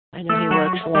I know he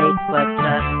works late, but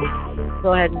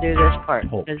go ahead and do this part.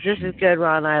 Because this is good,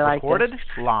 Ron. I like Recorded this.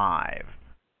 live.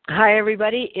 Hi,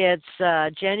 everybody. It's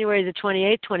January the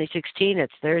 28th, 2016.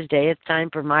 It's Thursday. It's time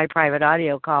for my private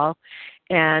audio call.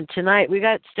 And tonight, we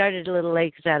got started a little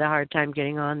late because I had a hard time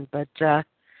getting on, but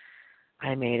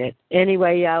I made it.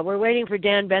 Anyway, we're waiting for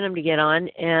Dan Benham to get on.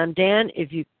 And Dan,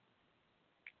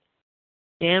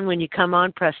 when you come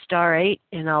on, press *8,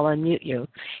 and I'll unmute you.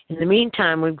 In the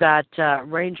meantime, we've got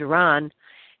Ranger Ron.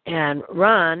 And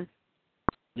Ron,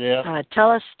 tell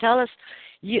us.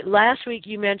 Last week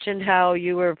you mentioned how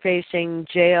you were facing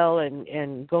jail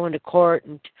and going to court,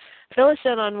 and fill us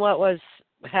in on what was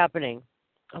happening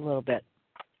a little bit.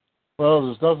 Well,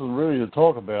 there's nothing really to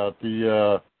talk about.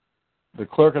 The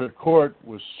clerk of the court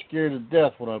was scared to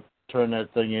death when I turned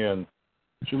that thing in.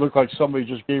 She looked like somebody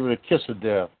just gave it a kiss of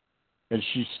death. And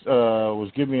she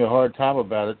was giving me a hard time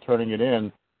about it, turning it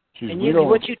in.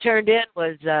 What you turned in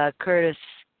was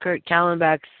Kurt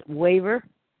Kallenbach's waiver?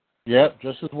 Yep,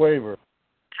 just his waiver.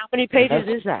 How many pages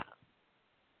is that?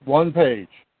 1 page.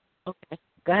 Okay,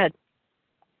 go ahead.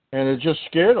 And it just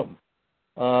scared him.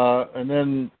 And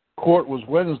then court was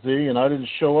Wednesday, and I didn't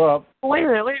show up. Wait a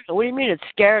minute. What do you mean it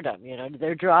scared them? You know, did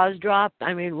their jaws drop?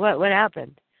 I mean, what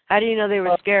happened? How do you know they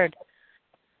were scared?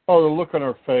 Oh, the look on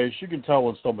her face. You can tell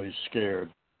when somebody's scared.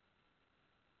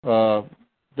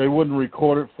 They wouldn't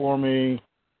record it for me.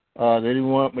 They didn't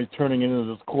want me turning it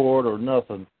into the court or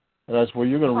nothing. And I said, well,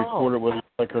 you're going to record it whether you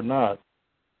like it or not.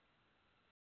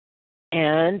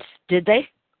 And did they?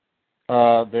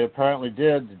 They apparently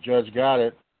did. The judge got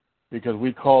it because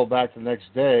we called back the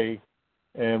next day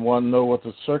and wanted to know what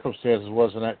the circumstances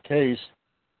was in that case,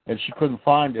 and she couldn't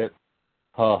find it.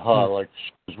 Like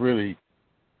she was really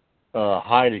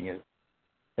hiding it.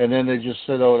 And then they just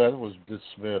said, oh, that was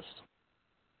dismissed.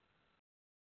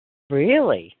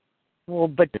 Really? Well,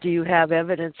 but do you have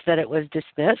evidence that it was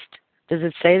dismissed? Does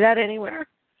it say that anywhere?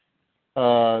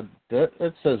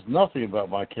 It says nothing about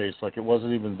my case, like it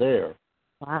wasn't even there.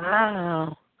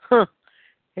 Wow. Huh.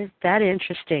 Isn't that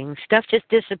interesting? Stuff just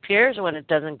disappears when it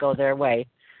doesn't go their way.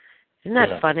 Isn't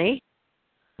that funny?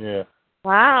 Yeah.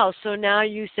 Wow. So now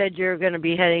you said you're going to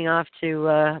be heading off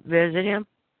to visit him?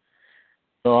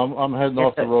 No, I'm heading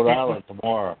off to Rhode Island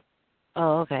tomorrow.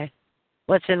 Oh, okay.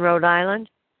 What's in Rhode Island?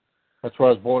 That's where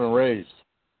I was born and raised.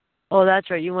 Oh,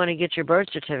 that's right. You want to get your birth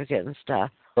certificate and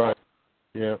stuff. Right.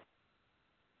 Yeah.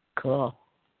 Cool.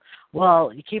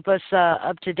 Well, you keep us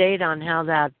up to date on how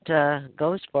that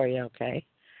goes for you, okay?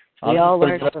 We all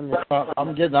learn from this.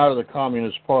 I'm getting out of the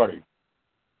Communist Party.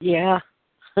 Yeah.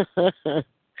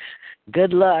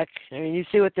 Good luck. I mean, you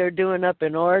see what they're doing up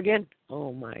in Oregon?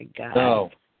 Oh, my God. No.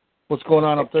 What's going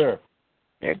on up there?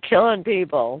 They're killing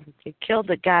people. They killed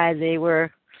the guy. They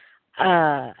were,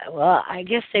 I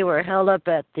guess they were held up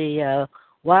at the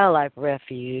wildlife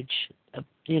refuge.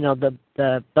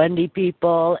 The Bundy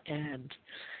people and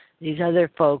these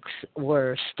other folks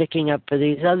were sticking up for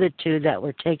these other two that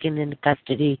were taken into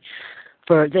custody.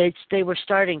 They were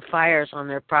starting fires on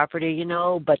their property,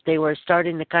 but they were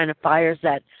starting the kind of fires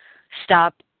that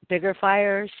stop bigger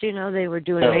fires. They were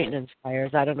doing maintenance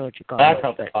fires. I don't know what you call it.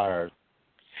 Backup fires.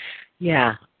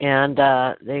 Yeah, and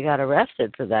they got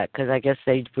arrested for that because I guess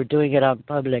they were doing it on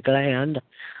public land,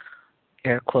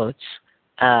 air quotes.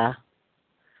 And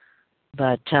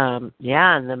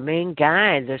the main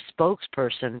guy, the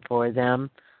spokesperson for them,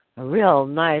 a real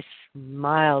nice,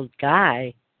 mild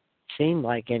guy, seemed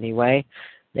like anyway.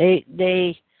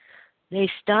 They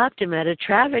stopped him at a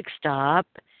traffic stop,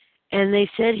 and they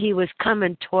said he was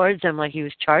coming towards them like he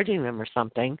was charging them or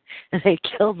something, and they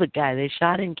killed the guy. They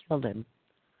shot and killed him.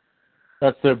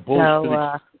 That's their bullshit.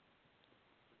 So,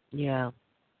 yeah.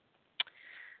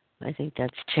 I think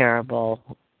that's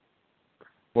terrible.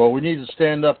 Well, we need to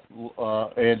stand up,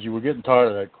 Angie. We're getting tired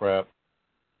of that crap.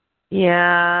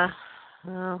 Yeah.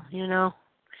 Well,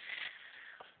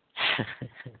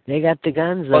 they got the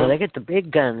guns, though. They got the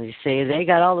big guns, you see. They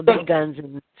got all the big guns.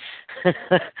 And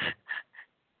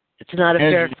it's not a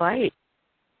fair fight.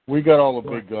 We got all the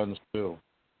big guns, too.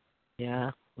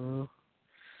 Yeah. Well,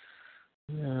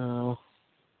 no.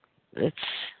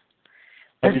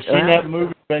 Have you seen that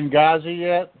movie, Benghazi,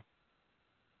 yet?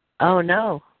 Oh,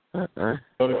 no. You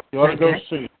ought to go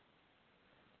see it.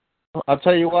 I'll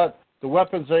tell you what, the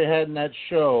weapons they had in that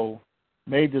show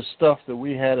made the stuff that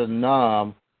we had in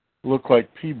Nam look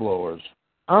like pea blowers.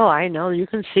 Oh, I know. You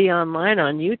can see online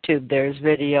on YouTube there's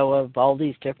video of all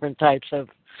these different types of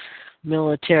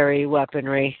military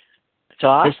weaponry. It's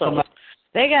awesome.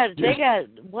 They got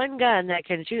one gun that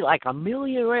can shoot like 1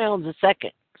 million rounds a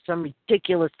second, some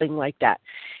ridiculous thing like that.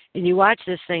 And you watch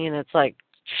this thing and it's like,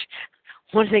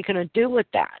 what are they going to do with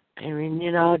that? I mean,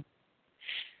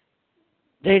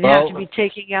 they'd have to be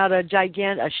taking out a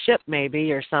ship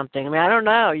maybe or something. I mean, I don't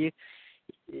know.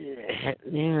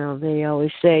 They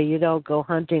always say you don't go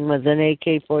hunting with an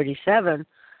AK-47.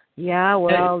 Yeah,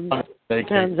 well,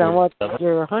 depends on what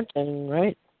you're hunting,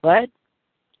 right? What?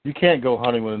 You can't go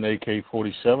hunting with an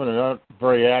AK-47. They're not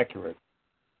very accurate.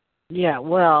 Yeah,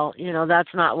 well,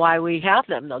 that's not why we have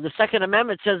them, though. The Second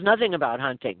Amendment says nothing about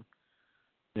hunting.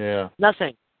 Yeah.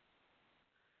 Nothing.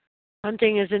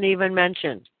 Hunting isn't even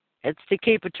mentioned. It's to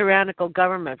keep a tyrannical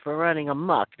government from running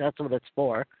amok. That's what it's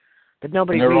for. But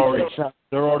nobody reads it. So.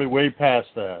 They're already way past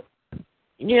that.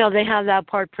 They have that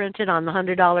part printed on the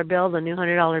 $100 bill, the new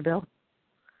 $100 bill.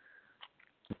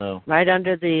 No. Right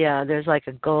under there's like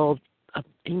a gold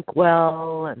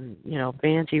inkwell and,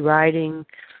 fancy writing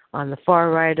on the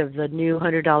far right of the new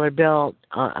 $100 bill,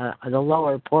 the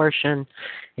lower portion.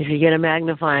 If you get a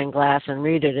magnifying glass and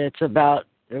read it, it's about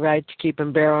the right to keep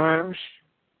and bear arms,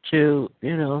 to,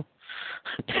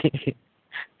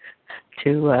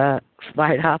 to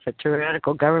fight off a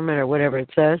tyrannical government or whatever it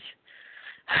says.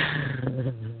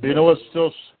 You know what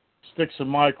still sticks in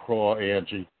my craw,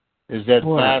 Angie, is that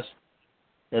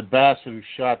bastard who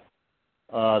shot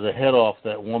the head off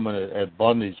that woman at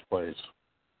Bundy's place.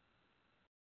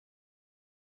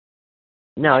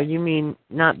 No, you mean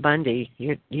not Bundy.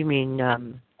 You mean,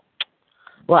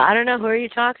 well, I don't know. Who are you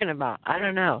talking about? I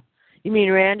don't know. You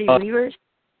mean Randy Weaver's?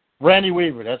 Randy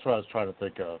Weaver, that's what I was trying to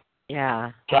think of.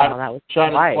 Yeah. Shot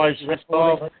twice.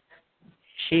 twice.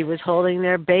 She was holding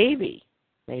their baby.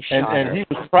 They shot her. And he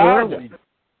was proud.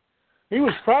 He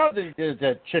was proud that he did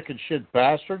that chicken shit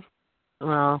bastard.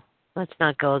 Well, let's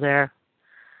not go there.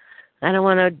 I don't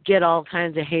want to get all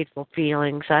kinds of hateful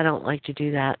feelings. I don't like to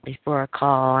do that before a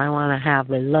call. I want to have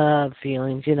the love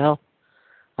feelings,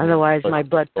 Otherwise, my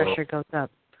blood pressure goes up.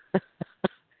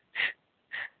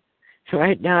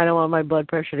 Right now, I don't want my blood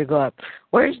pressure to go up.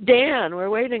 Where's Dan? We're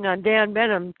waiting on Dan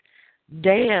Benham.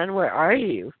 Dan, where are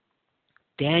you?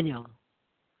 Daniel.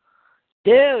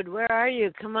 Dude, where are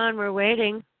you? Come on, we're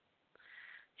waiting.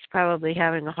 He's probably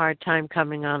having a hard time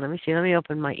coming on. Let me see. Let me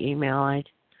open my email. I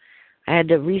had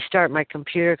to restart my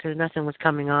computer because nothing was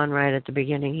coming on right at the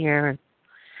beginning here.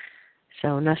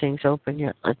 So nothing's open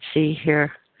yet. Let's see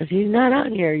here. Because he's not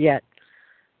on here yet.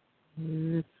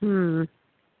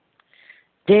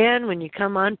 Dan, when you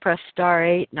come on, press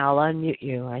 *8 and I'll unmute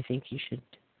you. I think you should.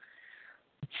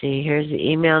 Let's see. Here's the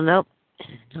email. Nope.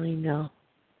 No email.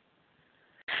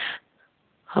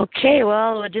 Okay,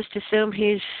 well, we'll just assume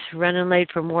he's running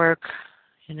late from work.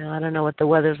 I don't know what the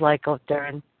weather's like out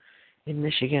there in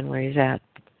Michigan where he's at.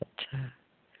 But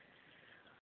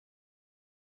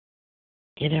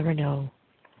you never know.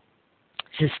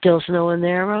 Is it still snowing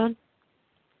there, Ron?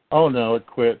 Oh, no, it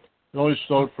quit. It only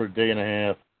snowed for a day and a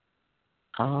half.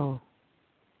 Oh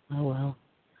well.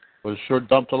 But it sure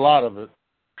dumped a lot of it.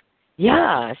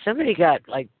 Yeah, somebody got,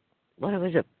 what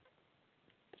was it,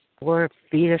 4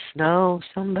 feet of snow?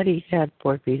 Somebody had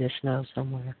 4 feet of snow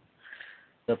somewhere.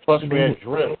 And plus we had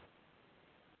drift.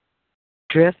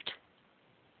 Drift?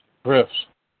 Drifts.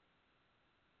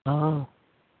 Oh.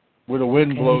 Where the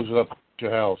wind blows it up at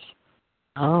your house.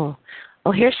 Oh.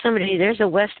 Oh, here's somebody. There's a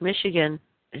West Michigan.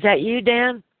 Is that you,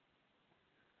 Dan?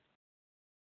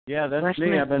 Yeah, that's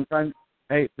me. I've been trying.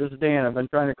 Hey, this is Dan. I've been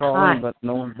trying to call in, but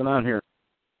no one's been on here.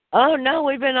 Oh, no,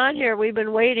 we've been on here. We've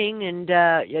been waiting, and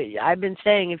I've been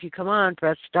saying if you come on,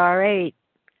 press *8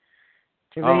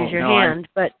 to raise your hand.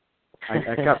 But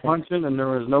I kept punching, and there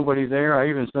was nobody there. I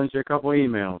even sent you a couple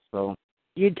emails. So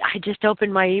I just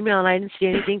opened my email, and I didn't see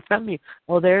anything from you.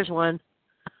 Oh, there's one.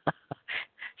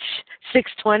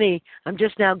 6:20. I'm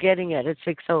just now getting it at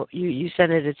 6:00. You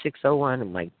sent it at 6:01. Oh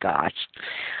my gosh,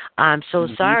 I'm so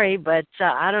sorry, but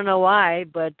I don't know why.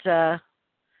 But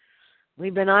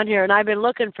we've been on here, and I've been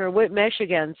looking for Whit,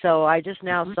 Michigan. So I just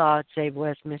now saw it say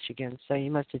West Michigan. So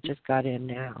you must have just got in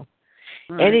now.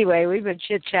 Right. Anyway, we've been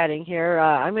chit chatting here.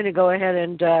 I'm going to go ahead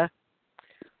and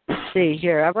let's see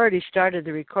here. I've already started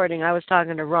the recording. I was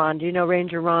talking to Ron. Do you know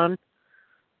Ranger Ron?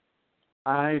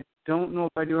 I don't know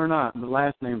if I do or not. The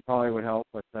last name probably would help,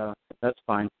 but that's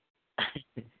fine.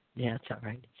 Yeah, it's all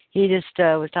right. He just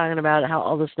was talking about how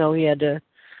all the snow he had to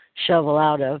shovel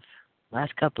out of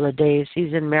last couple of days.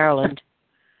 He's in Maryland.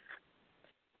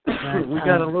 We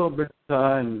got a little bit,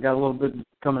 and got a little bit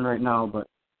coming right now, but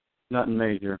nothing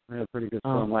major. We had a pretty good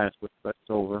storm last week, but it's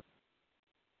over.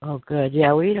 Oh, good.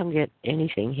 Yeah, we don't get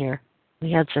anything here.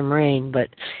 We had some rain, but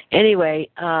anyway,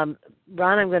 Ron,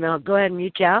 I'm going to go ahead and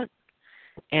mute you out.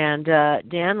 And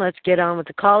Dan, let's get on with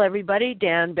the call, everybody.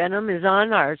 Dan Benham is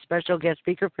on, our special guest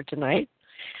speaker for tonight.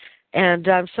 And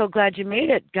I'm so glad you made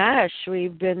it. Gosh,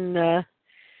 we've been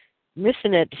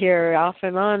missing it here off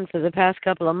and on for the past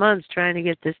couple of months trying to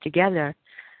get this together.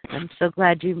 I'm so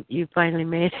glad you finally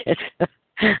made it.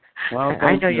 Well,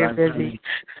 I know you. you're busy.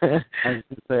 I was going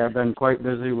to say I've been quite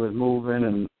busy with moving,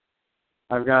 and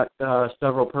I've got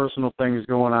several personal things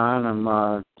going on.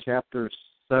 I'm chapter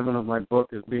 7 of my book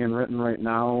is being written right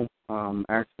now.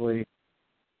 Actually,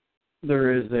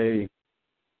 there's going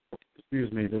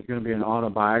to be an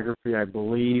autobiography, I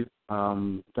believe.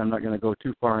 I'm not going to go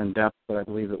too far in depth, but I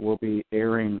believe it will be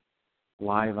airing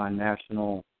live on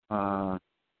national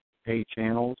pay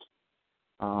channels.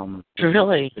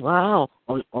 Really? Wow.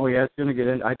 Oh yeah, it's going to get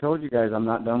in. I told you guys I'm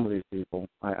not done with these people.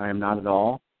 I am not at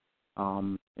all.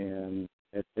 And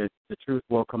the truth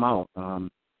will come out. Some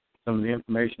of the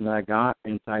information that I got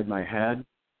inside my head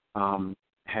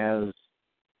has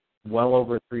well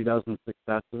over 36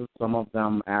 successes. Some of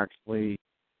them actually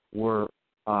were,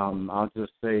 I'll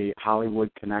just say,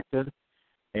 Hollywood connected,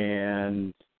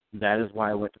 and that is why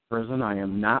I went to prison. I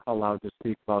am not allowed to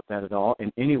speak about that at all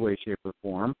in any way, shape, or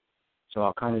form. So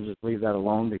I'll kind of just leave that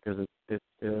alone because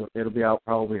it'll be out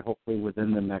probably, hopefully,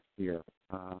 within the next year.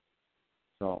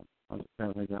 So I'll just kind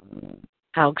of leave that alone.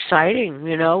 How exciting!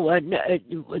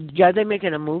 Are they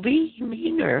making a movie? You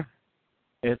mean, or?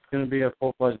 It's going to be a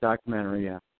full-fledged documentary,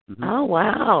 yeah. Mm-hmm. Oh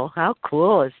wow! How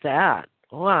cool is that?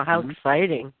 Wow, how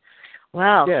exciting!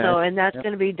 Wow. Yeah, so, and that's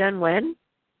going to be done when?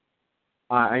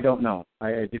 I don't know.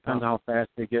 It depends how fast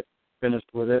they get finished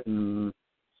with it and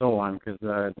so on, because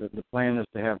the plan is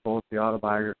to have both the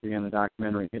autobiography and the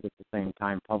documentary hit at the same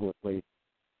time publicly,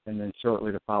 and then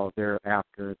shortly to follow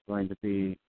thereafter is going to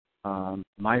be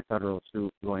my federal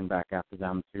suit going back after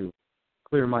them to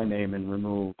clear my name and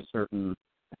remove certain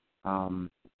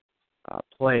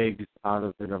plagues out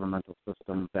of the governmental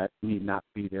system that need not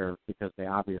be there because they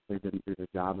obviously didn't do their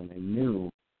job and they knew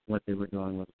what they were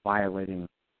doing was violating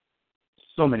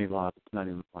so many laws. It's not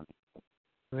even funny.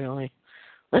 Really?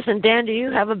 Listen, Dan, do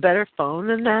you have a better phone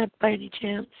than that by any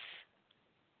chance?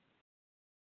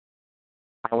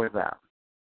 How is that?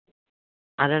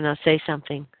 I don't know. Say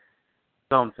something.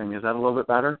 Something. Is that a little bit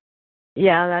better?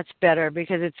 Yeah, that's better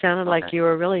because it sounded like you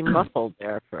were really muffled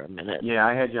there for a minute. Yeah,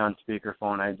 I had you on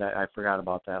speakerphone. I forgot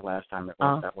about that last time. It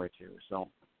went that way too. So.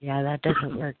 Yeah, that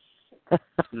doesn't work.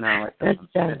 No, it doesn't.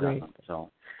 That's great. So.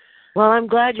 Well, I'm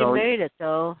glad you made it,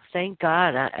 though. Thank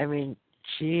God. I mean,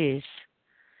 jeez.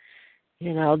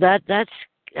 You know, that's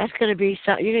going to be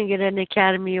something. You're going to get an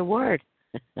Academy Award.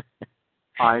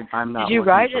 I'm not. Did you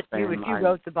write it? You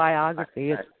wrote the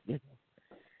biography.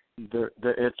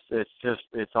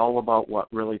 It's all about what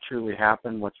really truly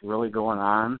happened, what's really going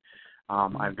on.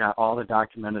 I've got all the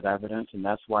documented evidence, and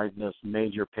that's why this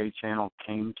major pay channel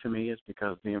came to me, is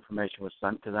because the information was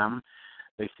sent to them.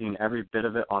 They've seen every bit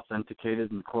of it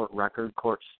authenticated in court record,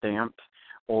 court stamped,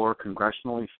 or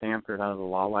congressionally stamped right out of the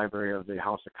law library of the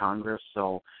House of Congress.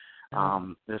 So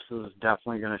this is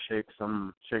definitely going to shake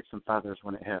some feathers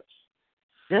when it hits.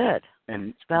 Good.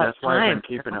 And that's why I've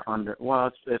been keeping it under. Well,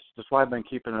 it's that's why I've been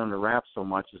keeping it under wraps so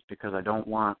much, is because I don't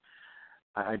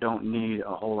need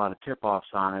a whole lot of tip-offs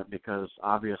on it, because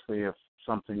obviously if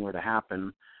something were to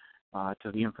happen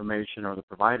to the information or the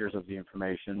providers of the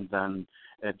information, then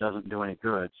it doesn't do any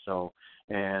good. So,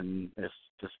 and it's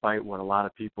despite what a lot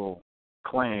of people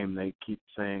claim, they keep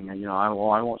saying, I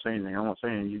won't say anything. I won't say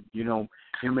anything. You know,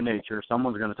 human nature.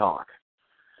 Someone's going to talk.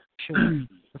 Sure.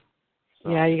 So.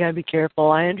 Yeah, you got to be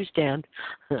careful. I understand.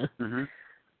 Mhm.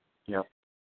 Yep.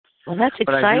 Well, that's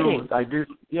exciting. I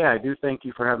do thank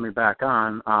you for having me back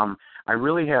on. I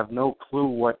really have no clue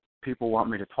what people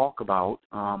want me to talk about.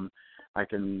 I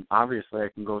can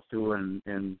go through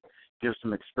and give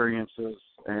some experiences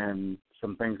and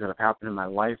some things that have happened in my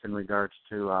life in regards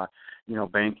to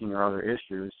banking or other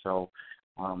issues. So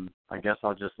I guess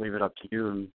I'll just leave it up to you,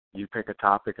 and you pick a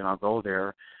topic and I'll go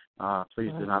there.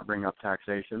 Please do not bring up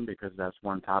taxation, because that's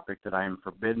one topic that I am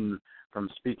forbidden from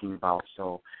speaking about.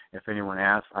 So if anyone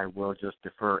asks, I will just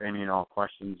defer any and all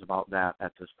questions about that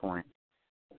at this point.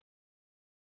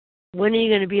 When are you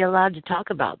going to be allowed to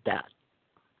talk about that?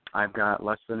 I've got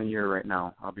less than a year right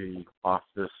now. I'll be off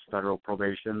this federal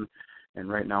probation,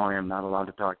 and right now I am not allowed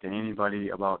to talk to anybody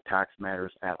about tax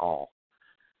matters at all,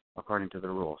 according to the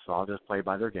rules. So I'll just play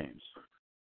by their games.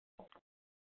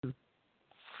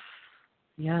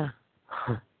 Yeah.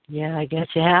 Yeah, I guess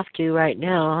you have to right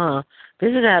now, huh?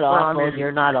 Isn't that awful?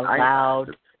 You're not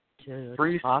allowed to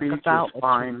talk about is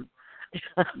fine.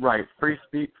 Right. Free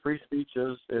speech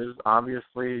is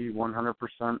obviously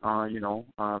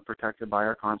 100% protected by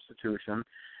our Constitution,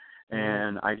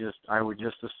 and I would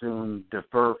just assume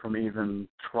defer from even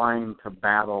trying to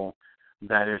battle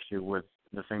that issue with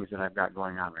the things that I've got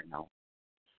going on right now.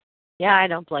 Yeah, I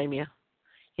don't blame you.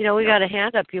 We got a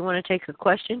hand up. You want to take a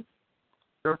question?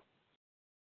 Sure.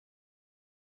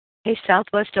 Hey,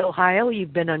 Southwest Ohio,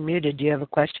 you've been unmuted. Do you have a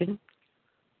question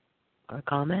or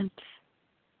comment?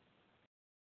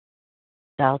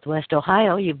 Southwest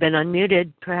Ohio, you've been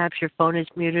unmuted. Perhaps your phone is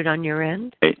muted on your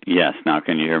end? Yes. Now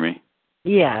can you hear me?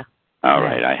 Yeah. All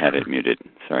right. I had it muted.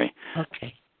 Sorry.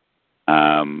 Okay.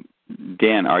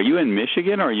 Dan, are you in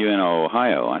Michigan or are you in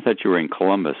Ohio? I thought you were in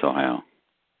Columbus, Ohio.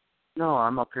 No,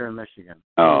 I'm up here in Michigan.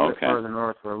 Oh, a little bit okay. further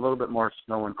north where a little bit more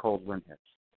snow and cold wind hits.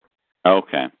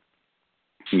 Okay.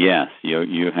 Yes,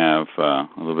 you have a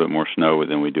little bit more snow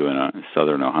than we do in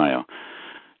southern Ohio.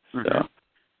 So,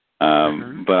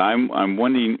 but I'm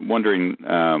wondering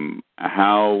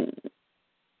how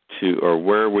to, or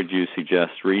where would you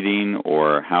suggest reading,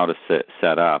 or how to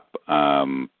set up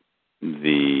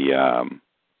the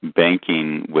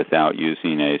banking without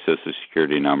using a Social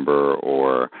Security number,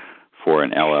 or for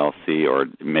an LLC, or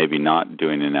maybe not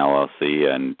doing an LLC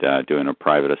and doing a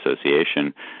private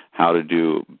association, how to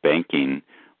do banking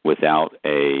without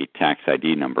a tax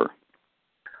ID number?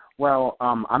 Well,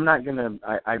 I'm not going to,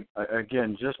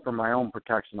 again, just for my own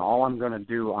protection, all I'm going to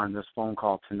do on this phone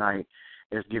call tonight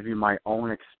is give you my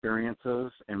own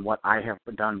experiences and what I have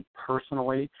done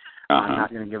personally. I'm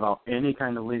not going to give out any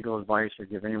kind of legal advice or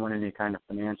give anyone any kind of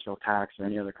financial, tax, or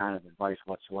any other kind of advice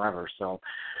whatsoever. So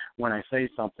when I say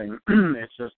something,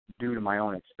 it's just due to my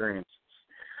own experiences.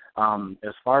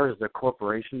 As far as the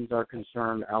corporations are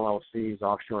concerned, LLCs,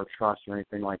 offshore trusts, or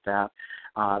anything like that,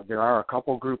 there are a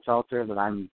couple groups out there that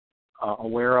I'm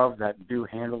aware of that do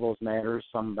handle those matters,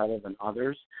 some better than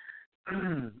others.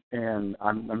 And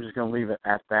I'm just going to leave it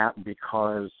at that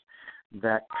because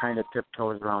that kind of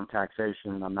tiptoes around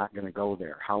taxation, and I'm not going to go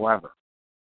there. However,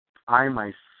 I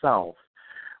myself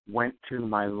went to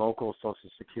my local Social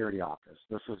Security office.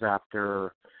 This was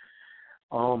after,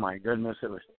 oh my goodness, it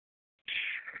was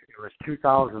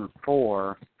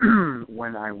 2004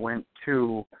 when I went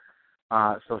to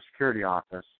Social Security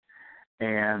office,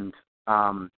 and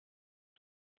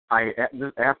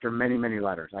after many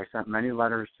letters, I sent many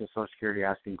letters to Social Security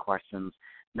asking questions,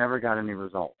 never got any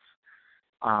results.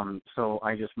 So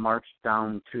I just marched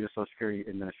down to the Social Security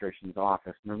Administration's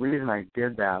office. And the reason I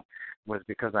did that was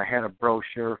because I had a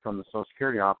brochure from the Social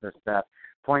Security office that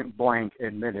point blank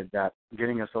admitted that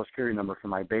getting a Social Security number for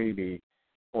my baby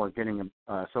or getting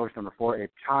a social number for a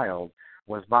child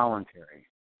was voluntary.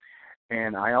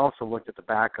 And I also looked at the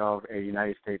back of a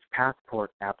United States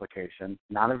passport application,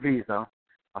 not a visa,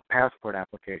 a passport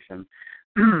application,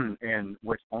 and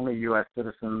which only U.S.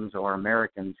 citizens or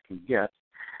Americans can get.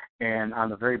 And on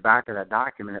the very back of that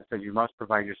document, it says you must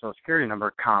provide your Social Security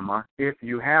number, comma, if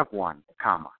you have one,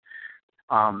 comma.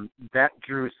 That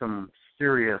drew some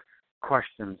serious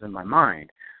questions in my mind.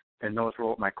 And those were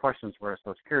what my questions were,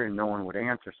 Social Security, and no one would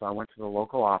answer. So I went to the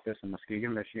local office in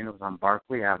Muskegon, Michigan. It was on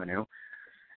Barclay Avenue.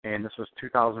 And this was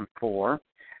 2004.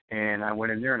 And I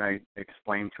went in there and I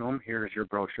explained to them, here's your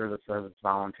brochure that says it's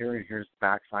voluntary, and here's the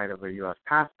backside of a U.S.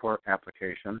 passport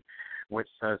application, which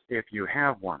says if you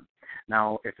have one.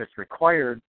 Now, if it's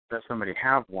required that somebody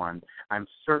have one, I'm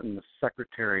certain the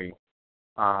Secretary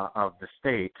of the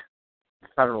state, the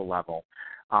federal level,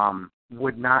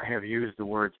 would not have used the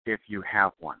words if you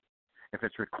have one. If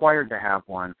it's required to have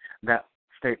one, that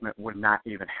statement would not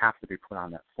even have to be put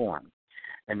on that form.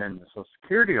 And then the Social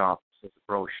Security office's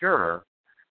brochure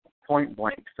point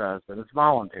blank says that it's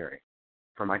voluntary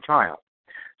for my child.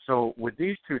 So with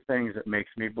these two things, it makes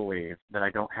me believe that I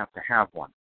don't have to have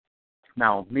one.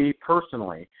 Now, me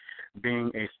personally,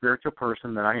 being a spiritual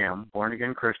person that I am, born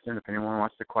again Christian, if anyone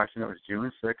wants to question, it was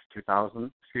June 6th of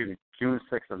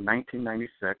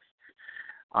 1996.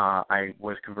 I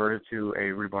was converted to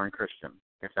a reborn Christian.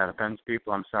 If that offends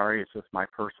people, I'm sorry. It's just my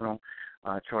personal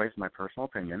choice, my personal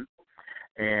opinion.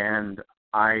 And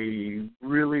I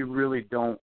really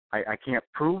don't, I can't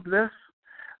prove this,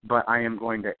 but I am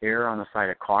going to err on the side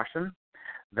of caution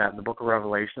that the book of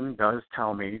Revelation does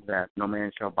tell me that no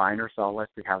man shall bind or sell unless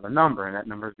he have a number, and that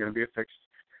number is going to be affixed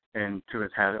into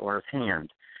his head or his hand.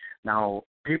 Now,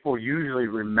 people usually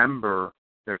remember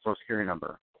their Social Security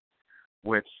number,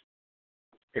 which,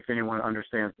 if anyone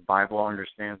understands the Bible,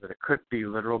 understands that it could be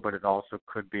literal, but it also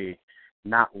could be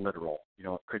not literal. You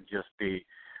know, it could just be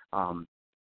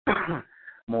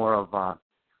more of a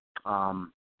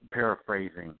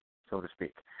paraphrasing, so to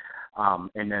speak.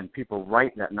 And then people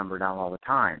write that number down all the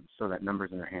time, so that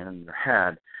number's in their hand and in their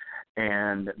head.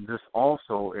 And this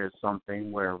also is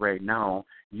something where right now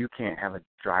you can't have a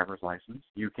driver's license,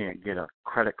 you can't get a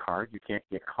credit card, you can't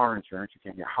get car insurance, you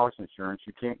can't get house insurance,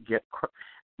 you can't get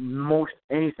most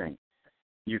anything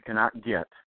you cannot get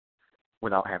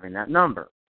without having that number.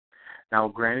 Now,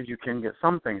 granted, you can get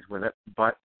some things with it,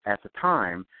 but at the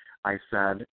time, I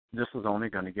said this is only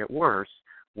going to get worse,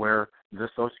 where this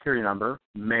Social Security number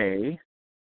may,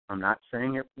 I'm not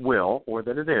saying it will or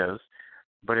that it is,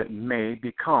 but it may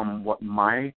become what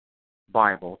my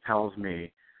Bible tells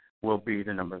me will be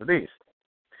the number of the beast.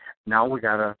 Now we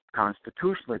got a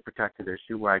constitutionally protected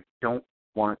issue where I don't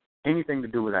want anything to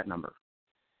do with that number.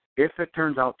 If it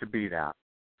turns out to be that,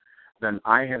 then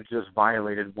I have just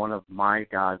violated one of my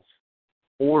God's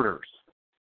orders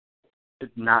to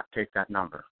not take that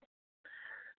number.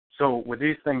 So with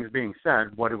these things being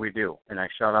said, what do? And I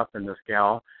shut up, and this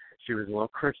gal, she was a little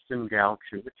Christian gal.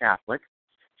 She was a Catholic.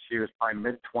 She was probably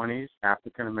mid-20s,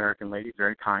 African-American lady,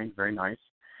 very kind, very nice.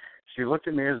 She looked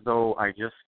at me as though I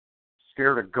just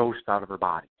scared a ghost out of her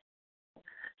body.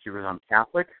 She was, I'm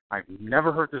Catholic. I've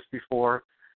never heard this before.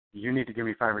 You need to give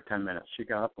me 5 or 10 minutes. She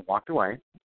got up and walked away.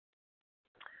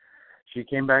 She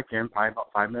came back in probably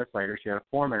about 5 minutes later. She had a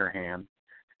form in her hand.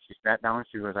 She sat down and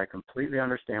she goes, I completely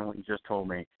understand what you just told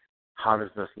me. How does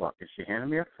this look? And she handed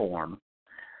me a form,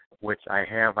 which I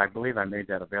have. I believe I made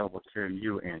that available to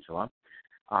you, Angela.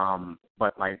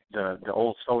 But the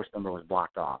old social number was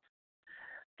blocked off.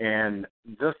 And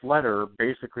this letter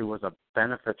basically was a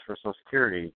benefits for Social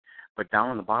Security, but down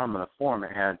on the bottom of the form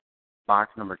it had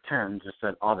box number 10, just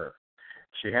said other.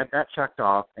 She had that checked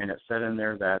off, and it said in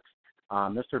there that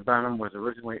Mr. Benham was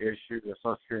originally issued a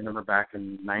Social Security number back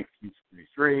in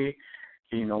 1973.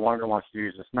 He no longer wants to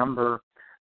use this number,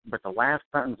 but the last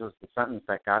sentence is the sentence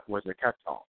that was a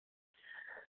catch-all.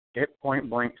 It point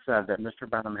blank said that Mr.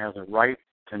 Benham has a right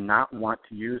to not want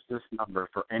to use this number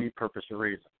for any purpose or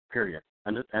reason, period.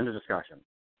 End of discussion.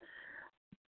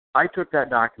 I took that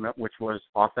document, which was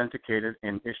authenticated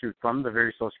and issued from the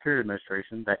very Social Security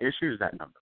Administration that issues that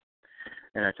number,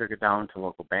 and I took it down to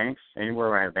local banks, anywhere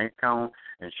where I had a bank account,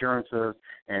 insurances,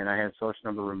 and I had social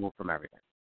number removed from everything.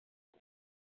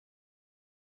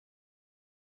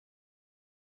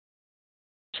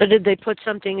 So did they put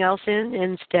something else in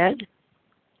instead?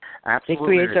 Absolutely.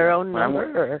 They create their own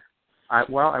number?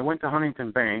 I went to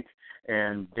Huntington Bank,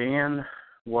 and Dan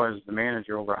was the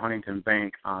manager over at Huntington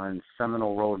Bank on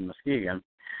Seminole Road in Muskegon,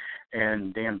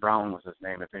 and Dan Brown was his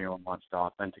name, if anyone wants to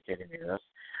authenticate any of this.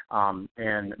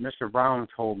 And Mr. Brown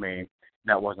told me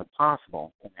that wasn't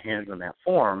possible. And I handed him that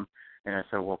form, and I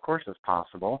said, well, of course it's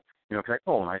possible. You know, because I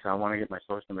told him, I said, I want to get my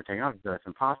social number taken out. He said, that's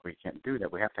impossible. You can't do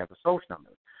that. We have to have a social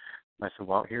number. And I said,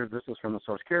 well, this is from the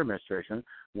Social Security Administration.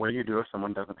 What do you do if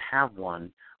someone doesn't have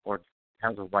one or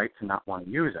has a right to not want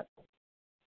to use it?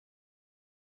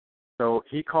 So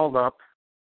he called up,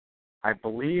 I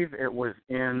believe it was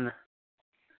in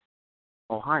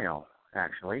Ohio,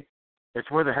 actually. It's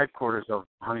where the headquarters of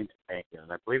Huntington Bank is.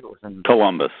 I believe it was in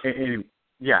Columbus.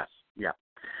 Yes, yeah.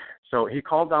 So he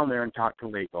called down there and talked to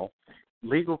legal.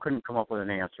 Legal couldn't come up with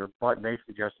an answer, but they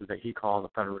suggested that he call the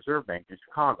Federal Reserve Bank in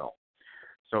Chicago.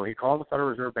 So he called the Federal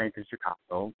Reserve Bank in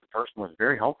Chicago. The person was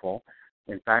very helpful.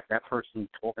 In fact, that person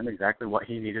told him exactly what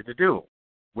he needed to do,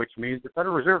 which means the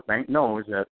Federal Reserve Bank knows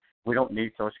that we don't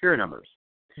need Social Security numbers.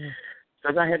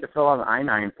 So I had to fill out an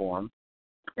I-9 form,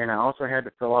 and I also had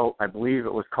to fill out, I believe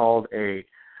it was called a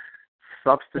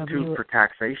substitute for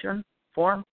taxation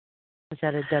form. Is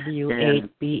that a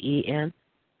W-8-B-E-N?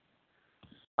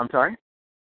 I'm sorry?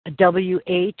 A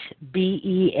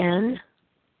W-8-B-E-N?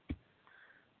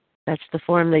 That's the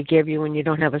form they give you when you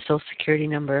don't have a Social Security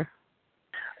number.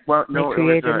 Well, no,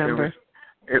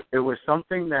 it was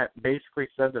something that basically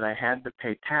said that I had to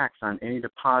pay tax on any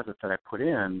deposit that I put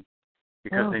in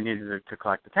because they needed to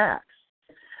collect the tax.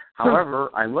 However,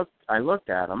 I looked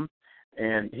at him,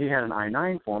 and he had an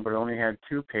I-9 form, but it only had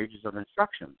 2 pages of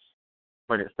instructions.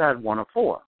 But it said 1 of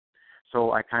 4.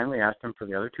 So I kindly asked him for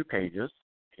the other 2 pages.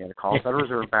 He had to call the Federal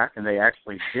Reserve back, and they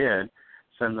actually did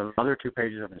send the other 2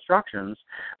 pages of instructions,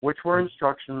 which were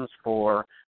instructions for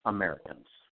Americans.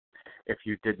 If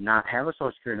you did not have a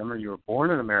Social Security number, you were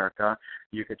born in America,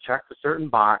 you could check the certain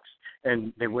box,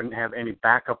 and they wouldn't have any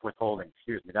backup withholding.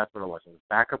 Excuse me, that's what it was. It was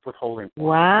backup withholding.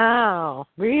 Wow,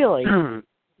 really?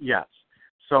 Yes.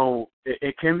 So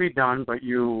it can be done, but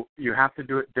you have to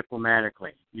do it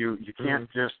diplomatically. You can't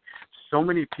just, so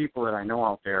many people that I know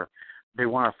out there, they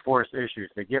want to force issues.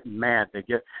 They get mad.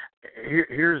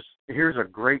 Here's a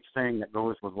great saying that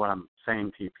goes with what I'm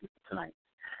saying to you people tonight.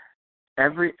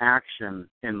 Every action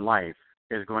in life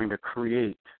is going to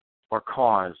create or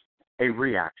cause a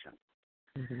reaction.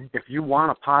 Mm-hmm. If you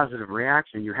want a positive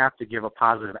reaction, you have to give a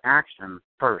positive action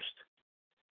first.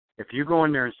 If you go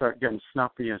in there and start getting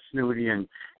snuffy and snooty and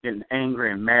getting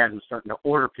angry and mad and starting to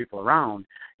order people around,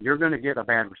 you're going to get a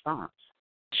bad response.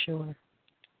 Sure.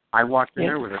 I walked in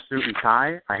there with a suit and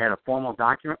tie. I had a formal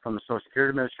document from the Social Security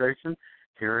Administration.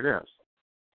 Here it is.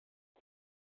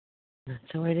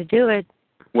 That's the way to do it.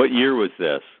 What year was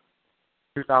this?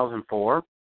 2004.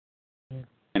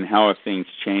 And how have things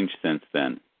changed since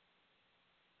then?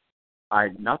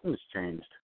 Nothing's changed.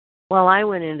 Well, I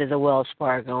went into the Wells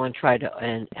Fargo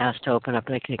and asked to open up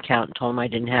an account and told them I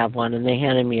didn't have one, and they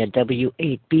handed me a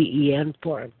W-8-BEN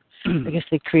form. I guess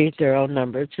they create their own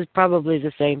number. It's just probably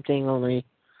the same thing, only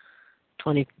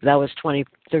that was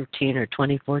 2013 or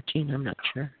 2014. I'm not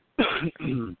sure.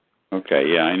 Okay,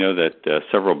 yeah, I know that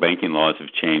several banking laws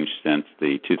have changed since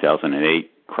the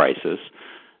 2008 crisis,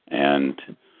 and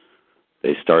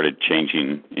they started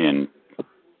changing in,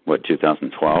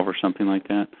 2012 or something like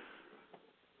that?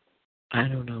 I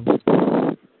don't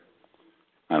know.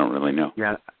 I don't really know.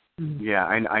 Yeah,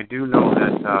 I do know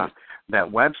that that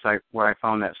website where I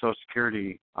found that Social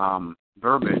Security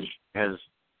verbiage has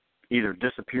either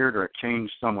disappeared or it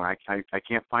changed somewhere. I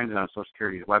can't find it on Social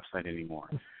Security's website anymore.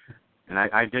 And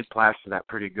I did plaster that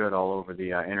pretty good all over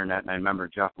the internet. And I remember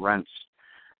Jeff Rentz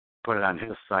put it on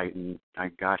his site, and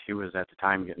he was at the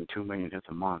time getting 2 million hits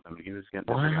a month. I mean, he was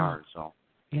getting it pretty hard. So.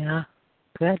 Yeah,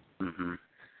 good. Mhm.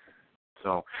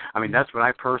 So, I mean, that's what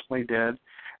I personally did.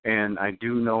 And I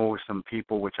do know some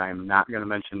people, which I am not going to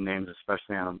mention names,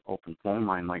 especially on an open phone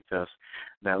line like this,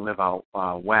 that live out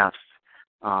west,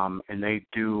 and they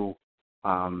do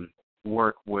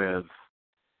work with,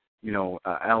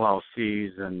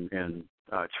 LLCs and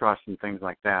trusts and things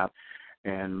like that.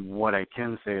 And what I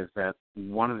can say is that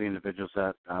one of the individuals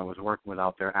that I was working with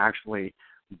out there actually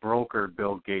brokered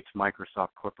Bill Gates'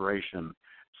 Microsoft Corporation.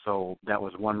 So that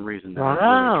was one reason that I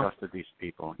really trusted these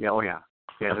people. Yeah, oh yeah.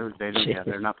 Yeah,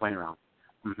 they're not playing around.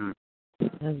 Mhm.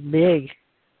 That's big.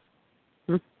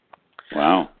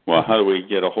 Wow. Well, how do we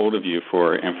get a hold of you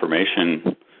for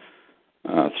information?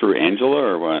 Through Angela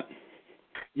or what?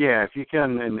 Yeah, if you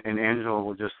can, and Angela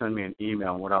will just send me an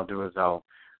email. What I'll do is I'll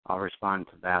respond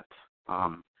to that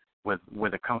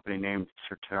with a company name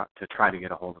to try to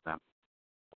get a hold of them.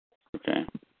 Okay.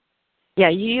 Yeah,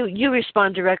 you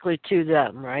respond directly to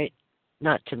them, right?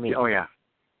 Not to me. Oh yeah.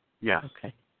 Yeah.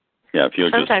 Okay. Yeah, if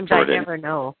you'll Sometimes just I never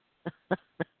know.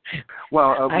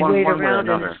 Well, I one wait way around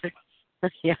or another.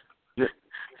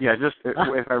 Yeah. Just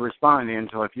if I respond,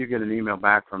 Angela, if you get an email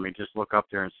back from me, just look up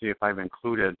there and see if I've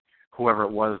included whoever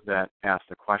it was that asked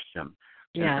the question.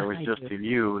 Yeah, if it was just to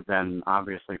you, then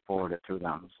obviously forward it to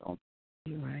them. So.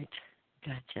 You're right.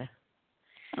 Gotcha.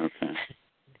 Okay.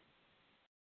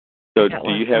 So,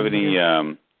 do you have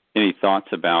any thoughts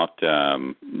about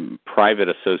private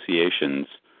associations,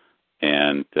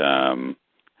 and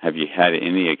have you had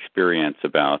any experience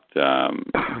about?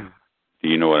 Do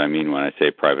you know what I mean when I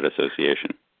say private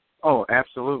association? Oh,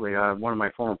 absolutely. One of my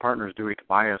former partners, Dewey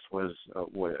Tobias, was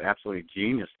absolutely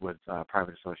genius with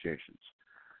private associations.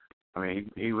 I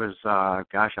mean, he was, I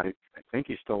think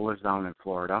he still lives down in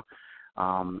Florida,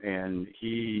 and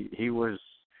he was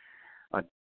a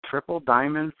triple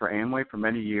diamond for Amway for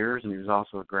many years, and he was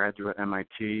also a graduate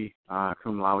MIT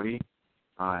cum laude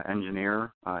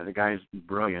engineer. The guy's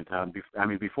brilliant.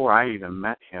 Before I even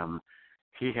met him,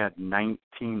 he had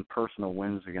 19 personal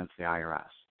wins against the IRS.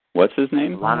 What's his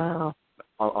name? A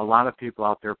lot of people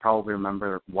out there probably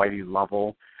remember Whitey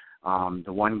Lovell,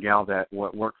 the one gal that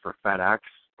worked for FedEx.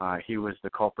 He was the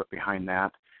culprit behind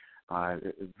that.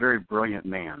 Very brilliant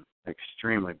man,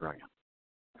 extremely brilliant.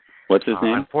 What's his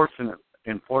name?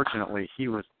 Unfortunately, he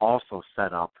was also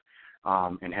set up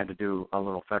and had to do a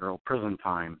little federal prison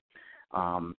time.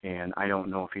 And I don't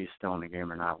know if he's still in the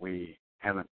game or not. We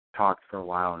haven't talked for a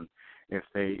while, and if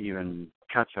they even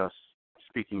catch us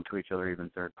speaking to each other, even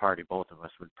third party, both of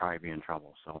us would probably be in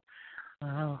trouble. So,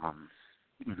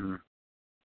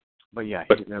 but yeah.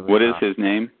 What is his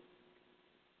name?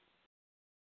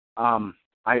 I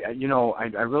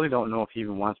really don't know if he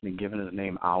even wants me giving his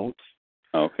name out.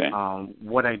 Okay.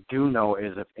 What I do know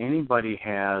is if anybody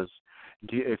has,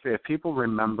 if people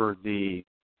remember the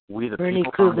We the Bernie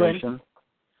People Klugelin. Foundation.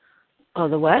 Oh,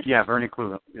 the what? Yeah, Bernie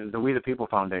Klugelin, the We the People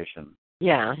Foundation.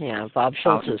 Yeah, Bob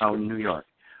Schultz. Out in New York.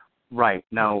 Right.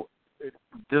 Now,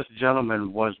 this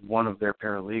gentleman was one of their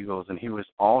paralegals, and he was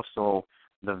also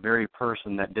the very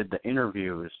person that did the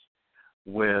interviews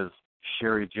with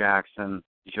Sherry Jackson,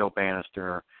 Joe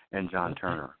Bannister, and John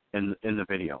Turner in the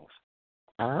videos.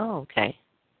 Oh, okay.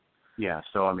 Yeah,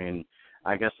 so,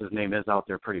 I guess his name is out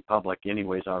there pretty public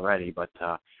anyways already, but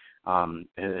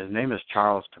his name is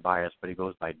Charles Tobias, but he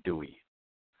goes by Dewey.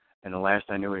 And the last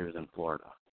I knew, he was in Florida.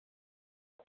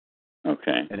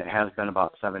 Okay. And it has been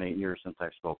about 7-8 years since I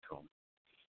spoke to him.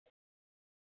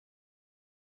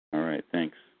 All right,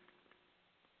 thanks.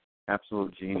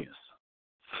 Absolute genius.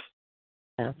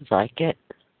 Sounds like it.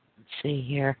 Let's see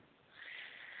here.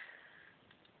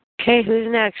 Okay,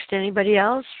 who's next? Anybody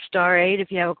else? Star 8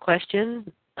 if you have a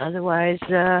question. Otherwise,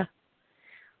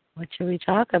 what should we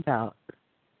talk about?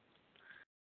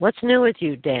 What's new with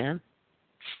you, Dan?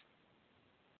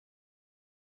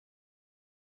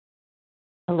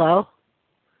 Hello?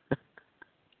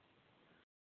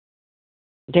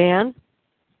 Dan?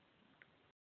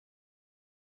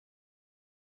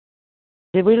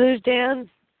 Did we lose Dan?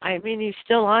 I mean, he's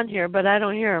still on here, but I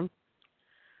don't hear him.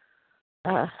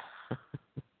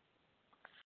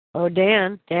 Oh,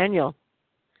 Daniel.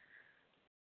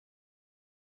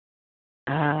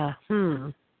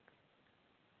 Can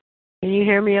you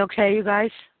hear me okay, you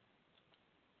guys?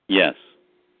 Yes.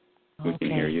 We Okay.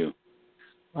 can hear you.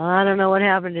 Well, I don't know what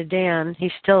happened to Dan.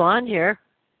 He's still on here.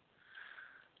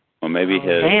 Well, maybe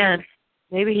Dan,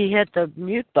 maybe he hit the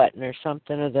mute button or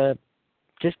something, or the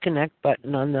disconnect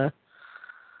button on the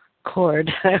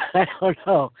cord. I don't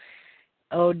know.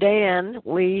 Oh, Dan,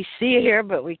 we see you here,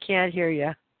 but we can't hear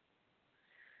you.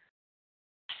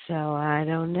 So I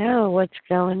don't know what's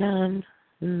going on.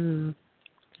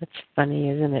 That's funny,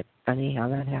 isn't it? Funny how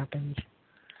that happens.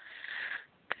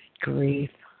 Good grief.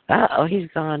 Uh-oh, he's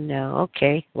gone now.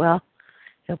 Okay, well,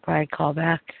 he'll probably call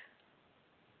back.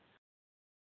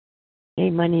 Hey,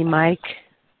 Money Mike.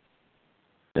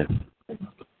 Yeah.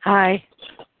 Hi.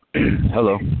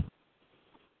 Hello.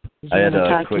 Did I you had want to a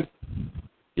talk quick.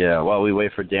 Yeah, while we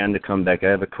wait for Dan to come back, I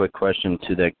have a quick question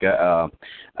to that guy.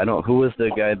 Who was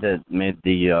the guy that made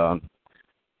the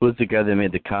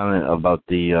comment about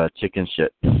the chicken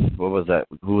shit? What was that?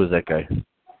 Who was that guy?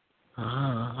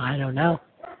 Oh, I don't know.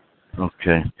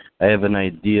 Okay, I have an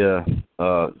idea.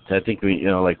 I think we,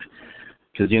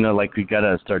 because we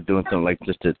gotta start doing something like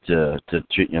just to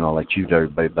treat, treat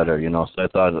everybody better, So I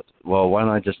thought, well, why don't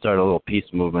I just start a little peace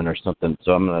movement or something?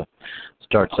 So I'm gonna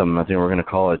start something. I think we're gonna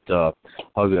call it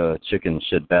Hug a Chicken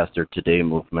Shit Bastard Today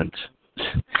movement. so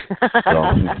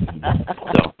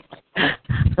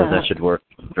that should work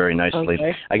very nicely.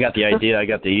 Okay. I got the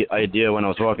idea when I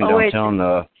was walking downtown.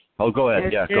 Go ahead.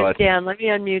 Go ahead. Dan, let me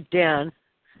unmute Dan.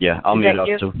 Yeah, I'll mute up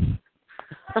too.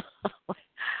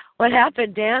 What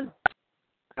happened, Dan?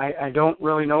 I don't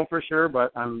really know for sure,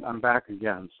 but I'm back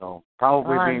again, so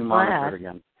probably being monitored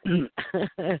again.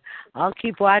 I'll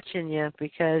keep watching you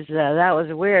because that was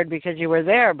weird because you were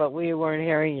there, but we weren't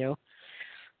hearing you.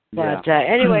 But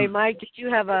anyway, Mike, did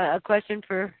you have a question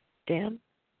for Dan?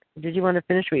 Did you want to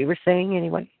finish what you were saying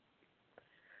anyway?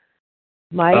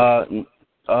 Mike?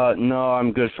 No,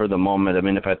 I'm good for the moment. I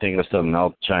mean, if I think of something,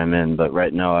 I'll chime in. But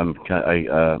right now,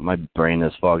 my brain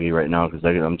is foggy right now because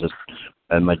I'm just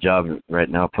at my job right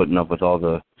now, putting up with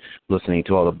listening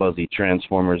to all the buzzy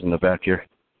transformers in the back here.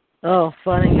 Oh,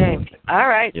 fun and games. All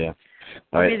right. Yeah.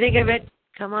 All right. If you think of it,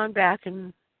 come on back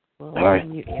and we'll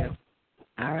unmute you.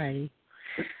 All righty.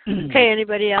 Okay,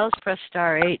 anybody else? Press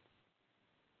star 8.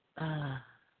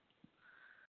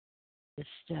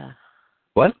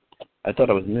 What? I thought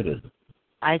I was muted.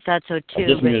 I thought so too. I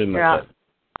just muted myself.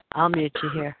 I'll mute you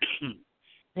here.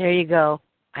 There you go.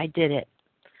 I did it.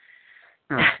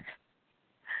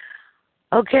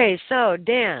 Okay, so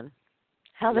Dan,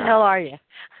 how the hell are you?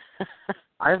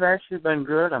 I've actually been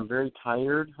good. I'm very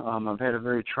tired. I've had a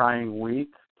very trying week.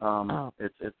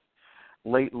 It's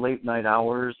late night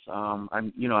hours.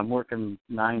 I'm working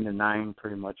 9 to 9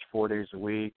 pretty much 4 days a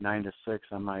week, 9 to 6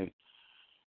 on my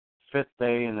 5th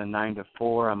day, and then 9 to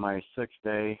 4 on my 6th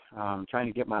day. Trying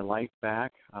to get my life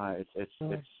back. It's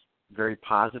very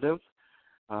positive.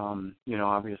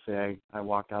 Obviously I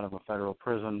walked out of a federal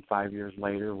prison 5 years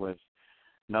later with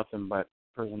nothing but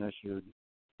prison-issued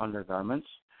undergarments,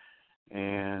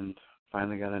 and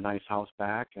finally got a nice house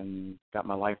back and got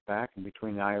my life back. And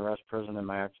between the IRS prison and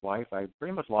my ex-wife, I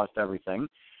pretty much lost everything.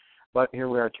 But here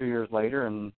we are 2 years later,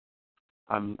 and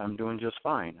I'm doing just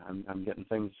fine. I'm getting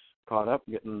things caught up,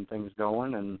 getting things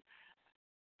going, and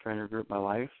trying to regroup my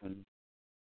life. And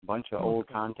a bunch of old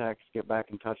contacts get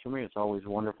back in touch with me. It's always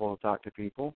wonderful to talk to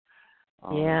people.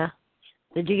 Yeah.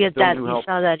 Did you get that? You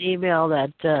saw that email,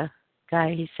 that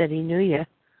guy, he said he knew you.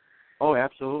 Oh,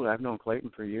 absolutely. I've known Clayton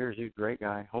for years. He's a great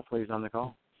guy. Hopefully he's on the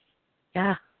call.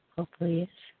 Yeah, hopefully he is.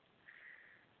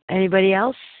 Anybody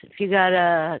else? If you got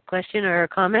a question or a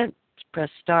comment, press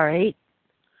star 8.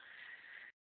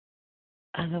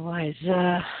 Otherwise,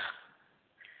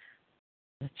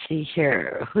 let's see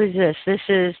here. Who's this? This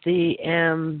is the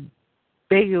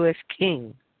Ambiguous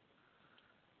King.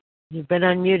 You've been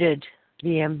unmuted.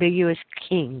 The Ambiguous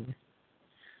King.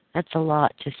 That's a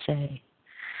lot to say.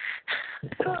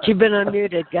 You've been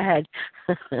unmuted. Go ahead.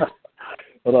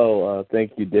 Hello.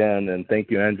 Thank you, Dan, and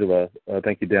thank you, Angela.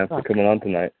 Thank you, Dan, for coming on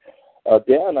tonight.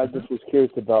 Dan, I just was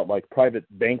curious about like private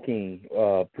banking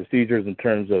procedures in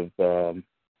terms of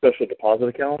special deposit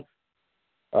accounts.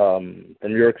 From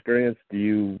your experience, do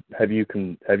you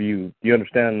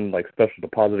understand like special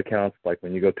deposit accounts, like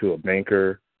when you go to a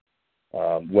banker,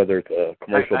 whether it's a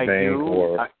commercial bank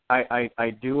or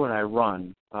I do, and I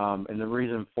run. And the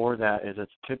reason for that is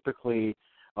it's typically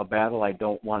a battle I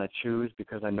don't want to choose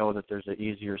because I know that there's an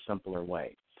easier, simpler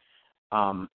way.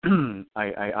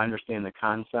 I understand the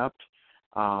concept.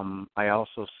 I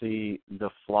also see the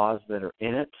flaws that are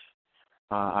in it.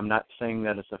 I'm not saying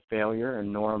that it's a failure,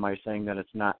 and nor am I saying that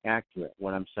it's not accurate.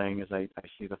 What I'm saying is I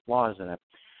see the flaws in it.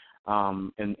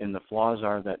 And the flaws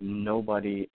are that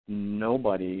nobody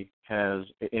has,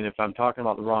 and if I'm talking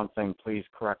about the wrong thing, please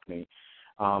correct me,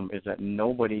 is that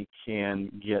nobody can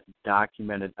get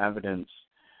documented evidence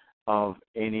of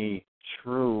any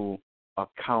true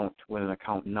account with an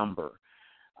account number.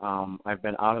 I've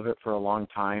been out of it for a long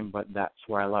time, but that's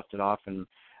where I left it off. And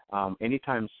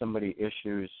anytime somebody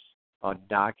issues a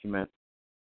document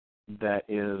that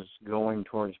is going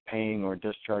towards paying or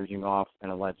discharging off an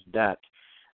alleged debt,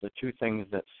 the two things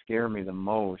that scare me the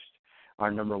most are,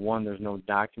 number one, there's no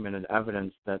documented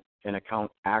evidence that an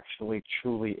account actually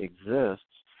truly exists.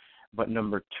 But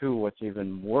number two, what's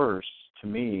even worse to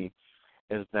me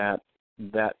is that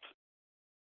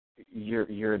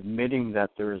you're admitting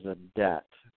that there is a debt,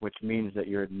 which means that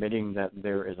you're admitting that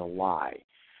there is a lie.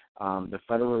 The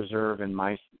Federal Reserve, in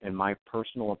my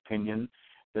personal opinion,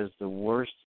 is the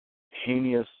worst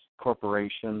heinous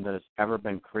corporation that has ever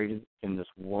been created in this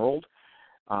world.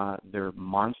 They're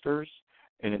monsters,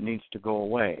 and it needs to go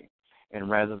away. And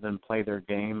rather than play their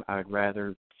game, I'd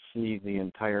rather see the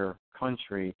entire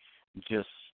country just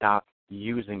stop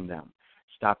using them.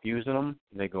 Stop using them,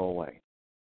 they go away.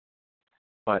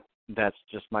 But that's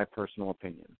just my personal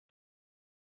opinion.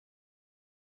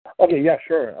 Okay, yeah,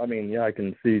 sure. I mean, yeah, I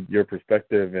can see your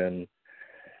perspective, and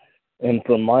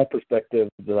from my perspective,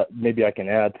 maybe I can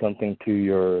add something to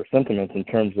your sentiments in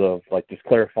terms of like just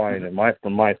clarifying.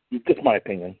 From my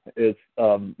opinion is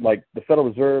like the Federal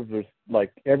Reserve. There's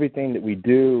like everything that we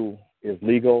do is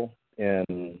legal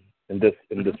in this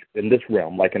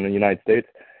realm, like in the United States.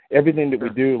 Everything that we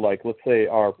do, like let's say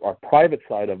our private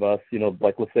side of us,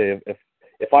 like let's say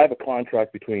if I have a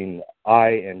contract between I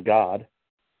and God,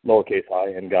 lowercase I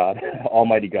and God,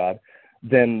 Almighty God,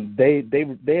 then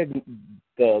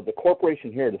the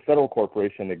corporation here, the federal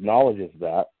corporation, acknowledges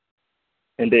that,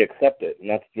 and they accept it, and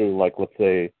that's through like let's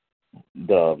say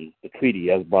the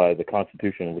treaty, as by the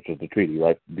Constitution, which is the treaty,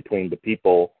 right, between the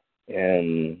people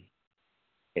and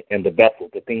the vessel,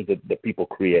 the things that the people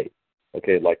create.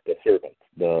 Okay, like the servants,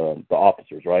 the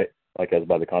officers, right, like as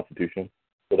by the Constitution.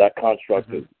 So that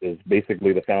construct is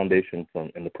basically the foundation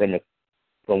and the premise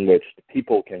from which the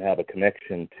people can have a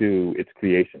connection to its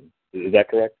creation. Is that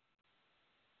correct?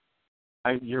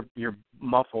 You're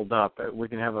muffled up. We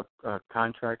can have a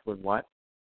contract with what?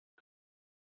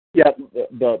 Yeah,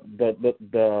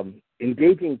 the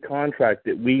engaging contract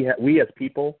that we as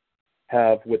people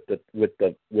have with the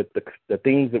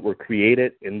things that were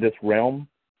created in this realm,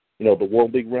 the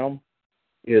worldly realm,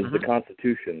 is the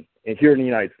Constitution. And here in the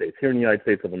United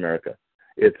States of America,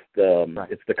 it's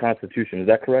the Constitution. Is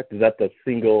that correct? Is that the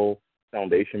single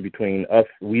foundation between us,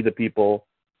 we the people,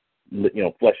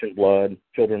 flesh and blood,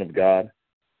 children of God?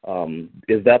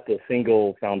 Is that the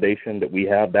single foundation that we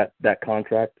have, that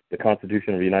contract, the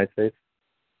Constitution of the United States?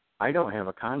 I don't have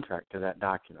a contract to that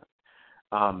document.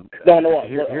 No.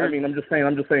 I mean, I'm just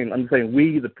saying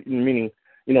we, meaning,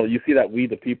 you see that we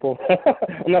the people.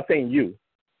 I'm not saying you,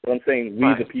 but I'm saying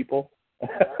we the people.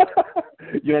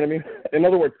 You know what I mean? In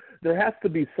other words, there has to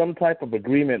be some type of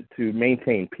agreement to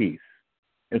maintain peace.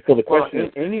 And so the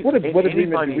question is, what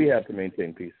agreement do we have to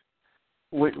maintain peace?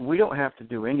 We don't have to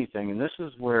do anything, and this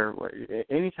is where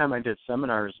anytime I did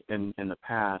seminars in the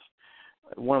past,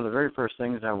 one of the very first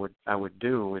things I would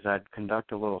do is I'd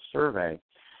conduct a little survey,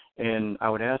 and I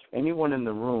would ask anyone in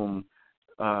the room,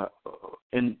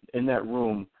 in that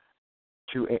room,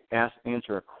 to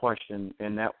answer a question,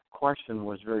 and that question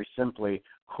was very simply,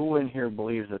 who in here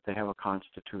believes that they have a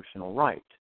constitutional right?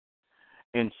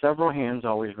 And several hands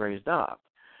always raised up.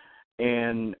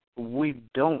 And we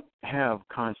don't have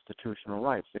constitutional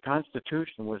rights. The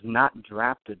Constitution was not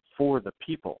drafted for the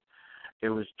people. It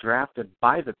was drafted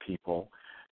by the people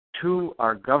to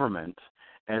our government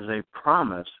as a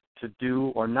promise to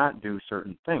do or not do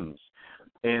certain things.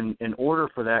 And in order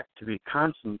for that to be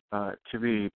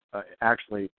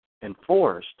actually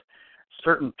enforced,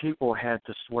 certain people had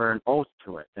to swear an oath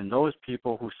to it. And those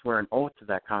people who swear an oath to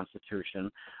that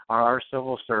Constitution are our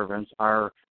civil servants,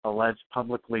 our alleged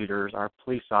public leaders, our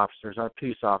police officers, our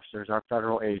peace officers, our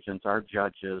federal agents, our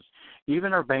judges,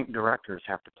 even our bank directors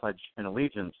have to pledge an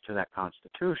allegiance to that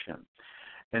Constitution.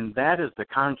 And that is the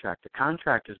contract. The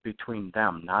contract is between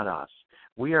them, not us.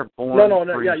 We are born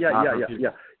free.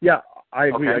 Yeah. I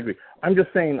agree. Okay. I agree. I'm just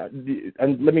saying.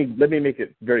 Let me make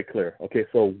it very clear. Okay,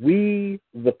 so we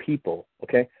the people.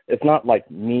 Okay, it's not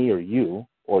like me or you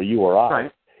or I.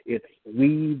 Right. It's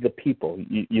we the people.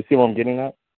 You see what I'm getting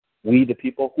at? We the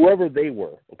people, whoever they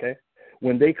were. Okay,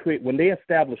 when they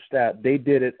established that, they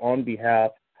did it on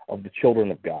behalf of the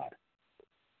children of God.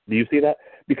 Do you see that?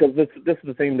 Because this is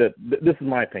the thing that this is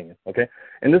my opinion. Okay,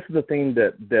 and this is the thing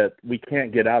that we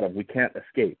can't get out of. We can't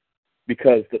escape.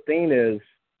 Because the thing is,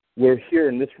 we're here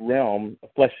in this realm of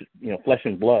flesh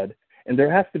and blood, and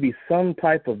there has to be some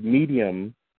type of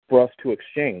medium for us to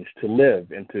exchange, to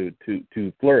live, and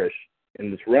to flourish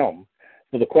in this realm.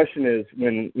 So the question is,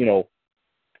 when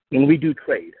we do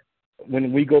trade,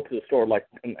 when we go to the store, like,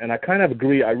 and I kind of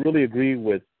agree, I really agree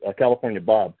with California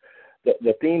Bob.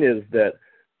 The thing is that,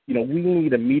 we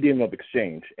need a medium of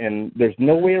exchange, and there's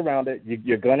no way around it.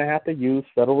 You're going to have to use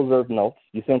Federal Reserve notes.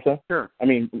 You see what I'm saying? Sure. I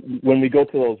mean, when we go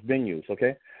to those venues,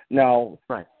 okay? Now,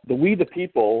 right. We the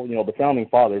people, the founding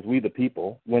fathers, we the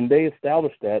people, when they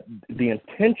established that, the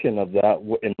intention of that,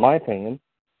 in my opinion,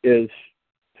 is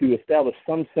to establish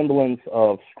some semblance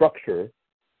of structure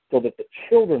so that the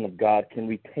children of God can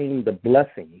retain the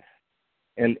blessings.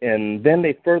 And then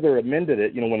they further amended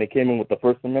it, when they came in with the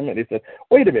First Amendment. They said,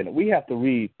 wait a minute, we have to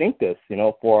rethink this,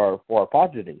 for our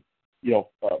progeny.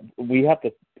 We have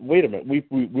to, wait a minute,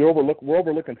 we're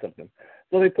overlooking something.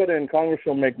 So they put in, Congress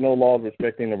shall make no laws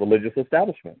respecting the religious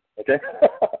establishment, okay?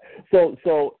 so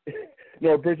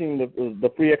abridging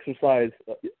the free exercise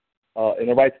and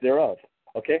the rights thereof,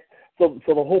 okay? So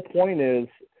the whole point is,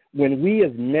 when we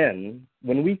as men,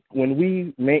 when we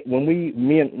men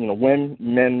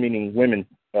meaning women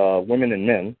and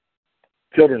men,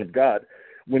 children of God,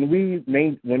 when we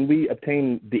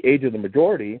obtain the age of the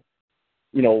majority,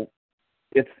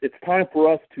 it's time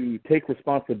for us to take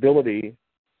responsibility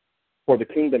for the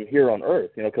kingdom here on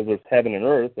earth, because there's heaven and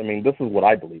earth. I mean, this is what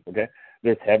I believe, okay?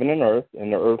 There's heaven and earth,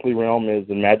 and the earthly realm is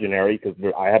imaginary because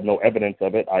I have no evidence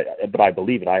of it, but I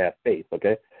believe it. I have faith,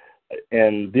 okay?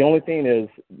 And the only thing is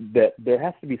that there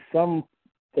has to be some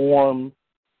form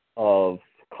of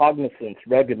cognizance,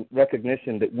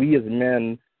 recognition that we as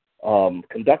men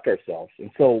conduct ourselves.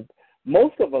 And so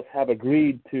most of us have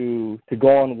agreed to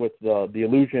go on with the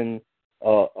illusion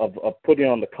of putting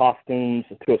on the costumes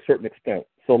to a certain extent.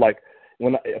 So, like,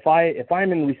 if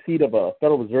I'm in receipt of a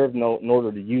Federal Reserve note in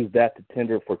order to use that to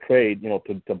tender for trade,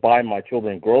 to buy my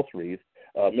children groceries,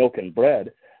 milk and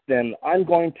bread, then I'm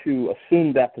going to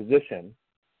assume that position,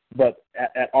 but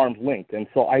at arm's length. And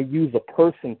so I use a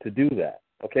person to do that.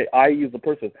 Okay, I use a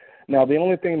person. Now, the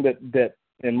only thing that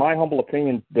in my humble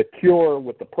opinion, the cure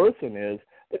with the person is,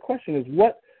 the question is,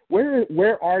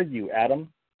 where are you,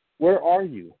 Adam? Where are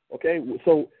you? Okay,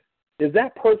 so is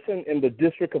that person in the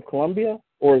District of Columbia,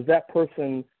 or is that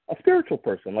person a spiritual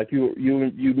person, like you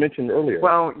mentioned earlier?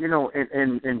 Well,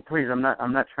 and please, I'm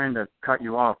not trying to cut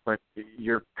you off, but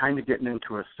you're kind of getting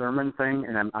into a sermon thing,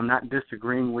 and I'm not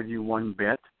disagreeing with you one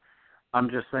bit. I'm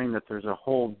just saying that there's a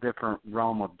whole different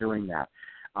realm of doing that.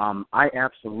 I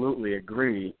absolutely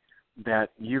agree that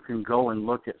you can go and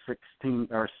look at 16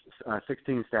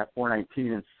 Stat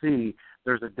 419 and see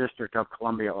there's a District of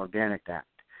Columbia Organic Act.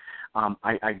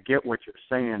 I get what you're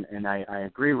saying, and I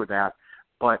agree with that.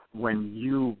 But when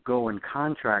you go and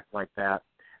contract like that,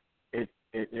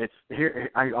 it's here.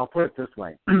 I'll put it this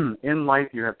way: in life,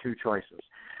 you have two choices.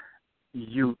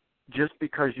 You just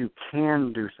because you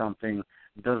can do something,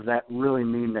 does that really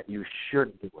mean that you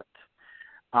should do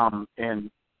it?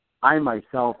 And I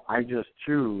myself, I just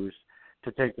choose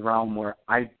to take the realm where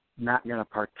I'm not going to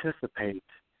participate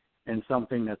in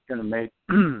something that's going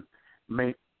to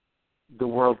make the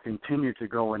world continue to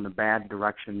go in the bad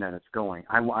direction that it's going.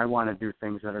 I want to do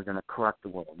things that are going to correct the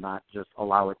world, not just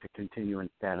allow it to continue in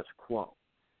status quo.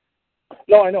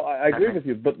 No, I know. I agree with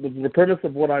you. But the premise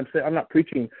of what I'm saying, I'm not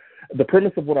preaching. The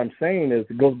premise of what I'm saying is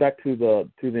it goes back to the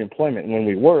employment. And when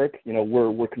we work,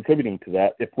 we're contributing to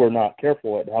that if we're not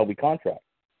careful at how we contract.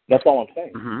 That's all I'm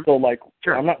saying. Mm-hmm. So, like,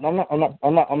 sure. I'm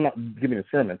not giving a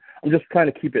sermon. I'm just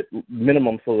trying to keep it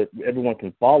minimum so that everyone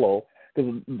can follow.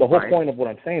 Because the whole point of what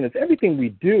I'm saying is everything we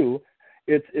do,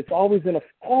 it's always in a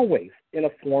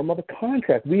form of a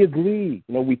contract. We agree.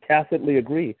 We tacitly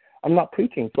agree. I'm not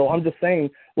preaching, so I'm just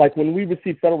saying, like, when we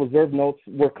receive Federal Reserve notes,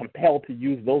 we're compelled to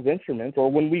use those instruments.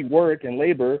 Or when we work and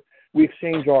labor, we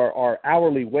exchange our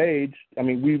hourly wage. I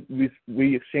mean,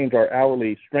 we exchange our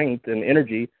hourly strength and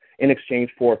energy in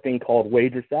exchange for a thing called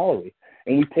wage or salary.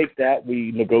 And we take that,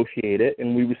 we negotiate it,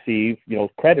 and we receive,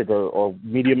 credit or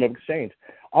medium of exchange.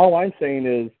 All I'm saying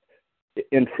is,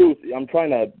 in truth, I'm trying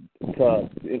to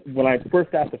when I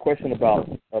first asked the question about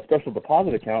a special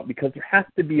deposit account, because there has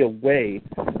to be a way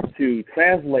to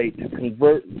translate, to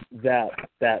convert that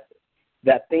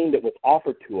thing that was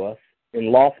offered to us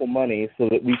in lawful money so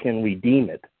that we can redeem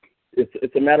it.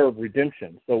 It's a matter of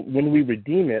redemption. So when we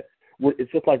redeem it,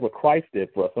 it's just like what Christ did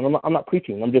for us. And I'm not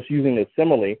preaching. I'm just using this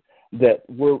simile that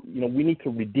we need to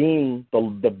redeem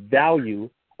the value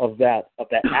of that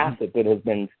asset that has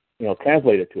been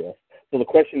translated to us. So the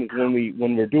question is,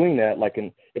 when we're doing that,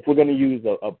 if we're going to use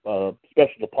a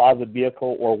special deposit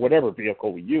vehicle or whatever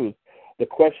vehicle we use, the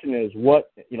question is,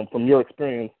 what from your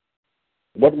experience,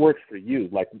 what works for you?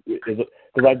 Because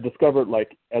I've discovered,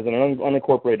 as an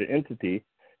unincorporated entity,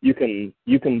 you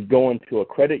can go into a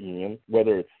credit union,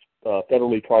 whether it's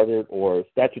federally chartered or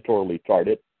statutorily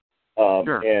chartered,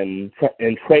 sure. and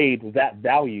trade that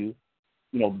value,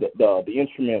 the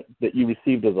instrument that you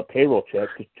received as a payroll check,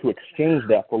 to exchange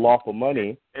that for lawful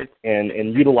money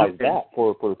and utilize that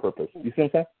for a purpose. You see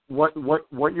what I'm saying?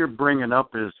 What you're bringing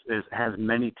up has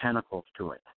many tentacles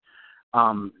to it.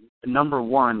 Number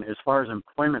one, as far as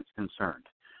employment's concerned,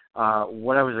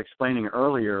 what I was explaining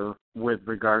earlier with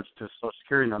regards to Social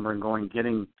Security number and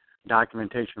getting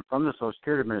documentation from the Social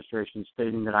Security Administration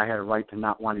stating that I had a right to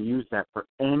not want to use that for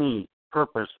any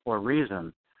purpose or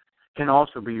reason, can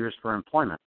also be used for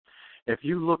employment. If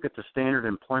you look at the standard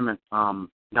employment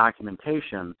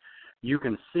documentation, you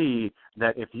can see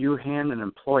that if you hand an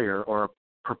employer or a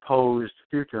proposed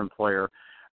future employer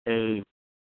a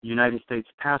United States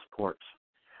passport,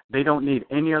 they don't need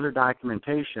any other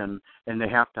documentation, and they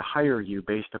have to hire you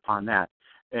based upon that.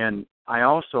 And I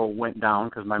also went down,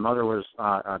 because my mother was,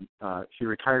 she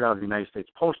retired out of the United States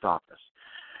Post Office.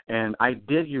 And I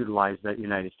did utilize that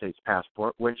United States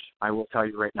passport, which I will tell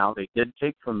you right now, they did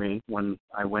take from me when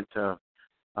I went to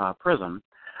prison.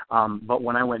 But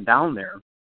when I went down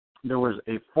there was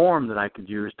a form that I could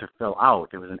use to fill out.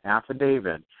 It was an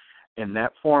affidavit. And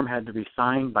that form had to be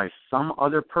signed by some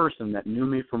other person that knew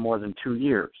me for more than 2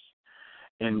 years.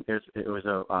 And it was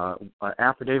an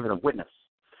affidavit of witness.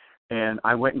 And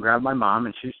I went and grabbed my mom,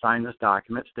 and she signed this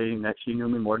document stating that she knew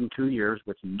me more than 2 years,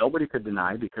 which nobody could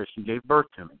deny because she gave birth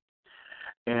to me.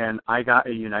 And I got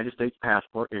a United States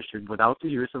passport issued without the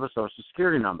use of a Social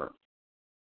Security number.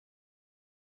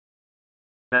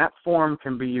 That form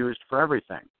can be used for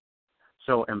everything.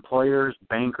 So employers,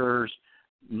 bankers,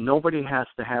 nobody has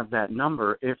to have that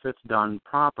number if it's done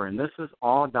proper. And this is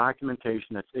all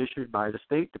documentation that's issued by the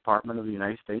State Department of the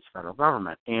United States federal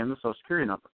government and the Social Security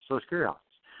number, Social Security office.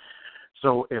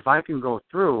 So if I can go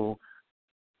through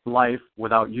life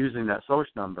without using that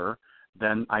social number,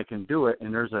 then I can do it,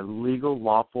 and there's a legal,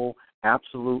 lawful,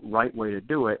 absolute right way to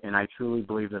do it, and I truly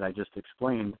believe that I just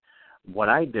explained what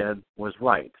I did was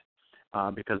right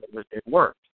because it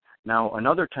worked. Now,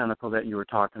 another tentacle that you were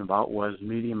talking about was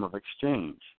medium of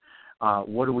exchange.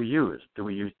 What do we use? Do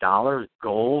we use dollars,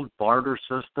 gold, barter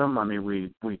system? I mean,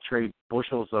 we trade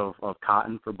bushels of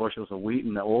cotton for bushels of wheat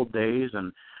in the old days,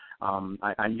 and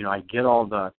I get all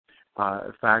the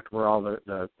fact where all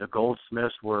the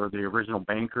goldsmiths were the original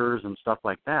bankers and stuff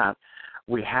like that.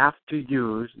 We have to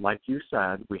use, like you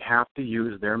said, we have to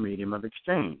use their medium of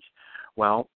exchange.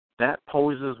 Well, that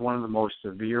poses one of the most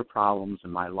severe problems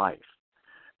in my life,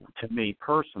 to me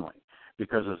personally,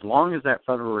 because as long as that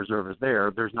Federal Reserve is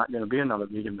there, there's not going to be another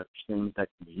medium of exchange that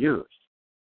can be used.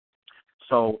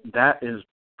 So that is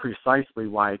precisely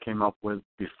why I came up with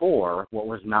before what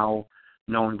was now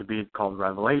known to be called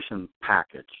Revelation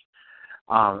Package.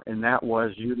 And that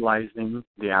was utilizing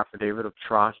the affidavit of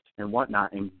trust and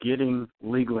whatnot and getting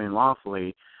legally and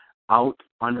lawfully out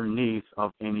underneath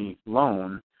of any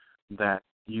loan that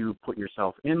you put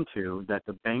yourself into that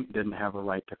the bank didn't have a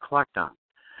right to collect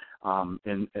on.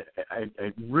 And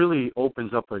it really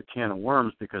opens up a can of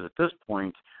worms because at this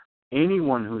point,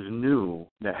 anyone who's new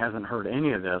that hasn't heard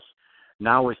any of this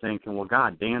now is thinking, well,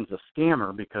 God, Dan's a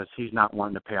scammer because he's not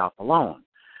wanting to pay off the loan.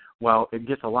 Well, it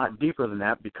gets a lot deeper than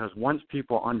that because once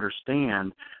people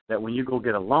understand that when you go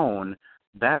get a loan,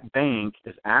 that bank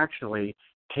is actually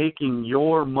taking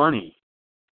your money,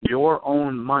 your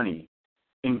own money,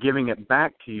 and giving it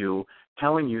back to you,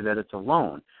 telling you that it's a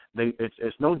loan.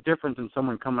 It's no different than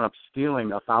someone coming up stealing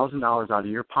 $1,000 out of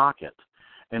your pocket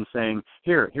and saying,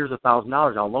 here's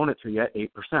 $1,000, I'll loan it to you at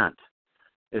 8%.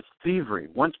 It's thievery.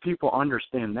 Once people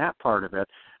understand that part of it,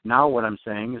 now what I'm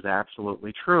saying is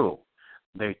absolutely true.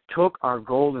 They took our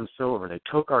gold and silver. They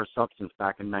took our substance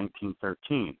back in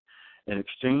 1913. and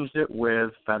exchanged it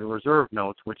with Federal Reserve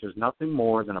notes, which is nothing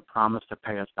more than a promise to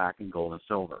pay us back in gold and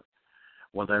silver.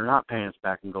 Well, they're not paying us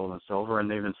back in gold and silver, and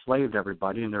they've enslaved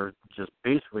everybody, and they're just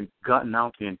basically gutting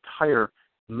out the entire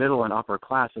middle and upper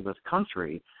class of this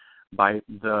country by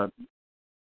the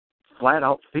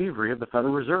flat-out thievery of the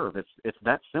Federal Reserve. It's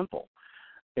that simple.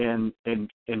 And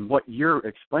what you're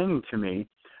explaining to me,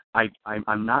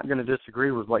 I'm not going to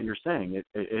disagree with what you're saying.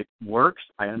 It works.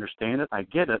 I understand it. I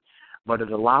get it. But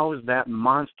it allows that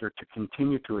monster to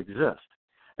continue to exist.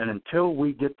 And until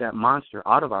we get that monster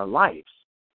out of our lives,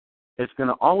 it's going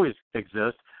to always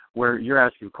exist where you're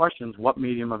asking questions, what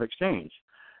medium of exchange?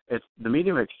 The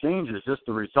medium of exchange is just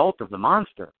the result of the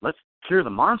monster. Let's cure the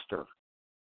monster.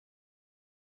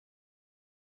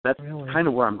 That's kind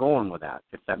of where I'm going with that,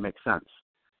 if that makes sense.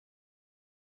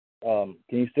 Can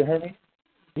you still hear me?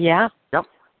 Yeah. Yep.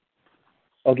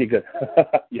 Okay, good.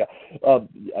 Yeah, I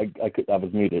was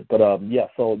muted, but yeah.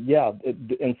 So yeah,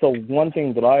 and so one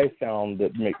thing that I found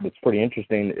that's pretty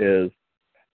interesting is,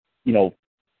 you know,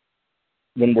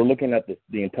 when we're looking at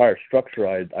the entire structure,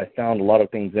 I found a lot of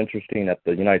things interesting at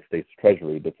the United States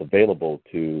Treasury that's available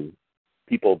to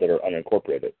people that are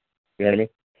unincorporated. You know what I mean?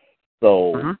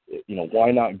 So, you know,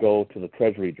 why not go to the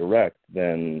Treasury direct?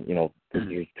 Then, you know,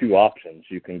 there's two options.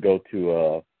 You can go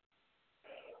to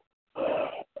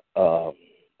a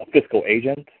fiscal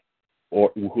agent,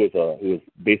 or who is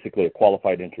basically a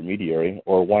qualified intermediary,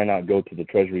 or why not go to the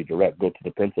Treasury direct? Go to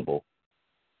the principal.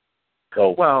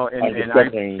 So, well, and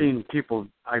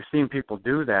I've seen people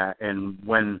do that, and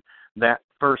when that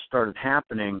first started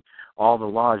happening, all the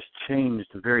laws changed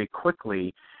very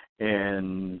quickly.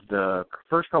 And the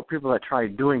first couple people that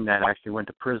tried doing that actually went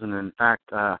to prison. In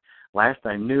fact, last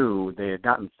I knew, they had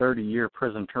gotten 30-year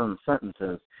prison term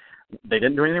sentences. They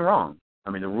didn't do anything wrong. I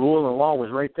mean, the rule of the law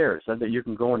was right there. It said that you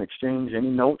can go and exchange any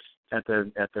notes at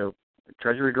the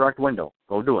Treasury Direct window.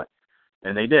 Go do it.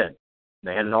 And they did.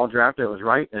 They had it all drafted. It was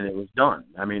right, and it was done.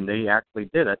 I mean, they actually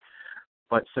did it.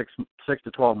 But 6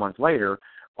 to 12 months later,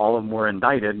 all of them were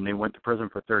indicted, and they went to prison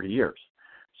for 30 years.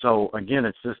 So, again,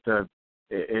 it's just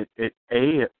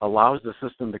it allows the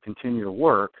system to continue to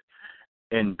work,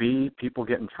 and B, people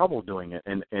get in trouble doing it.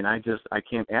 And I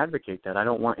can't advocate that. I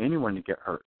don't want anyone to get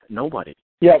hurt. Nobody.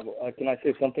 Yeah, can I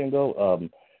say something, though?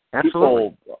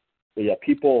 Absolutely.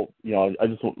 People, you know,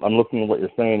 I'm looking at what you're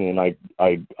saying, and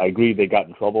I agree they got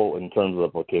in trouble in terms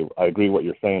of, okay, I agree what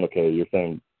you're saying. Okay, you're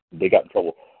saying they got in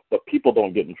trouble, but people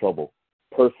don't get in trouble.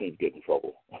 Persons get in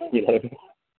trouble. You know what I mean?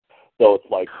 So it's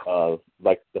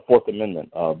like the Fourth Amendment,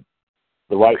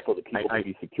 the right for the people to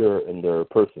be secure in their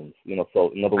persons. You know,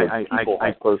 so in other words, people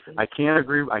are persons. I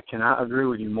cannot agree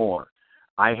with you more.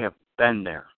 I have been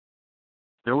there.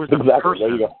 There was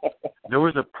there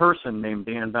was a person named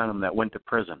Dan Benham that went to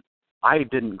prison. I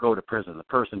didn't go to prison. The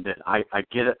person did. I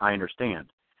get it. I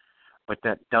understand. But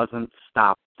that doesn't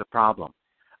stop the problem.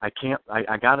 I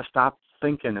got to stop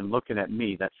thinking and looking at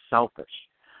me. That's selfish.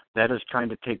 That is trying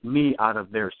to take me out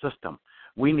of their system.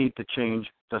 We need to change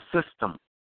the system.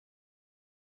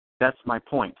 That's my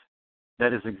point.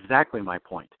 That is exactly my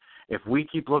point. If we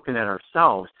keep looking at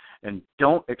ourselves and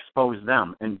don't expose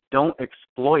them and don't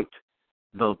exploit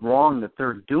the wrong that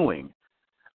they're doing,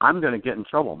 I'm going to get in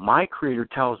trouble. My Creator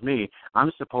tells me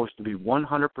I'm supposed to be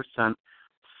 100%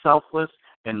 selfless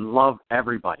and love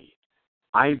everybody.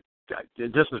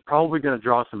 This is probably going to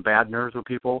draw some bad nerves with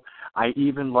people. I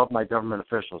even love my government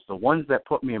officials, the ones that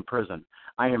put me in prison.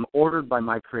 I am ordered by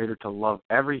my Creator to love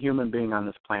every human being on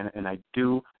this planet, and I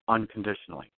do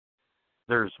unconditionally.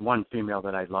 There's one female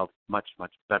that I love much,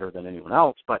 much better than anyone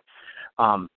else, but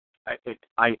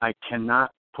I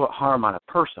cannot put harm on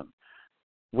a person,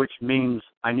 which means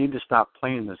I need to stop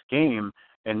playing this game,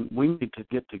 and we need to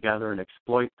get together and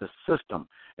exploit the system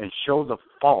and show the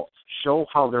faults, show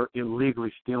how they're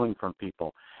illegally stealing from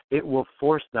people. It will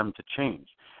force them to change.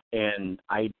 And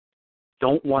I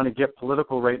don't want to get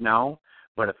political right now,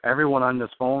 but if everyone on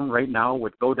this phone right now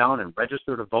would go down and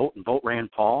register to vote and vote Rand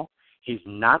Paul, he's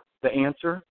not the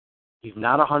answer. He's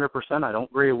not 100%. I don't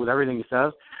agree with everything he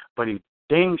says, but he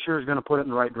dang sure is going to put it in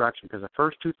the right direction, because the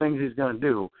first two things he's going to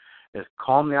do is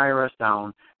calm the IRS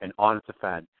down and audit the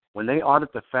Fed. When they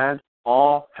audit the Fed,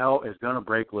 all hell is going to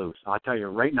break loose. I'll tell you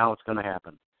right now it's going to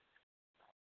happen.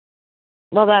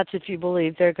 Well, that's if you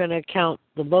believe they're going to count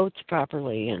the votes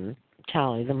properly and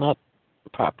tally them up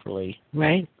properly,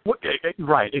 right?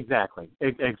 Right, exactly.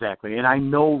 And I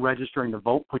know registering to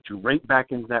vote puts you right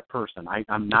back into that person.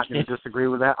 I'm not going to disagree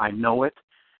with that. I know it.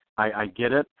 I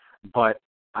get it. But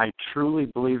I truly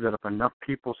believe that if enough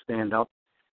people stand up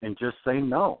and just say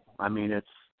no, I mean,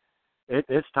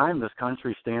 it's time this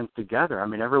country stands together. I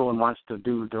mean, everyone wants to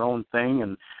do their own thing,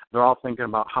 and they're all thinking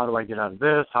about, how do I get out of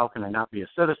this? How can I not be a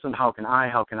citizen? How can I?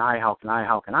 How can I? How can I?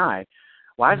 How can I?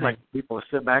 Well, I'd like people to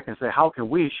sit back and say, how can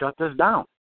we shut this down?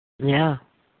 Yeah,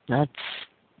 that's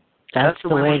the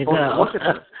way to go. Look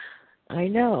at this. I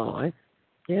know.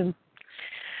 Yeah.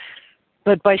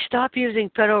 But by stop using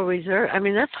Federal Reserve, I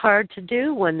mean, that's hard to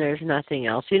do when there's nothing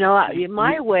else. You know,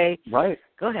 my way. Right.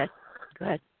 Go ahead.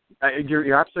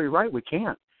 You're absolutely right. We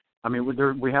can't. I mean,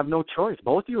 we have no choice.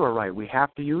 Both of you are right. We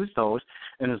have to use those.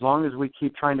 And as long as we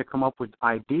keep trying to come up with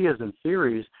ideas and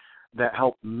theories that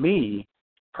help me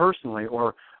personally,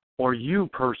 or you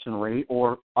personally,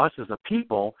 or us as a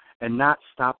people, and not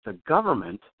stop the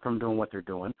government from doing what they're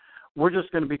doing, we're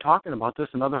just going to be talking about this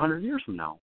another 100 years from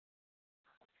now.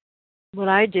 What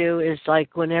I do is,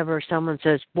 like, whenever someone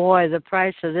says, boy, the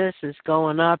price of this is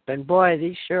going up, and boy,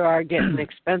 these sure are getting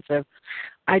expensive,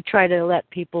 I try to let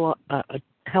people,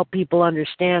 help people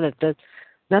understand that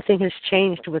nothing has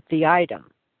changed with the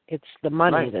item. It's the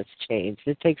money that's changed.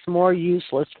 It takes more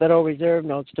useless Federal Reserve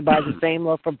notes to buy the same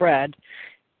loaf of bread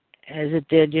as it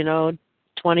did,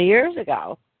 20 years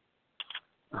ago.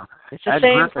 It's the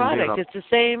same product. It's the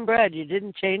same bread. You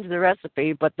didn't change the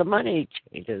recipe, but the money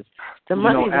changes. The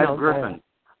money.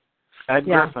 Ed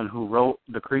Griffin, who wrote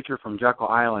The Creature from Jekyll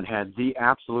Island, had the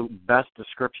absolute best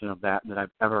description of that I've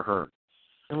ever heard.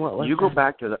 And what was go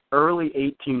back to the early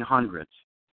 1800s.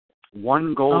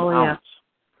 1 gold ounce.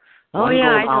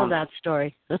 I know that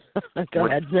story. Go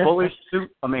ahead. Fully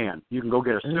suit a man. You can go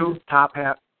get a suit, top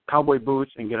hat, cowboy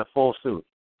boots, and get a full suit.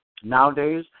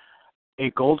 Nowadays, a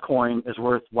gold coin is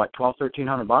worth what,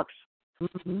 $1,200-$1,300?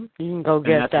 Mm-hmm. You can go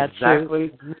get that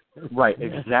exactly suit. Right,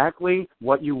 exactly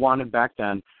what you wanted back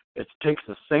then. It takes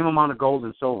the same amount of gold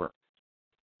and silver.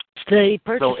 It's the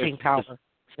purchasing power.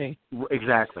 See?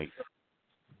 Exactly.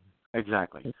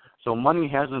 So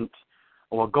money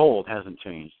gold hasn't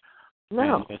changed.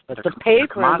 No, but the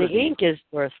paper and the ink is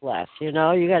worth less. You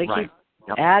got to keep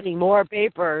adding more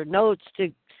paper notes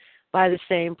to buy the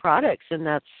same products, and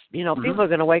that's people are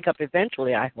going to wake up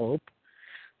eventually, I hope.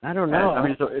 I don't know. I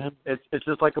mean, so it's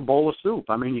just like a bowl of soup.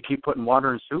 I mean, you keep putting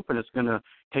water in soup, and it's going to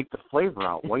take the flavor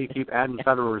out. Well, you keep adding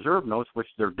Federal Reserve notes, which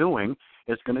they're doing.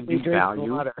 It's going to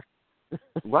devalue.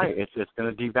 Right. It's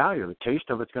going to devalue. The taste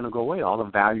of it's going to go away. All the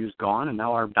value's gone, and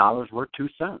now our dollar's worth 2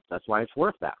 cents. That's why it's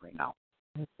worth that right now.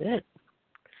 That's it.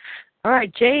 All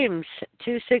right, James,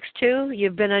 262,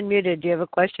 you've been unmuted. Do you have a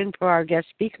question for our guest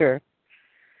speaker?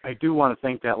 I do want to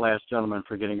thank that last gentleman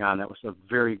for getting on. That was a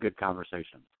very good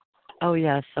conversation. Oh,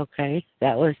 yes, okay.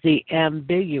 That was the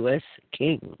ambiguous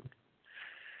king.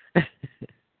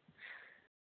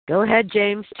 Go ahead,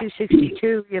 James,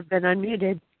 262. You've been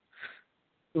unmuted.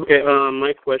 Okay,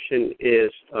 my question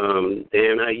is,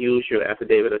 Dan, I use your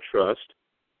affidavit of trust.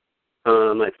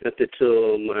 I sent it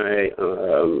to my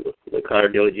car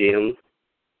dealer GM,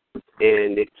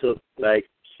 and it took like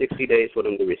 60 days for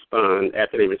them to respond.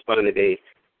 After they responded, they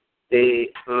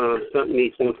sent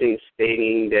me something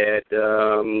stating that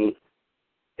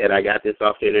that I got this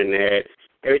off the internet.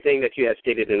 Everything that you had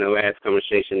stated in the last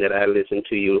conversation that I listened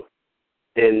to you,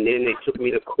 and then they took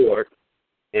me to court,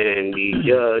 and the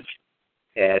judge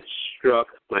had struck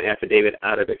my affidavit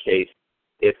out of the case.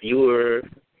 If you were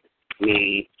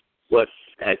me, what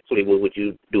would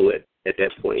you do at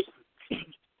that point?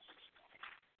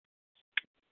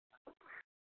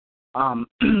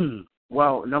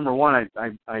 Well, number one,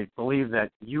 I believe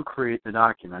that you create the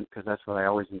document, because that's what I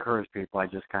always encourage people. I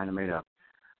just kind of made a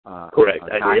correct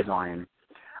guideline.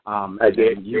 I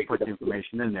did. You put the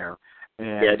information in there,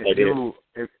 and yes,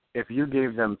 if you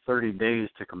gave them 30 days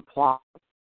to comply,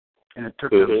 and it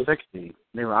took them 60,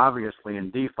 they were obviously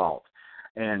in default.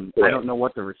 And I don't know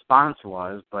what the response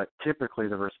was, but typically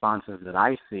the responses that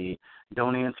I see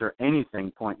don't answer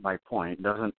anything point by point,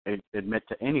 doesn't admit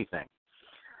to anything.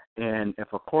 And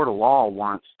if a court of law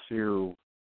wants to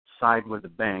side with the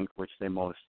bank, which they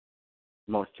most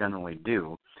generally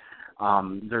do,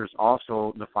 there's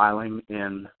also the filing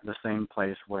in the same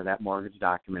place where that mortgage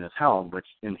document is held, which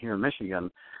in here in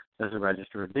Michigan is a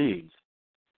Register of Deeds.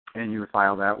 And you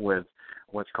file that with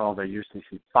what's called a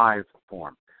UCC-5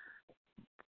 form.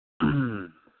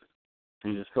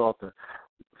 You just fill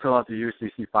out the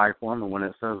UCC-5 form, and when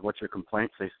it says what's your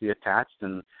complaints, they see attached,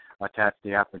 and attach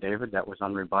the affidavit that was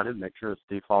unrebutted, make sure it's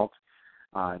default,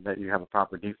 that you have a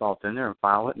proper default in there, and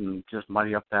file it, and just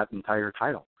muddy up that entire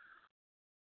title.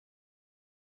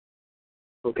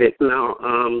 Okay, now,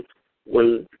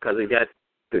 because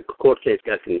the court case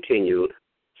got continued,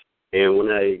 and when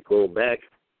I go back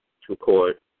to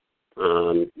court,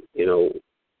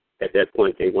 at that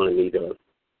point they wanted me to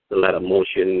let a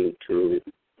motion to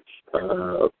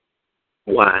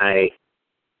why?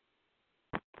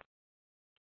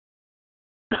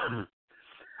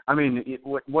 I mean,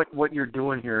 what you're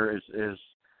doing here is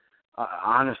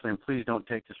honestly, and please don't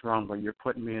take this wrong, but you're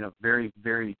putting me in a very,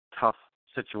 very tough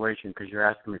situation because you're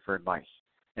asking me for advice,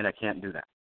 and I can't do that.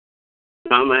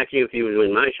 I'm asking you if you were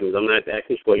in my shoes. I'm not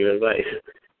asking for your advice.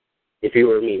 If you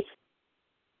were me.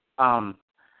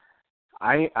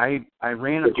 I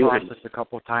ran across this a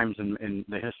couple of times in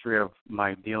the history of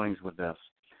my dealings with this,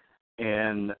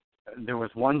 and there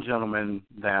was one gentleman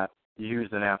that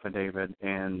used an affidavit,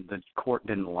 and the court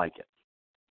didn't like it,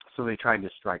 so they tried to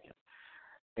strike it.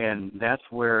 And that's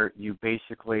where you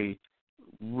basically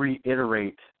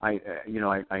reiterate. I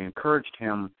encouraged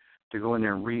him to go in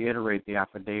there and reiterate the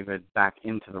affidavit back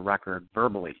into the record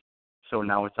verbally, so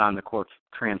now it's on the court's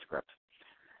transcript.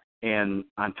 And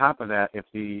on top of that, if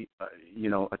the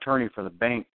attorney for the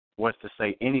bank was to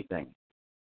say anything,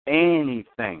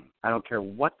 I don't care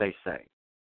what they say,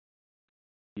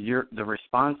 the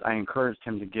response I encouraged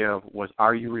him to give was,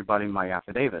 "Are you rebutting my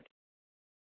affidavit?"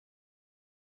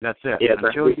 That's it. Yeah,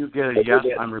 until you get a yes,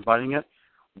 I'm rebutting it.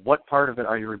 What part of it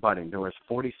are you rebutting? There was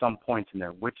 40-some points in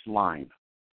there. Which line?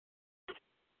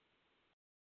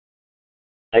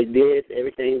 I did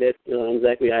everything that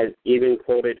exactly. I even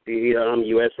quoted the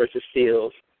U.S. versus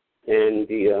Steele and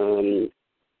the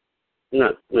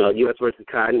U.S. versus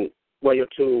Cotton. Well, your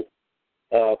two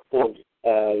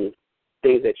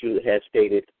things that you had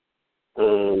stated.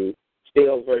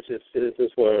 Steele versus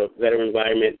Citizens for a Better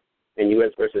Environment and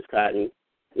U.S. versus Cotton.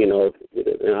 And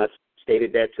I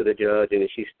stated that to the judge, and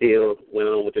she still went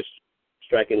on with the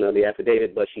striking of the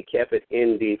affidavit, but she kept it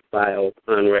in the file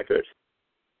on record.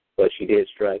 But she did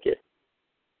strike it.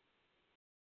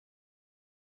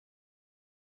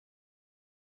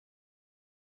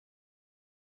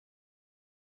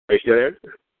 Are you still there?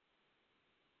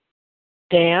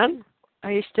 Dan,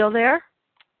 are you still there?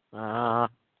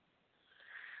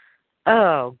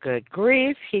 Oh, good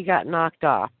grief. He got knocked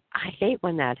off. I hate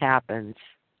when that happens.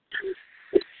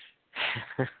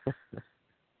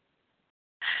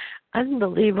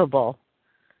 Unbelievable.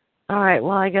 All right,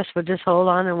 well, I guess we'll just hold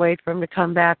on and wait for him to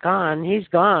come back on. He's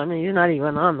gone. He's not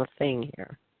even on the thing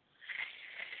here.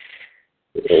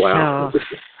 Wow.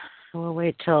 So we'll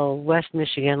wait till West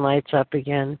Michigan lights up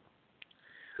again.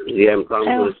 Is he having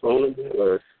problems with his phone?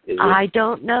 Or is it... I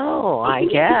don't know, I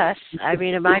guess. I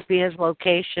mean, it might be his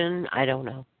location. I don't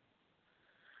know.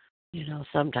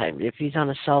 Sometimes if he's on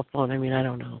a cell phone, I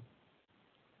don't know.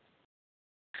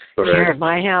 Correct. Here at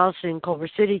my house in Culver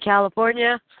City,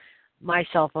 California, my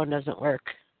cell phone doesn't work.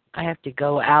 I have to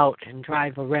go out and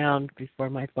drive around before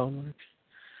my phone works.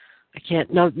 I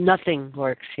can't, nothing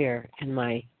works here in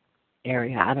my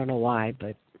area. I don't know why,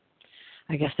 but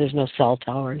I guess there's no cell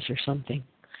towers or something.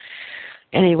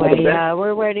 Anyway,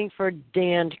 we're waiting for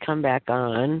Dan to come back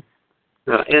on.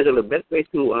 Angela, the best way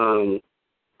to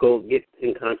go get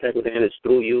in contact with Dan is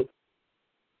through you.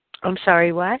 I'm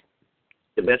sorry, what?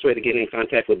 The best way to get in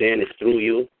contact with Dan is through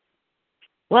you.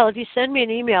 Well, if you send me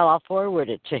an email, I'll forward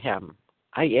it to him.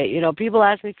 People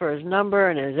ask me for his number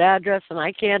and his address, and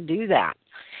I can't do that.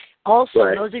 Also,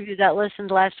 right. Those of you that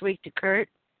listened last week to Curtis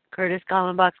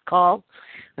Kallenbach's call,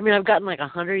 I've gotten like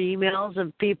 100 emails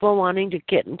of people wanting to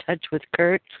get in touch with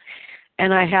Kurt,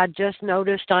 and I had just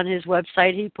noticed on his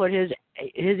website he put his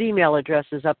email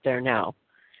addresses up there now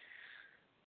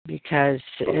because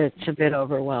it's a bit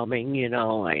overwhelming,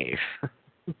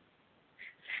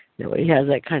 Nobody has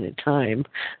that kind of time.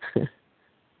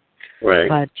 Right.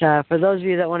 But for those of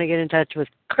you that want to get in touch with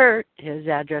Kurt, his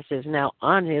address is now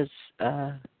on his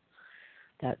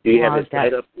that Do you blog, have it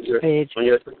right up page. On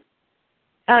your...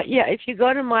 Yeah, if you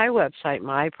go to my website,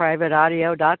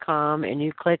 myprivateaudio.com, and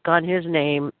you click on his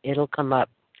name, it'll come up.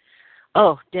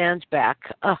 Oh, Dan's back.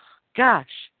 Oh, gosh.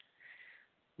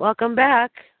 Welcome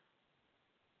back.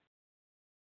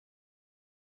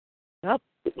 Oh,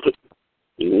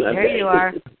 there you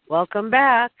are. Welcome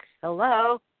back.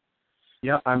 Hello.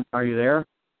 Yeah, are you there?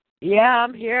 Yeah,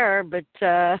 I'm here, but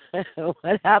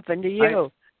what happened to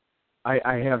you?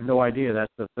 I have no idea.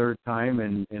 That's the third time,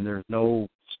 and there's no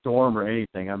storm or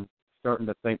anything. I'm starting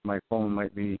to think my phone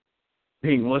might be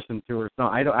being listened to or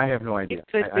something. I have no idea. It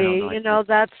could be.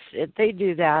 That's it. They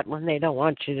do that when they don't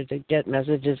want you to get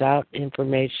messages out,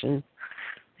 information.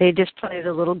 They just play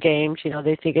the little games.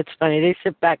 They think it's funny. They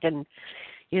sit back and,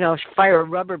 fire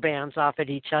rubber bands off at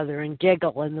each other and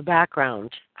giggle in the background.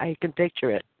 I can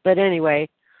picture it. But anyway,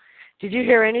 did you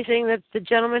hear anything that the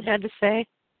gentleman had to say?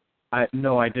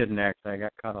 No, I didn't actually. I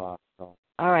got cut off. So.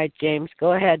 All right, James,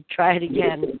 go ahead. Try it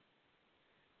again.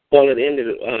 Well, it ended,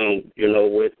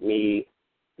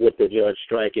 with the judge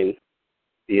striking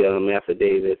the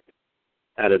affidavit.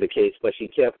 out of the case, but she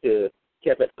kept it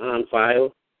on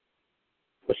file,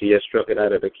 but she just struck it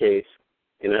out of the case,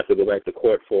 and I have to go back to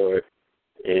court for it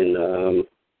in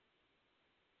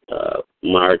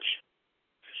March.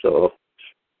 So.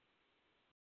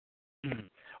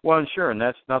 Well, and sure, and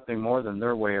that's nothing more than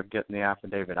their way of getting the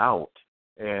affidavit out.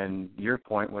 And your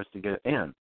point was to get it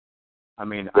in. I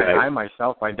mean, right. I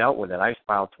myself, I dealt with it. I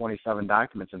filed 27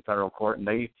 documents in federal court, and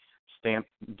they stamped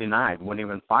denied, wouldn't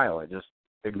even file it, just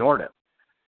ignored it.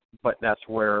 But that's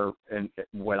where, and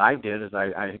what I did is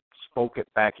I spoke it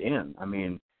back in. I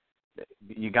mean,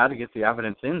 you got to get the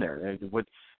evidence in there.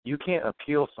 You can't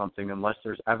appeal something unless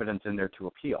there's evidence in there to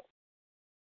appeal.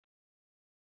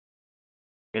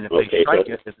 And if they strike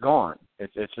it, it's gone.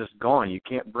 It's just gone. You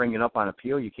can't bring it up on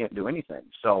appeal. You can't do anything.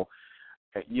 So,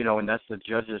 and that's the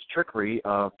judge's trickery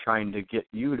of trying to get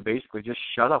you to basically just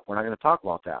shut up. We're not going to talk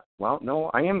about that. Well,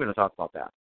 no, I am going to talk about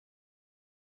that.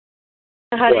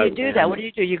 How do you do that? What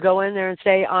do? You go in there and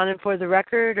say on and for the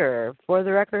record or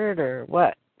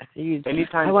what?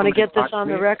 Anytime I want to get this on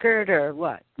the record or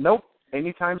what? Nope.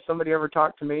 Anytime somebody ever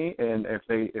talked to me and if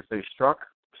they struck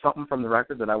something from the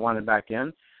record that I wanted back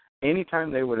in,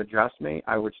 anytime they would address me,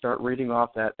 I would start reading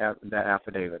off that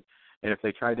affidavit. And if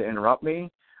they tried to interrupt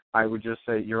me, I would just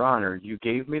say, Your Honor, you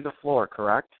gave me the floor,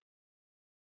 correct?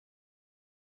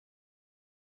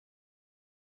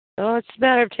 Oh, it's a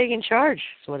matter of taking charge.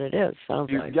 That's what it is.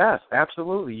 Sounds like. Yes,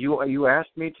 absolutely. You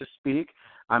asked me to speak.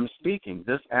 I'm speaking.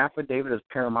 This affidavit is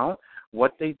paramount.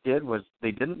 What they did was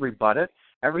they didn't rebut it.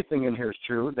 Everything in here is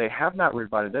true. They have not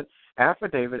rebutted it.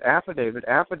 Affidavit, affidavit,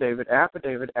 affidavit,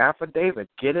 affidavit, affidavit.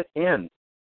 Get it in,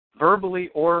 verbally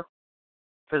or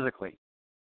physically.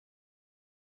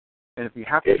 And if you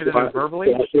have to get it in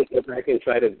verbally, I can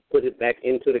try to put it back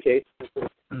into the case.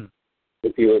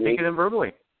 Take it in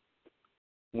verbally.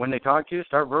 When they talk to you,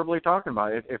 start verbally talking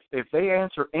about it. If they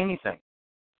answer anything,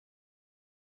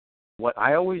 what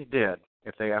I always did,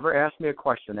 if they ever asked me a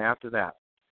question after that,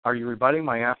 are you rebutting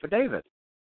my affidavit?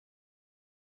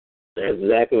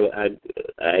 Exactly.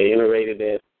 I iterated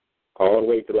it all the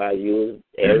way through. I used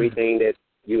everything that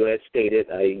you had stated.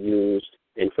 I used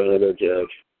in front of the judge,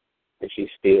 and she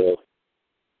still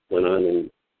went on and.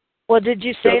 Well, did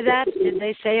you say that? Did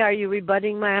they say, "Are you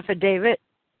rebutting my affidavit"?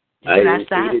 Did you ask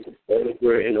that?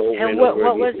 Over and over and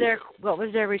what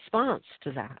was their response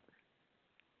to that?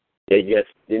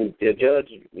 The judge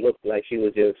looked like she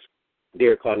was just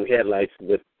deer caught in headlights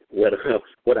with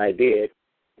what I did.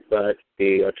 But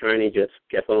the attorney just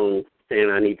kept on saying,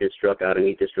 I need this struck out, I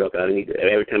need this struck out.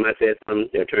 Every time I said something,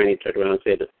 the attorney turned around and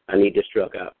said, I need this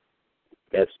struck out.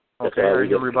 That's okay, are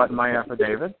you rebutting my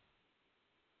affidavit?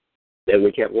 Then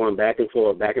we kept going back and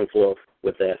forth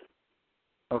with that.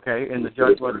 Okay, and the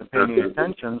judge wasn't paying any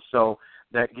attention, so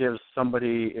that gives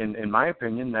somebody, in my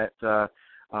opinion, that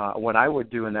what I would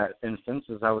do in that instance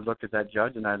is I would look at that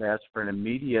judge and I'd ask for an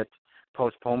immediate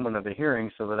postponement of the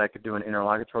hearing so that I could do an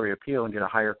interlocutory appeal and get a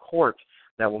higher court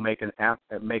that will make an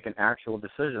actual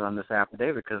decision on this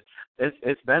affidavit because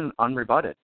it's been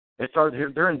unrebutted.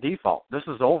 They're in default. This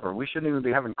is over. We shouldn't even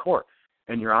be having court.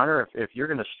 And, Your Honor, if you're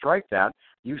going to strike that,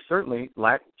 you certainly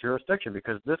lack jurisdiction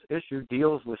because this issue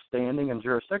deals with standing and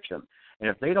jurisdiction. And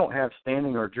if they don't have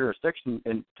standing or jurisdiction,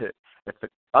 if the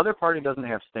other party doesn't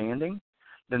have standing,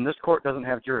 then this court doesn't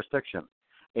have jurisdiction.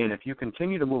 And if you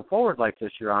continue to move forward like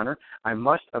this, Your Honor, I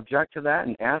must object to that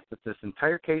and ask that this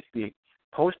entire case be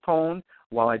postponed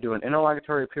while I do an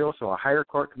interlocutory appeal so a higher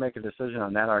court can make a decision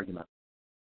on that argument.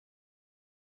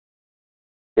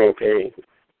 Okay.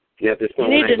 You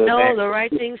need to know the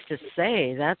right things to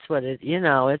say. That's what it,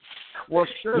 it's... Well,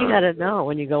 sure. You got to know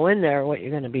when you go in there what you're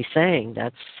going to be saying.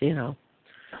 That's,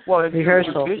 well,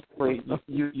 rehearsal. Basically,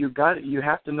 you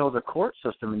have to know the court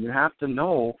system, and you have to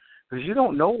know, because you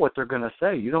don't know what they're going to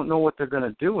say. You don't know what they're going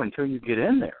to do until you get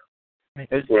in there.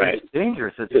 It's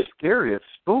dangerous. It's scary. It's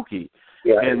spooky.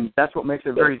 Yeah. And that's what makes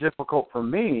it very difficult for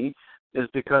me is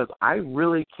because I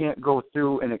really can't go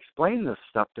through and explain this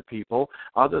stuff to people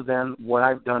other than what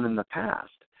I've done in the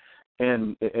past.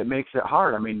 And it makes it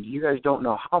hard. I mean, you guys don't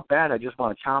know how bad I just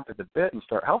want to chomp at the bit and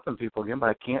start helping people again, but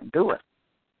I can't do it.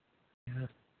 Yeah.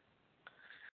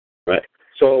 Right.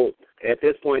 So at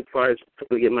this point, as far as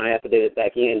to get my affidavit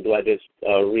back in, do I just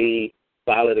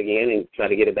re-file it again and try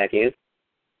to get it back in?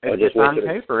 It's on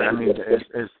paper. I mean,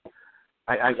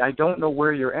 I don't know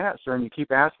where you're at, sir, and you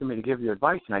keep asking me to give you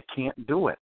advice, and I can't do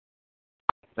it.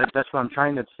 That's what I'm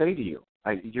trying to say to you.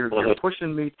 You're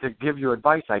pushing me to give you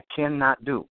advice I cannot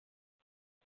do.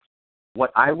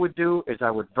 What I would do is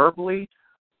I would verbally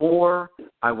or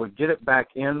I would get it back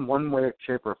in one way,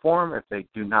 shape, or form. If they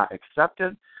do not accept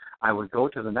it, I would go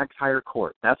to the next higher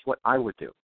court. That's what I would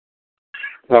do.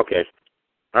 Okay.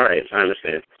 All right, I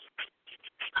understand.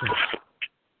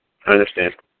 I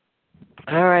understand.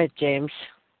 All right, James.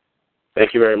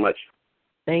 Thank you very much.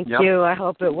 Thank you. I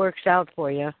hope it works out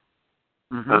for you.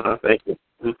 Mm-hmm. Thank you.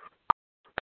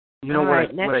 You know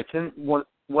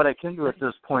what I can do at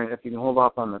this point, if you can hold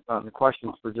off on the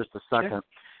questions for just a second,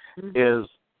 sure. is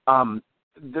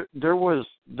there was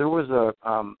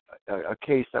a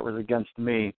case that was against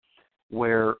me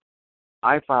where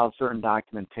I filed certain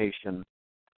documentation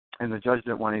and the judge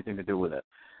didn't want anything to do with it.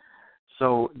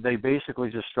 So they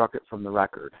basically just struck it from the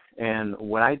record. And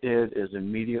what I did is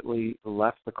immediately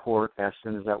left the court as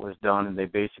soon as that was done, and they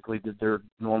basically did their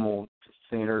normal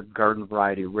standard garden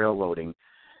variety railroading.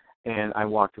 And I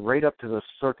walked right up to the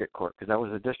circuit court, because that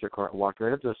was a district court. I walked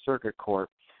right up to the circuit court,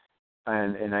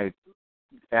 and I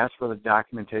asked for the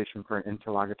documentation for an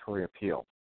interlocutory appeal.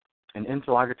 An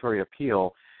interlocutory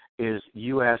appeal is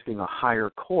you asking a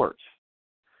higher court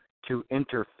to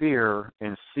interfere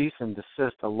and cease and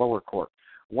desist a lower court.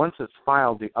 Once it's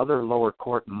filed, the other lower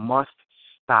court must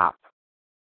stop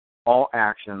all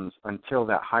actions until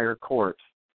that higher court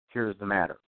hears the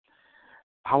matter.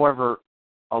 However,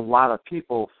 a lot of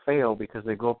people fail because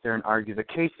they go up there and argue the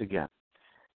case again.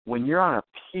 When you're on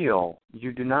appeal,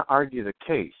 you do not argue the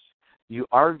case. You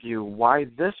argue why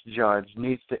this judge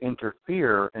needs to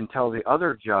interfere and tell the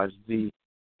other judge, the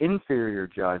inferior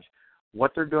judge,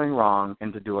 what they're doing wrong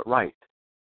and to do it right.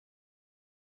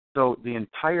 So the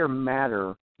entire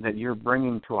matter that you're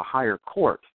bringing to a higher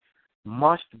court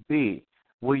must be,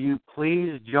 will you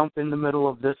please jump in the middle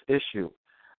of this issue?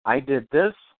 I did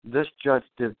this judge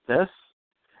did this,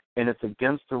 and it's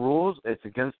against the rules, it's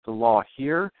against the law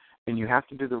here, and you have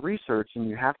to do the research, and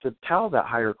you have to tell that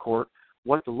higher court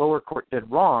what the lower court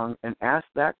did wrong and ask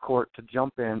that court to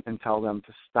jump in and tell them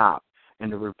to stop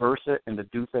and to reverse it and to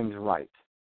do things right.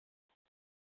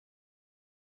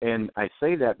 And I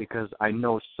say that because I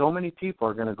know so many people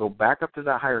are going to go back up to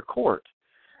that higher court,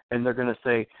 and they're going to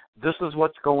say, this is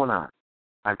what's going on.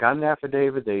 I've got an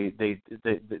affidavit,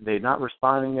 they're not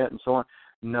responding yet, and so on.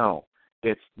 No,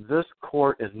 it's this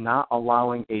court is not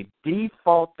allowing a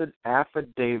defaulted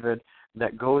affidavit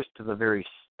that goes to the very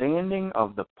standing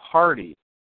of the party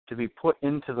to be put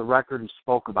into the record and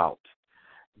spoke about.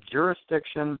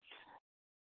 Jurisdiction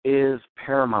is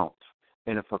paramount.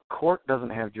 And if a court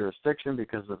doesn't have jurisdiction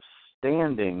because of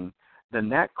standing, then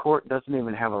that court doesn't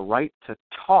even have a right to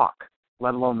talk,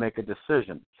 let alone make a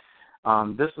decision.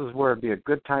 This is where it'd be a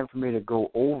good time for me to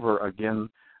go over again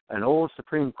an old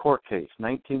Supreme Court case,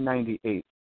 1998.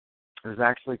 It was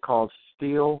actually called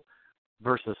Steele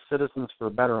versus Citizens for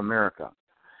a Better America.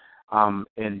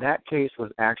 And that case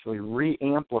was actually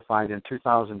re-amplified in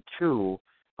 2002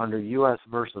 under U.S.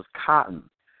 versus Cotton,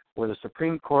 where the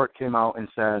Supreme Court came out and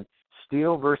said,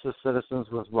 Steele versus Citizens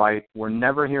was right. We're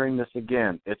never hearing this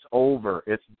again. It's over.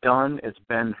 It's done. It's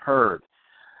been heard.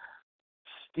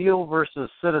 Steele versus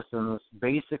Citizens,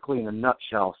 basically in a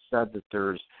nutshell, said that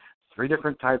there's three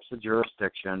different types of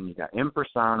jurisdiction. You've got in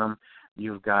personam,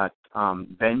 you've got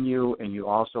venue, and you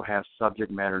also have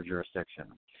subject matter jurisdiction.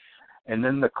 And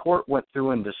then the court went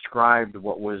through and described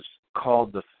what was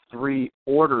called the three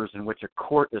orders in which a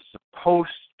court is supposed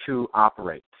to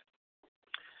operate.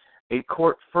 A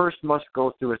court first must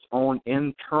go through its own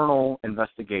internal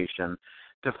investigation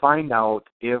to find out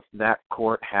if that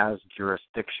court has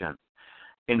jurisdiction.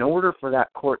 In order for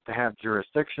that court to have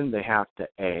jurisdiction, they have to,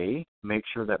 A, make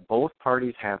sure that both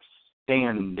parties have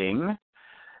standing.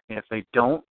 And if they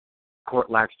don't, the court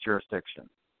lacks jurisdiction.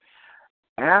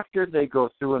 After they go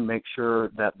through and make sure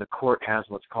that the court has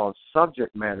what's called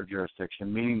subject matter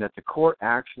jurisdiction, meaning that the court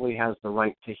actually has the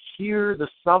right to hear the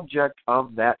subject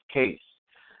of that case,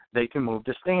 they can move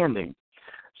to standing.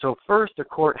 So first, the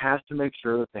court has to make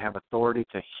sure that they have authority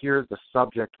to hear the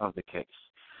subject of the case.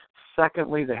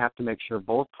 Secondly, they have to make sure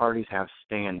both parties have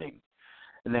standing,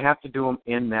 and they have to do them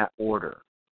in that order.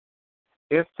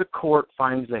 If the court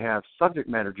finds they have subject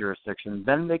matter jurisdiction,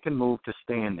 then they can move to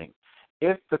standing.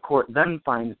 If the court then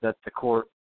finds that the court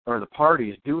or the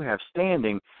parties do have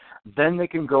standing, then they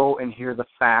can go and hear the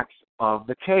facts of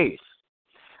the case.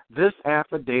 This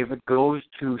affidavit goes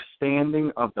to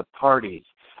standing of the parties.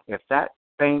 If that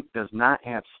bank does not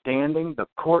have standing, the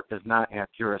court does not have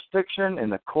jurisdiction,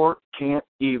 and the court can't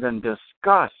even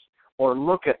discuss or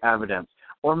look at evidence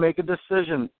or make a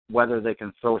decision whether they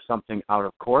can throw something out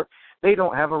of court. They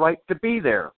don't have a right to be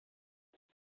there.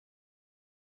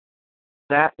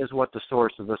 That is what the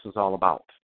source of this is all about,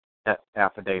 that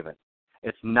affidavit.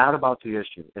 It's not about the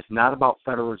issue. It's not about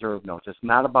Federal Reserve notes. It's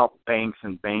not about banks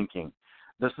and banking.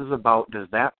 This is about, does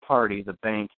that party, the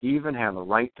bank, even have a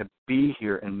right to be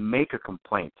here and make a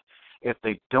complaint? If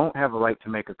they don't have a right to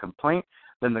make a complaint,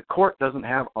 then the court doesn't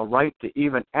have a right to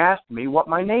even ask me what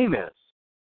my name is.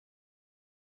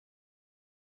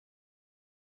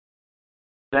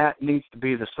 That needs to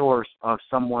be the source of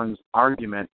someone's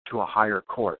argument to a higher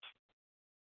court.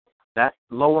 That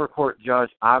lower court judge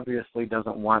obviously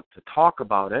doesn't want to talk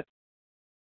about it,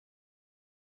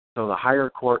 so the higher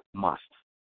court must.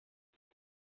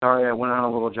 Sorry, I went on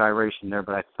a little gyration there,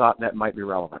 but I thought that might be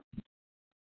relevant. I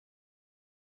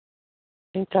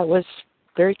think that was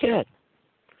very good.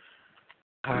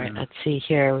 All right, let's see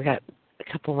here. We got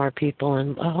a couple more people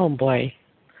in. Oh, boy.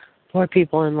 More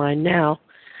people in line now.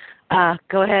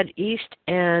 Go ahead, East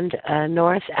and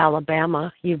North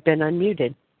Alabama. You've been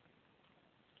unmuted.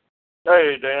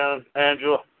 Hey, Dan,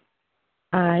 Angela.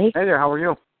 Hi. Hey there, how are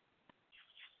you?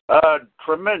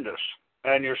 Tremendous.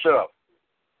 And yourself?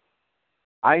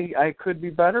 I could be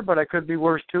better, but I could be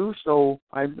worse too, so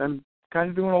I'm kind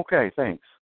of doing okay, thanks.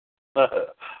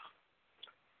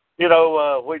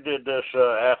 We did this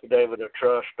affidavit of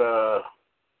trust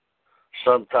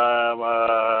sometime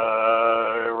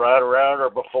right around or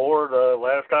before the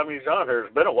last time he was on here.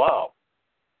 It's been a while.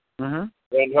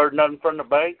 Mm-hmm. Hadn't heard nothing from the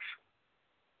banks.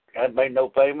 Hadn't made no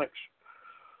payments.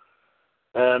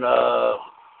 And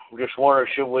just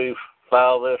wondering, should we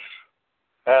file this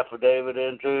affidavit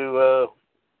into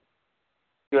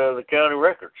the county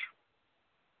records?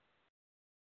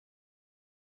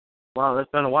 Wow,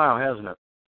 that's been a while, hasn't it?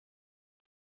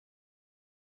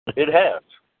 It has.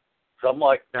 So I'm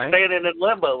like Okay. standing in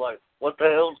limbo, like, what the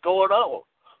hell's going on?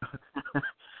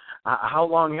 How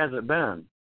long has it been?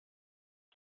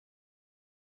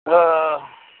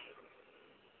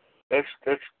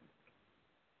 It's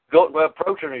going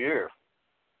approaching a year.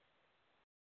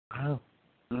 Oh.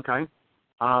 Okay.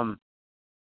 And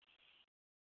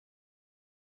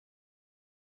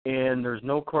there's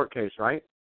no court case, right?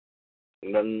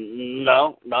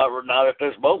 No, not at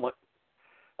this moment.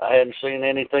 I hadn't seen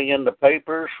anything in the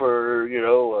papers for,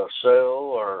 a sale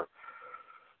or...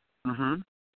 Mm-hmm.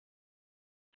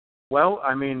 Well,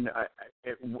 I mean,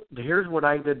 here's what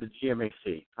I did to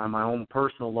GMAC on my own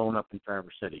personal loan up in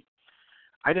Traverse City.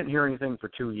 I didn't hear anything for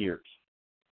 2 years.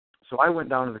 So I went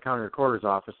down to the county recorder's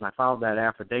office and I filed that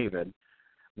affidavit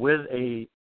with a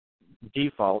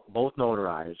default, both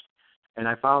notarized, and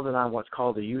I filed it on what's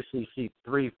called a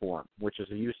UCC3 form, which is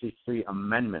a UCC3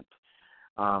 amendment.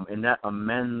 And that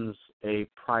amends a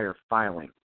prior filing.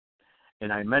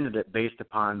 And I amended it based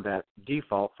upon that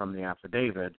default from the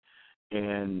affidavit,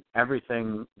 and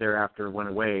everything thereafter went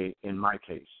away in my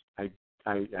case. I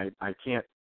can't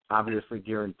obviously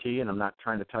guarantee, and I'm not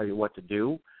trying to tell you what to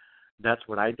do. That's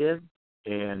what I did,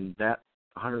 and that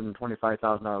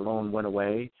 $125,000 loan went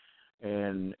away.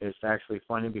 And it's actually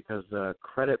funny because the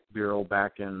credit bureau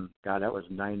back in, that was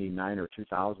 99 or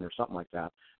 2000 or something like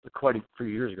that, but quite a few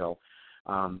years ago,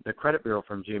 the credit bureau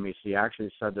from GMEC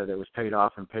actually said that it was paid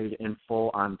off and paid in full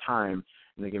on time,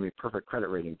 and they gave me perfect credit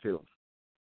rating too.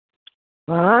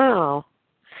 Wow.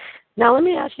 Now let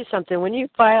me ask you something. When you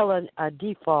file a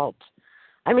default,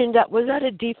 was that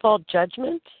a default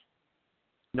judgment?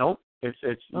 No,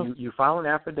 you file an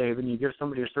affidavit and you give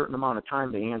somebody a certain amount of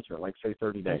time to answer it, like say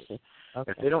 30 days.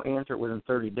 Okay. If they don't answer it within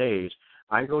 30 days,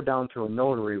 I go down to a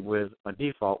notary with a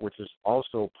default, which is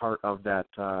also part of that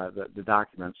the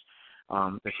documents.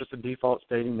 It's just a default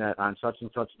stating that on such and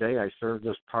such day I served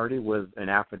this party with an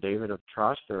affidavit of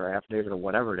trust or affidavit of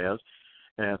whatever it is,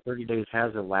 and 30 days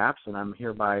has elapsed, and I'm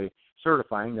hereby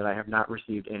certifying that I have not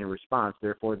received any response.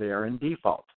 Therefore, they are in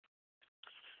default.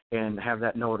 And have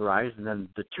that notarized, and then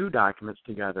the two documents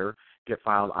together get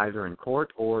filed either in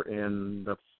court or in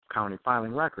the county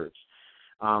filing records.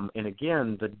 And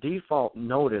again, the default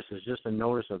notice is just a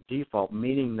notice of default,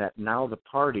 meaning that now the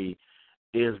party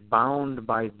is bound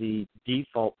by the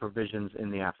default provisions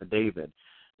in the affidavit.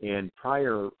 In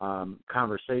prior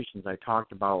conversations, I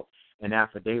talked about an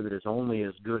affidavit is only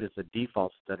as good as the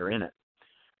defaults that are in it.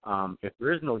 If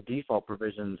there is no default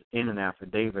provisions in an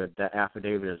affidavit, that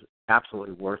affidavit is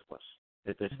absolutely worthless.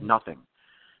 It's nothing.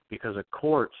 Because a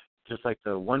court, just like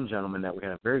the one gentleman that we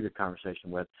had a very good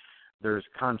conversation with, there's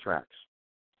contracts.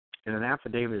 And an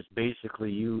affidavit is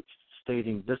basically you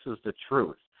stating this is the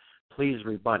truth. Please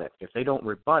rebut it. If they don't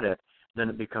rebut it, then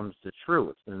it becomes the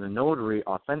truth. And the notary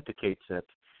authenticates it,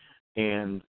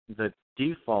 and the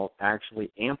default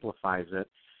actually amplifies it.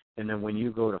 And then when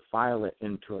you go to file it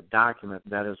into a document,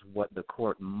 that is what the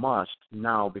court must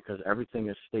now, because everything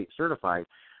is state certified,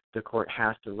 the court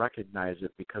has to recognize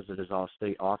it because it is all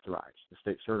state authorized,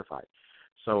 state certified.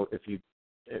 So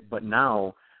but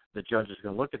now the judge is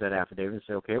going to look at that affidavit and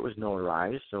say, okay, it was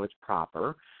notarized, so it's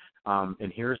proper,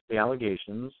 and here's the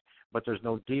allegations, but there's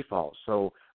no default.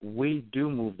 So we do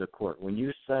move the court. When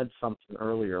you said something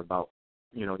earlier about,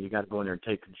 you got to go in there and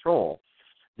take control,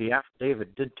 the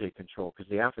affidavit did take control because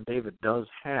the affidavit does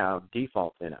have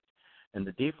default in it. And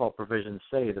the default provisions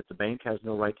say that the bank has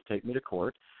no right to take me to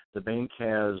court. The bank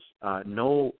has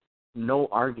no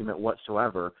argument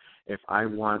whatsoever if I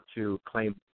want to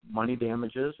claim money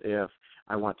damages, if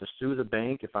I want to sue the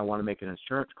bank, if I want to make an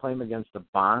insurance claim against the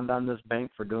bond on this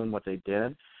bank for doing what they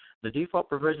did. The default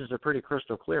provisions are pretty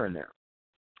crystal clear in there.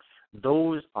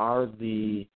 Those are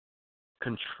the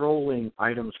controlling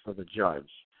items for the judge.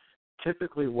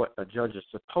 Typically what a judge is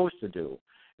supposed to do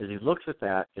is he looks at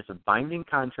that. It's a binding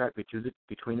contract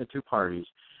between the two parties,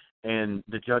 and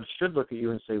the judge should look at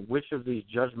you and say, which of these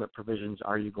judgment provisions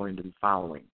are you going to be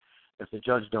following? If the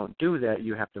judge don't do that,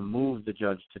 you have to move the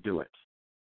judge to do it.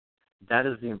 That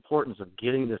is the importance of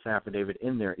getting this affidavit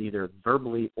in there, either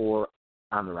verbally or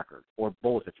on the record, or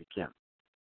both if you can.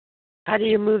 How do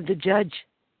you move the judge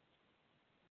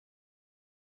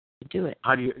to do it?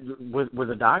 How do you,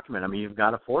 with a document? I mean, you've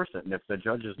got to force it, and if the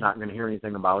judge is not going to hear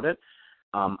anything about it,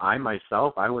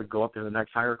 I would go up to the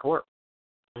next higher court.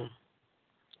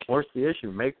 Force the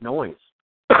issue. Make noise.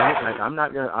 I'm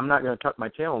not gonna tuck my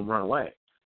tail and run away.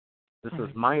 This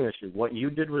is my issue. What you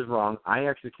did was wrong. I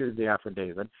executed the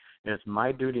affidavit, and it's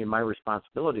my duty and my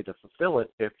responsibility to fulfill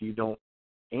it if you don't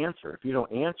answer. If you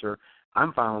don't answer,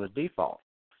 I'm filing a default.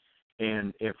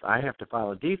 And if I have to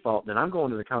file a default, then I'm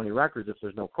going to the county records if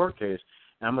there's no court case,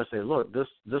 and I'm going to say, look,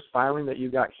 this filing that you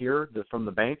got here from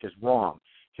the bank is wrong.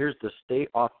 Here's the state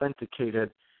authenticated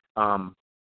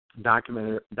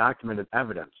documented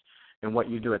evidence. And what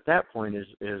you do at that point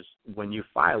is when you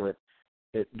file it,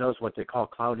 it does what they call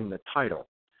clouding the title.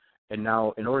 And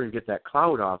now in order to get that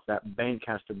cloud off, that bank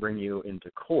has to bring you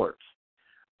into court.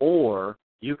 Or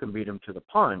you can beat them to the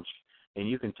punch, and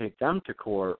you can take them to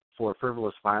court for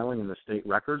frivolous filing in the state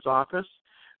records office,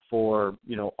 for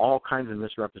all kinds of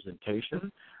misrepresentation,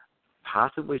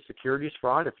 possibly securities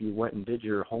fraud if you went and did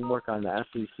your homework on the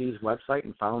SEC's website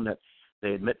and found that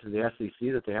they admit to the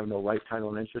SEC that they have no right, title,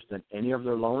 and interest in any of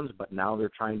their loans, but now they're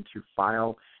trying to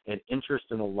file an interest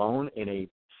in a loan in a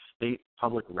state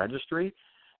public registry.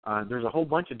 There's a whole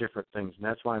bunch of different things, and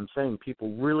that's why I'm saying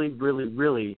people really, really,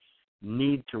 really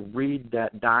need to read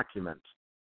that document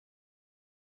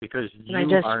because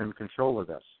you are in control of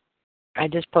this. I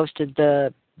just posted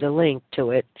the link to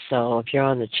it, so if you're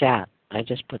on the chat, I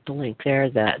just put the link there.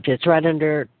 That it's right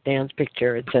under Dan's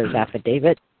picture. It says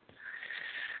affidavit.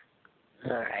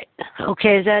 All right.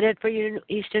 Okay, is that it for you,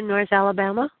 East and North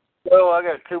Alabama? Well, I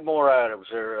got two more items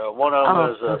here. One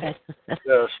of them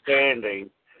is standing.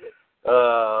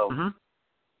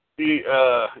 We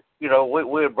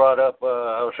had brought up,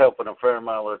 I was helping a friend of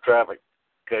mine with a traffic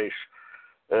case,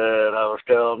 and I was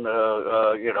telling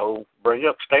them, bring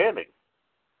up standing.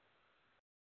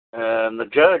 And the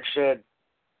judge said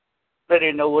they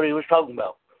didn't know what he was talking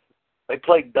about. They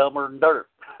played dumber than dirt.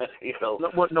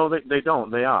 No, they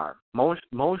don't. They are.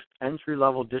 Most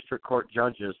entry-level district court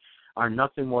judges are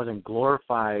nothing more than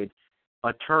glorified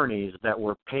attorneys that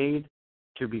were paid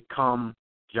to become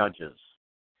judges.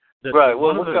 Right.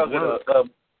 Well, we're talking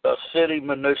a city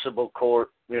municipal court,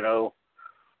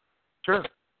 Sure.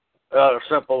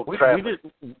 Simple traffic.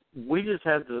 We just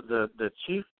had the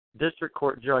chief district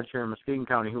court judge here in Muskegon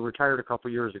County who retired a couple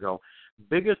years ago,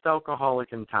 biggest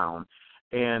alcoholic in town.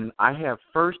 And I have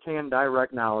firsthand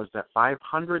direct knowledge that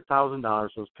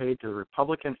 $500,000 was paid to the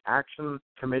Republican Action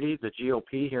Committee, the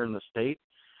GOP here in the state.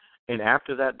 And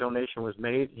after that donation was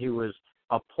made, he was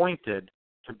appointed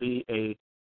to be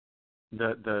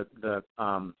the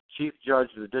chief judge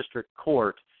of the district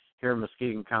court here in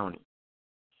Muskegon County.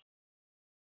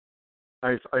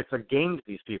 It's a game to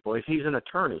these people. If he's an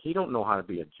attorney, he don't know how to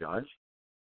be a judge.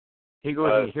 He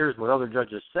goes and hears what other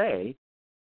judges say,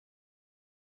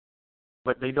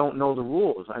 but they don't know the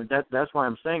rules. That's why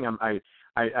I'm saying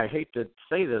I hate to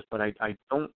say this, but I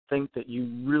don't think that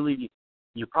you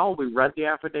probably read the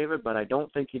affidavit, but I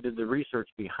don't think you did the research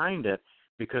behind it,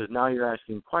 because now you're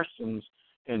asking questions,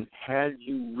 and had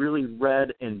you really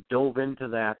read and dove into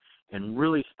that and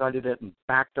really studied it and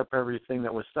backed up everything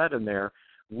that was said in there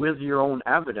with your own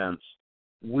evidence,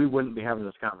 we wouldn't be having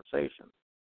this conversation.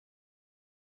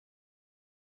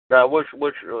 Now, which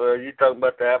are you talking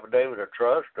about, the affidavit of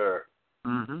trust or?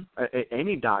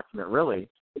 Any document, really.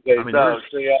 Okay,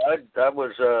 I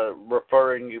was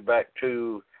referring you back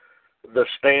to the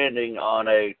standing on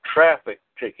a traffic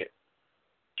ticket.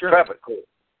 Sure. Traffic court.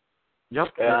 Yep.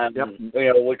 And, yep.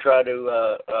 We try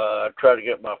to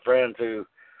get my friend to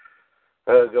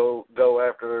go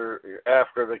after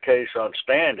the case on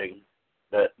standing,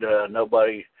 that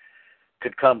nobody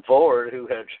could come forward who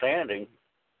had standing.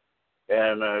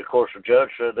 And, of course, the judge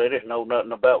said they didn't know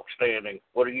nothing about standing.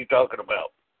 What are you talking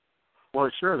about?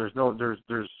 Well, sure,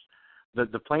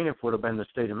 the plaintiff would have been the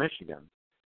state of Michigan.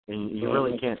 And you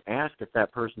really can't ask if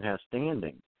that person has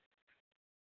standing.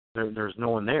 There's no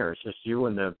one there. It's just you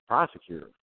and the prosecutor.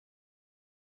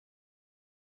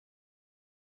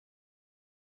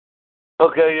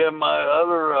 Okay, and my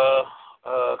other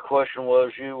question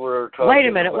was you were talking Wait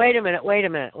a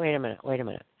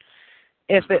minute.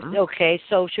 If it okay,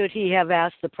 so should he have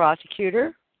asked the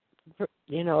prosecutor,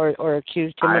 or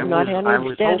accused him of not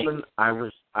having standing? I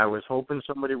was hoping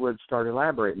somebody would start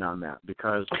elaborating on that,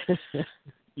 because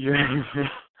you're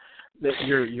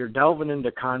delving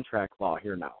into contract law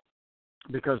here now,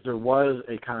 because there was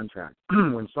a contract.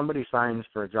 When somebody signs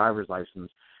for a driver's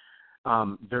license,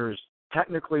 there's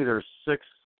 6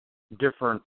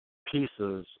 different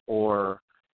pieces or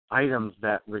items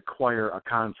that require a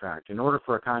contract. In order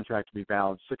for a contract to be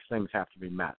valid, 6 things have to be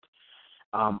met.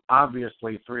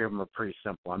 Obviously, 3 of them are pretty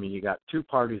simple. I mean, you got 2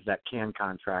 parties that can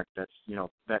contract. That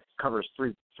covers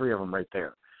three of them right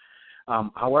there.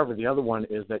 However, the other one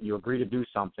is that you agree to do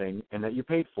something and that you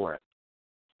paid for it.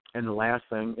 And the last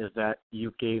thing is that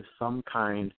you gave some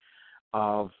kind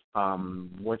of,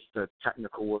 what's the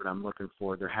technical word I'm looking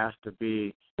for? There has to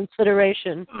be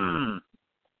consideration.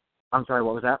 I'm sorry,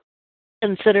 what was that?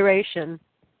 Consideration.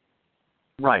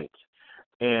 Right.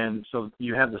 And so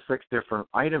you have the 6 different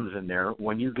items in there.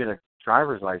 When you get a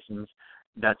driver's license,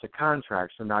 that's a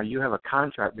contract. So now you have a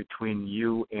contract between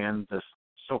you and the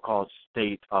so-called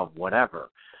state of whatever.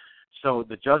 So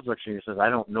the judge looks at you and says, I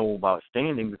don't know about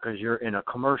standing, because you're in a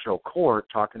commercial court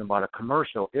talking about a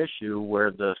commercial issue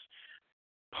where this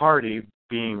party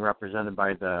being represented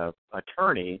by the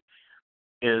attorney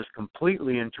is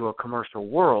completely into a commercial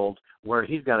world where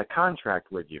he's got a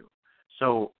contract with you.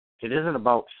 So it isn't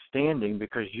about standing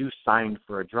because you signed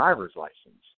for a driver's license.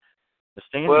 The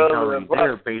standing's already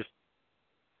there based.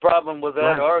 Problem with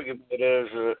that argument is,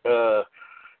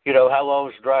 how long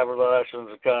does the driver's license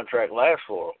and contract last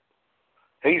for?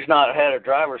 He's not had a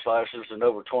driver's license in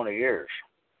over 20 years.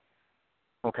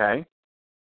 Okay.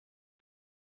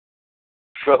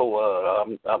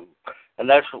 So, and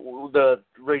that's the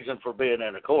reason for being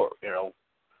in the court,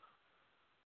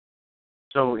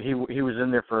 So he was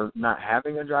in there for not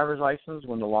having a driver's license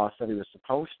when the law said he was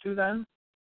supposed to then?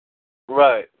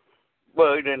 Right.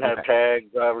 Well, he didn't have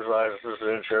tag, driver's license,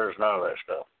 insurance, none of that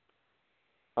stuff.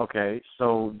 Okay,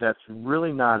 so that's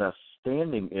really not a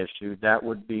standing issue. That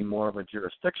would be more of a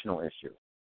jurisdictional issue.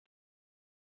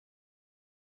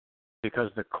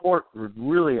 Because the court would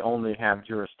really only have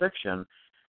jurisdiction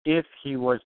if he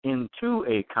was into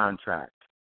a contract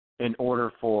in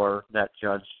order for that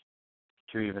judge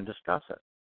to even discuss it.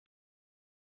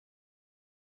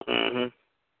 Mm-hmm.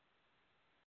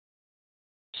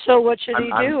 So what should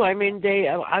he do? I mean, they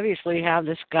obviously have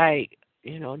this guy,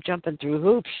 jumping through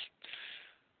hoops.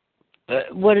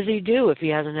 What does he do if he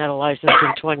hasn't had a license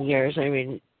in 20 years? I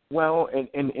mean... Well,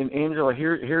 and Angela,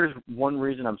 here's one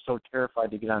reason I'm so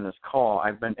terrified to get on this call.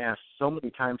 I've been asked so many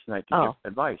times tonight to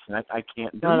give advice, and I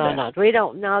can't do that. No. We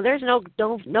don't. No, there's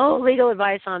no legal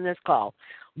advice on this call.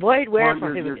 Void where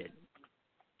prohibited.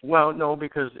 Well, no,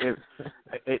 because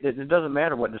it doesn't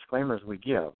matter what disclaimers we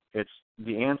give. It's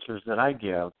the answers that I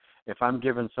give. If I'm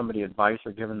giving somebody advice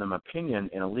or giving them opinion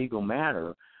in a legal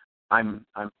matter, I'm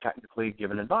technically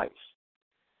giving advice.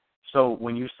 So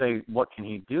when you say, what can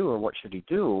he do or what should he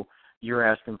do, you're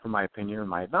asking for my opinion or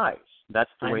my advice. That's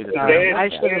the way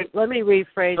that let me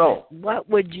rephrase it. What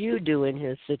would you do in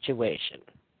his situation?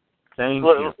 Thank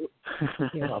you.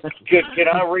 Can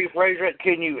I rephrase it?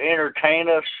 Can you entertain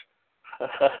us?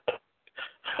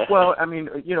 Well, I mean,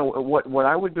 what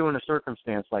I would do in a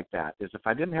circumstance like that is if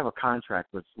I didn't have a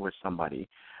contract with somebody,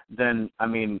 then, I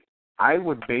mean, I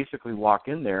would basically walk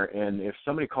in there, and if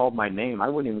somebody called my name, I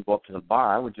wouldn't even go up to the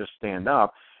bar. I would just stand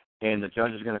up, and the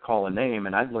judge is going to call a name,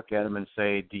 and I'd look at him and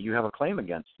say, do you have a claim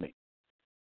against me?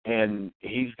 And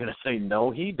he's going to say,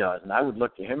 no, he does. And I would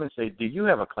look at him and say, do you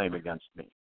have a claim against me?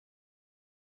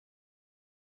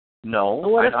 No.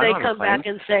 Well, what if they come back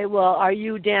and say, well, are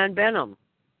you Dan Benham?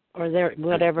 Or their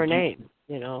whatever name,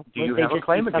 Do you have a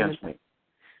claim against me?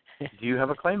 Do you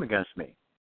have a claim against me?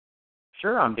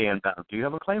 Sure, I'm Dan Benham. Do you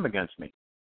have a claim against me?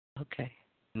 Okay.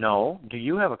 No. Do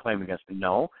you have a claim against me?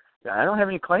 No. I don't have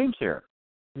any claims here.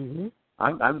 Mm-hmm.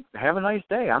 I'm have a nice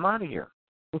day. I'm out of here.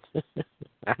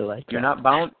 I like You're not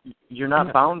bound. You're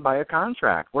not bound by a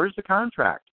contract. Where's the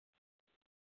contract?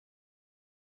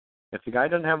 If the guy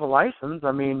doesn't have a license,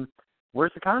 I mean,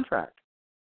 where's the contract?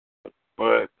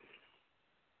 Right.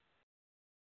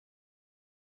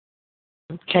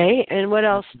 Okay, and what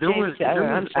else? There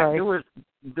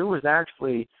was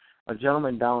actually a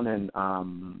gentleman down in,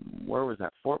 where was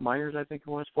that, Fort Myers, I think it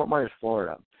was, Fort Myers,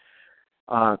 Florida,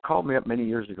 called me up many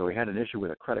years ago. He had an issue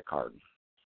with a credit card.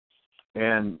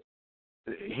 And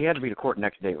he had to be to court the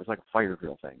next day. It was like a fire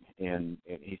drill thing. And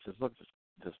he says, look,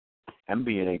 this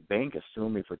MB&A bank is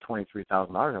suing me for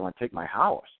 $23,000. I want to take my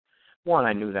house. One,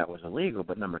 I knew that was illegal,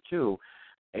 but number two,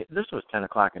 this was 10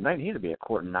 o'clock at night. He had to be at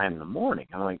court at 9 in the morning.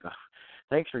 I'm like,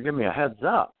 thanks for giving me a heads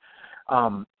up.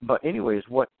 But anyways,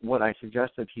 what I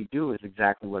suggested he do is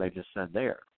exactly what I just said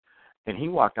there. And he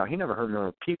walked out. He never heard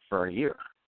another peep for a year.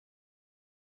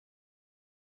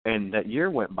 And that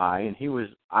year went by, and he was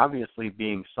obviously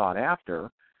being sought after,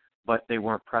 but they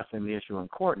weren't pressing the issue in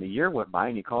court. And a year went by,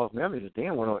 and he calls me up. He says,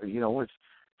 Dan, what's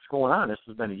going on? This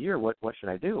has been a year. What should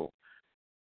I do?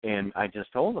 And I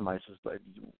just told him, I says, but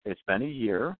it's been a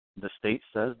year. The state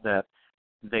says that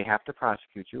they have to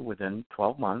prosecute you within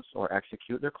 12 months or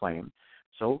execute their claim.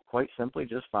 So quite simply,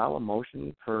 just file a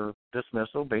motion for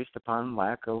dismissal based upon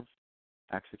lack of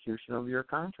execution of your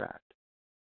contract.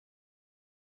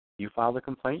 You filed a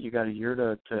complaint. You got a year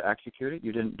to execute it.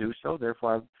 You didn't do so.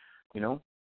 Therefore,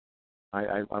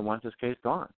 I want this case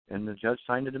gone. And the judge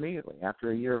signed it immediately after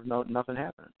a year of nothing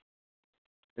happening.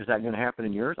 Is that going to happen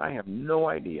in yours? I have no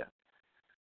idea.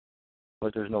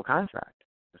 But there's no contract.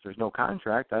 If there's no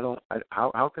contract,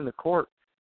 how can the court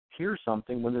hear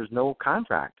something when there's no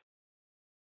contract?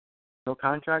 No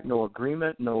contract, no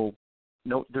agreement, no.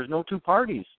 There's no two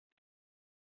parties.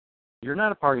 You're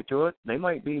not a party to it. They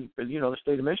might be, the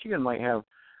state of Michigan might have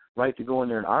right to go in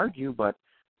there and argue, but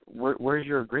where's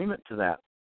your agreement to that?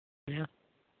 Yeah.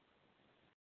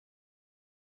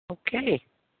 Okay.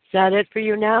 Is that it for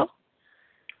you now?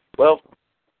 Well,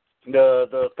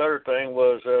 the third thing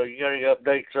was you got any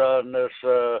updates on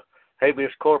this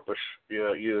habeas corpus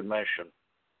you had mentioned?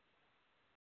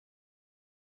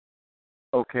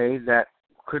 Okay, that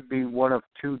could be one of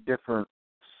two different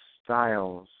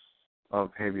styles of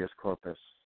habeas corpus.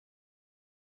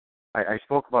 I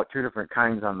spoke about two different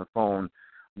kinds on the phone.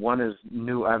 One is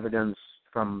new evidence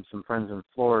from some friends in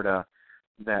Florida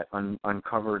that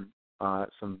uncovered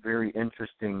some very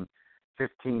interesting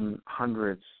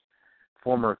 1500s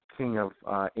former King of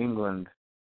England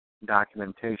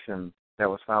documentation that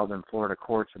was filed in Florida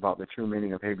courts about the true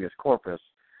meaning of habeas corpus,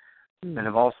 and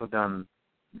have also done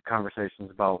conversations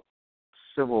about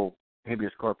civil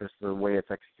habeas corpus, the way it's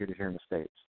executed here in the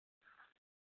States.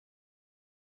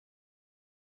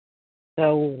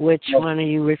 So which one are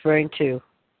you referring to?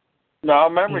 No, I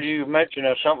remember you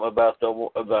mentioning something about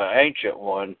the ancient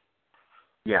one.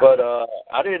 Yeah. But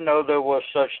I didn't know there was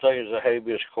such thing as a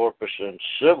habeas corpus in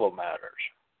civil matters.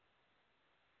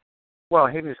 Well,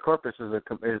 habeas corpus is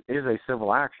a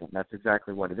civil action. That's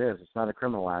exactly what it is. It's not a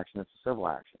criminal action. It's a civil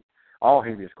action. All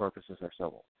habeas corpuses are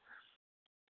civil.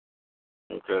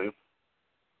 Okay.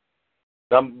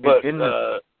 But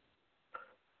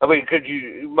I mean, could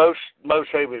you most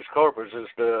habeas corpus is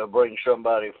to bring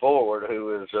somebody forward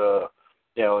who is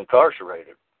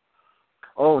incarcerated.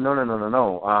 Oh,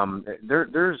 no.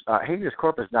 There's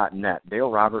habeascorpus.net.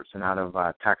 Dale Robertson out of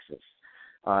Texas,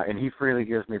 and he freely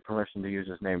gives me permission to use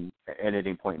his name at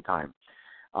any point in time.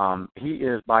 He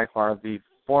is by far the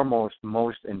foremost,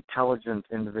 most intelligent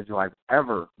individual I've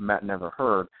ever met and ever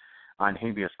heard on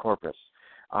habeas corpus.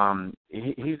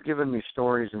 He's given me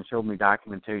stories and showed me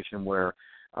documentation where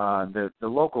the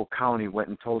local county went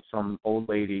and told some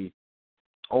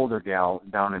older gal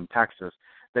down in Texas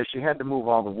that she had to move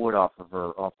all the wood off of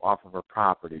her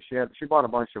property. She bought a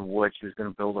bunch of wood. She was going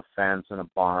to build a fence and a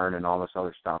barn and all this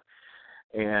other stuff.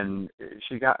 And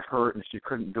she got hurt and she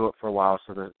couldn't do it for a while,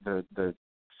 so the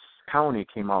county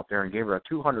came out there and gave her a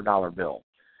 $200 bill.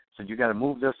 Said, you got to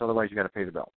move this, otherwise you got to pay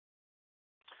the bill.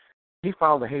 He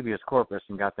filed a habeas corpus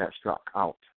and got that struck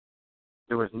out.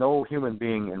 There was no human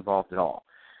being involved at all.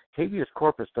 Habeas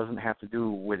corpus doesn't have to do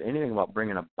with anything about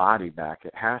bringing a body back.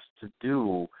 It has to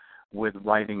do with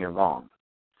righting a wrong.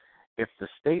 If the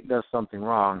state does something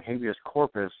wrong, habeas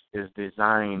corpus is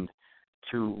designed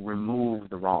to remove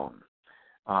the wrong.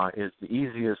 Is the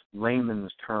easiest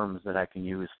layman's terms that I can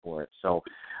use for it. So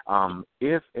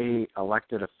if a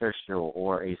elected official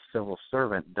or a civil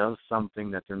servant does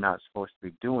something that they're not supposed to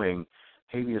be doing,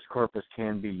 habeas corpus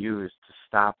can be used to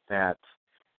stop that,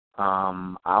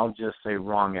 I'll just say,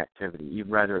 wrong activity,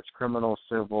 whether it's criminal,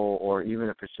 civil, or even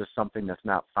if it's just something that's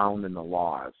not found in the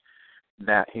laws,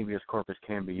 that habeas corpus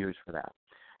can be used for that.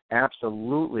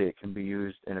 Absolutely, it can be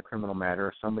used in a criminal matter.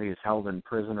 If somebody is held in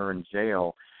prison or in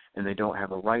jail and they don't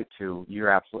have a right to, you're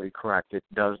absolutely correct. It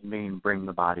does mean bring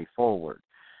the body forward.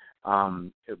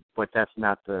 But that's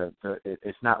not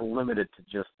it's not limited to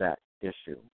just that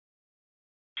issue.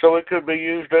 So it could be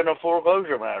used in a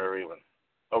foreclosure matter even?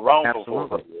 A wrongful Absolutely.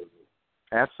 foreclosure.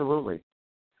 Absolutely.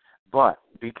 But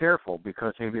be careful,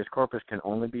 because habeas corpus can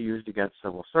only be used against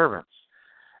civil servants.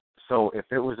 So if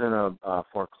it was in a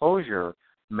foreclosure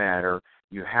matter,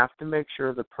 you have to make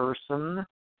sure the person,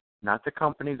 not the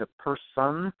company, the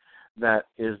person that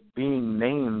is being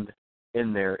named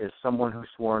in there is someone who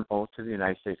swore an oath to the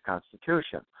United States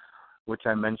Constitution, which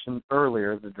I mentioned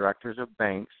earlier. The directors of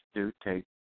banks do take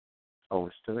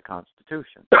oaths to the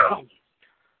Constitution.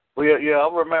 Well, yeah, I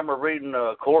remember reading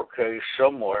a court case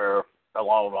somewhere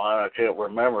along the line, I can't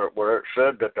remember it, where it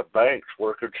said that the banks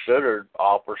were considered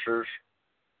officers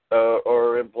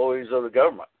or employees of the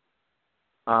government.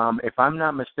 If I'm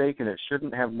not mistaken, it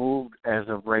shouldn't have moved as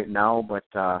of right now, but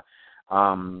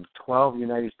 12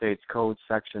 United States Code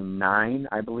Section 9,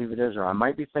 I believe it is, or I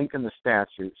might be thinking the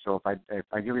statute, so if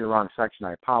I give you the wrong section,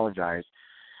 I apologize.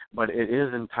 But it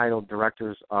is entitled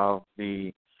Directors of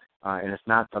the, and it's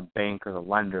not the bank or the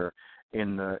lender.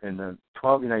 In the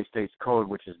 12 United States Code,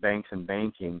 which is banks and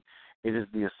banking, it is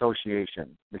the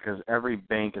association, because every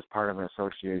bank is part of an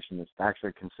association. It's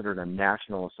actually considered a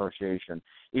national association.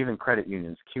 Even credit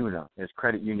unions, CUNA, is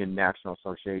Credit Union National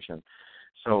Association.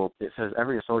 So it says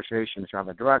every association should have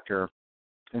a director,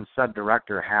 and said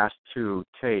director has to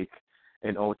take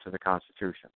an oath to the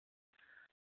Constitution.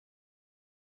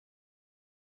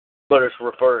 But it's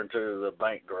referring to the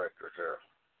bank directors there.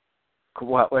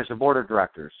 Well, it's the board of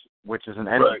directors, which is an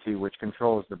entity which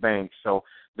controls the bank. So,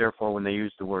 therefore, when they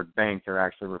use the word bank, they're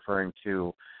actually referring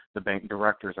to the bank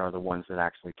directors are the ones that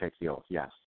actually take the oath, yes.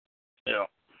 Yeah.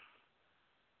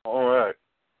 All right.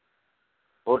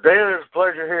 Well, Dan, it's a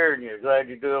pleasure hearing you. Glad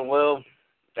you're doing well.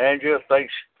 Andrea,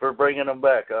 thanks for bringing them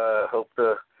back. I hope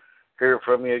to hear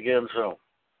from you again soon.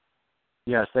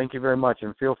 Yes, thank you very much.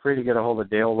 And feel free to get a hold of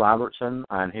Dale Robertson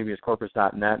on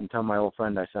habeascorpus.net and tell my old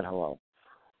friend I said hello.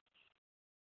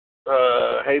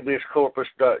 Habeas corpus.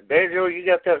 Daniel, you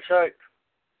got that site?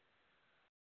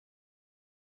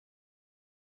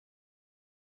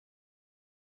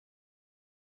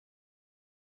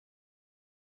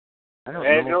 I don't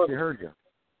know if she heard you.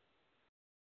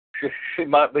 She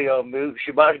might be on mute.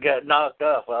 She might have got knocked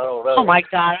off. I don't know. Oh, my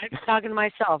God. I've been talking to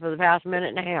myself for the past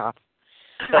minute and a half.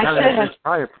 It's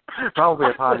probably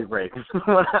a potty break.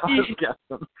 What I was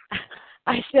guessing.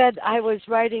 I said I was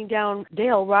writing down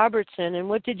Dale Robertson, and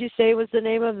what did you say was the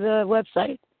name of the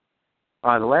website?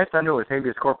 The last I knew was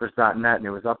habeascorpus.net, and it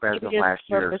was up as of last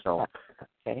year. So,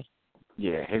 okay.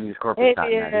 Yeah,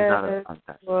 habeascorpus.net.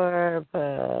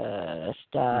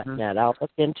 Habeascorpus.net. I'll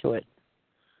look into it.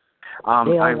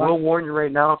 I will warn you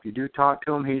right now, if you do talk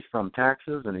to him, he's from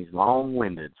Texas, and he's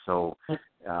long-winded. So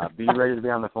be ready to be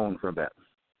on the phone for a bit.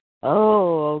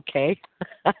 Oh, okay.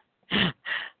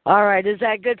 All right. Is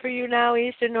that good for you now,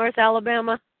 East and North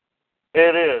Alabama?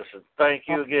 It is. Thank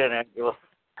you again, Angela.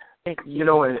 You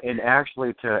know, and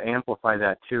actually to amplify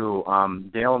that too,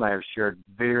 Dale and I have shared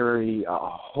a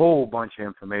whole bunch of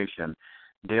information.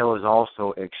 Dale is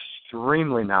also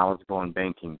extremely knowledgeable in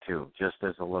banking too, just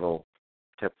as a little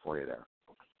tip for you there.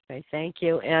 Okay, thank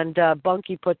you. And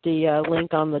Bunky put the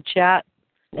link on the chat.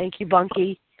 Thank you,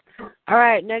 Bunky. All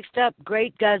right, next up,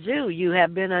 Great Gazoo. You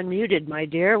have been unmuted, my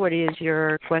dear. What is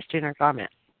your question or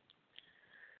comment?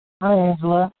 Hi,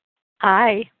 Angela.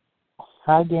 Hi.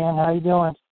 Hi, Dan. How you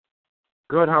doing?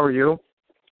 Good. How are you?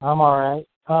 I'm all right.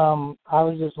 I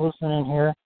was just listening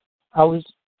here.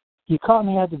 You caught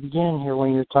me at the beginning here when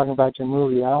you were talking about your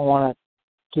movie. I don't want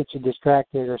to get you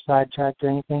distracted or sidetracked or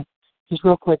anything. Just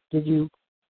real quick, did you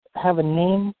have a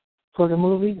name for the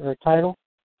movie or a title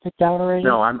picked out already?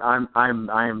 No,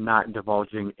 I'm not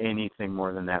divulging anything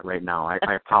more than that right now. I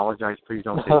apologize. Please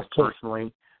don't take it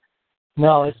personally.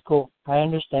 No, it's cool. I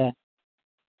understand.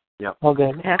 Yep.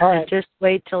 Okay. You have all to right. just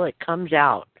wait till it comes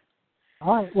out.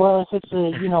 All right. Well, if it's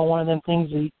one of them things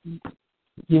that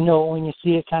when you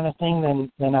see it kind of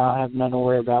thing, then I'll have nothing to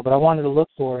worry about. But I wanted to look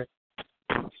for it.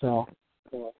 So.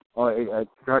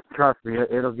 Trust me,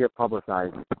 it'll get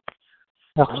publicized.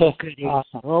 Okay. Oh,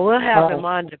 awesome. Well, we'll have him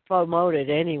on to promote it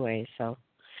anyway. So.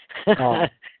 Oh.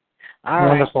 All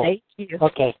Wonderful. right. Thank you.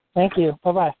 Okay. Thank you.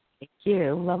 Bye-bye. Thank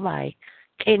you. Bye-bye.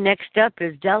 Okay, next up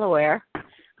is Delaware.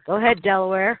 Go ahead,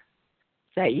 Delaware.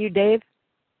 Is that you, Dave?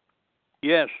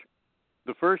 Yes.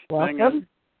 The first thing is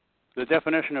the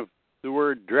definition of the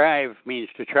word drive means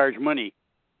to charge money.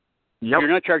 Yep. If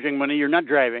you're not charging money, you're not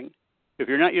driving. If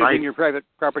you're not using your private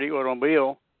property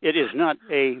automobile, it is not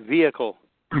a vehicle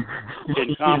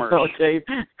in commerce. Dave,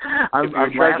 if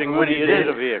you're charging money, it is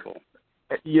a vehicle.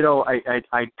 You know,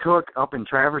 I took up in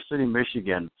Traverse City,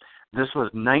 Michigan. This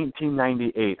was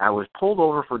 1998. I was pulled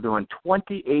over for doing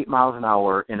 28 miles an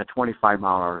hour in a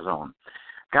 25-mile-an-hour zone.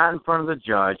 got in front of the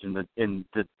judge, and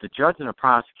the judge and the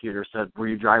prosecutor said, "Were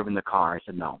you driving the car?" I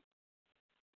said, "No."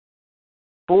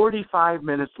 45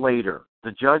 minutes later,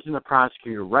 the judge and the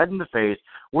prosecutor, red in the face,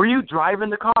 "Were you driving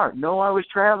the car?" "No, I was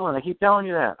traveling. I keep telling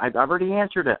you that. I've already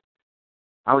answered it.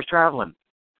 I was traveling."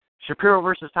 Shapiro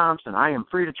versus Thompson, "I am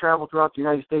free to travel throughout the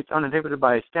United States uninhibited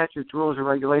by statutes, rules, or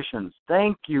regulations."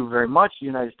 Thank you very much,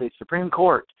 United States Supreme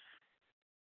Court.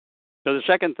 So the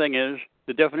second thing is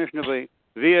the definition of a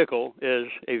vehicle is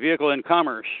a vehicle in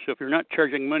commerce. So if you're not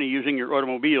charging money using your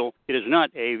automobile, it is not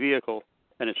a vehicle,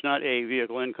 and it's not a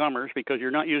vehicle in commerce because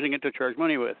you're not using it to charge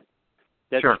money with.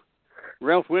 That's sure.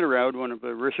 Ralph Winterowd, one of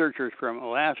the researchers from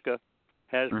Alaska,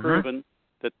 has proven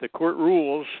that the court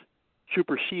rules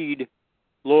supersede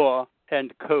law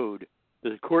and code.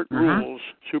 The court rules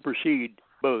supersede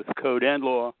both code and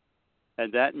law,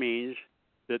 and that means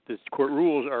that the court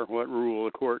rules are what rule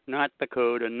the court, not the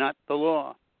code and not the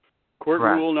law. Court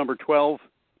rule number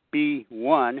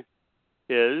 12B1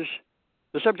 is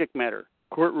the subject matter.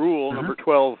 Court rule number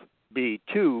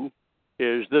 12B2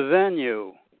 is the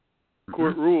venue.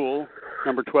 Court rule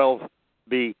number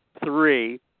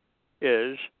 12B3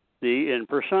 is the in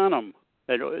personam.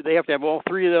 They have to have all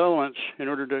three of the elements in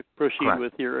order to proceed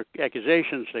with your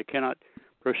accusations. They cannot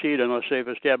proceed unless they've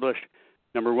established,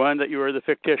 number one, that you are the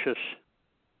fictitious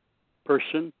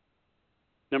person.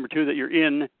 Number two, that you're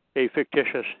in a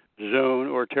fictitious zone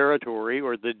or territory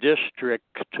or the District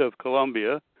of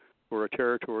Columbia or a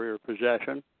territory or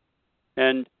possession.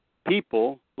 And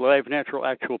people, live, natural,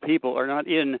 actual people, are not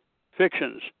in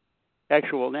fictions.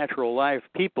 Actual, natural, live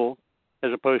people,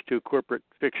 as opposed to corporate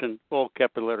fiction, all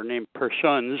capital letter name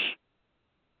persons,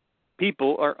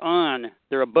 people are on,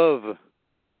 they're above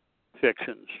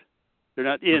fictions. They're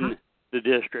not in the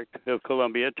District of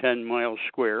Columbia, 10 miles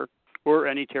square, or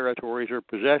any territories or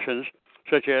possessions,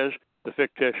 such as the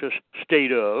fictitious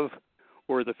state of,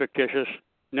 or the fictitious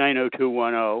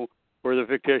 90210, or the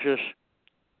fictitious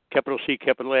capital C,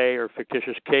 capital A, or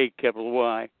fictitious K, capital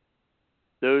Y.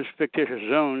 Those fictitious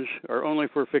zones are only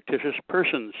for fictitious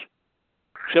persons,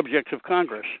 subjects of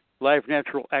Congress. Live,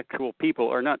 natural, actual people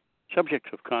are not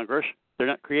subjects of Congress. They're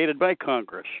not created by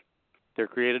Congress. They're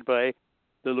created by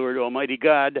the Lord Almighty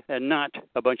God and not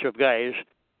a bunch of guys,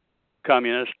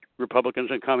 communist Republicans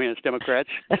and communist Democrats,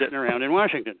 sitting around in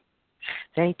Washington.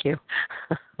 Thank you.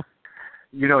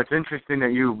 You know, it's interesting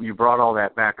that you brought all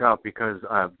that back up because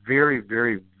a very,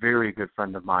 very, very good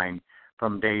friend of mine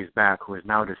from days back who is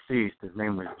now deceased, his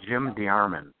name was Jim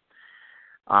DeArmond.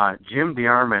 Jim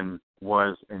DeArmond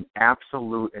was an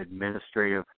absolute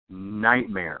administrative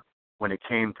nightmare when it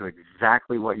came to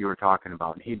exactly what you were talking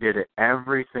about. And he did it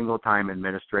every single time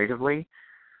administratively.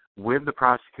 With the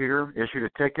prosecutor, issued a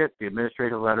ticket, the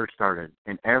administrative letter started.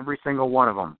 And every single one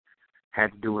of them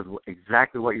had to do with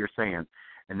exactly what you're saying.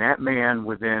 And that man,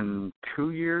 within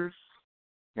 2 years,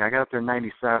 I got up there in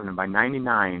 97, and by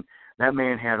 99, that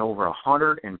man had over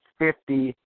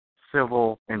 150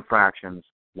 civil infractions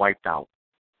wiped out.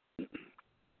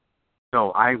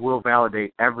 So I will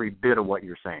validate every bit of what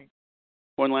you're saying.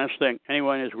 One last thing.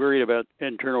 Anyone is worried about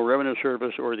Internal Revenue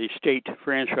Service or the State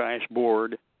Franchise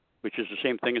Board, which is the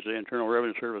same thing as the Internal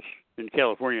Revenue Service in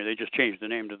California. They just changed the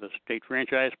name to the State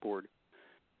Franchise Board.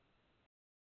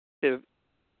 If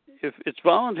it's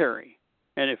voluntary,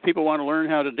 and if people want to learn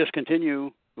how to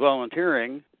discontinue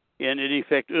volunteering and, in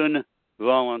effect,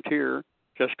 unvolunteer,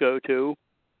 just go to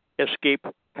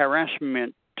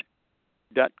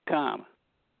escapeharassment.com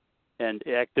and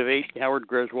activate Howard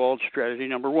Griswold's strategy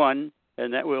number 1,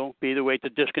 and that will be the way to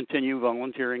discontinue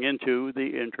volunteering into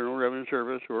the Internal Revenue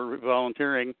Service or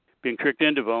volunteering, being tricked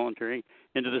into volunteering,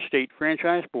 into the State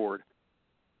Franchise Board.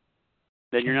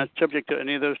 Then you're not subject to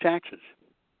any of those taxes.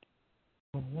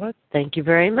 Well, thank you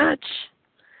very much.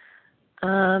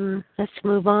 Let's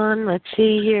move on. Let's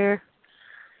see here.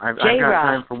 I've got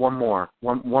time for one more.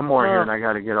 One more here, and I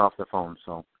got to get off the phone.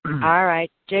 So. All right.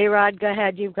 J-Rod, go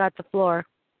ahead. You've got the floor.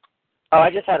 Oh, I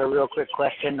just had a real quick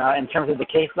question in terms of the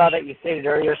case law that you stated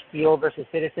earlier, Steele versus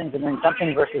Citizens, and then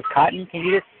something versus Cotton. Can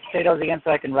you just say those again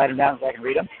so I can write them down so I can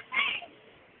read them?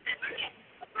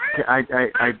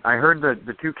 I heard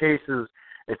the two cases.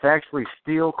 It's actually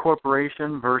Steele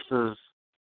Corporation versus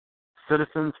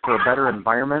Citizens for a Better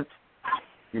Environment,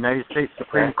 United States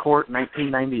Supreme Court,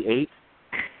 1998.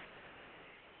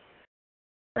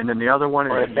 And then the other one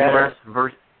is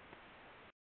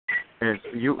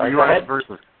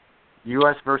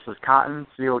U.S. versus Cotton,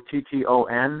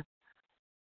 Cotton,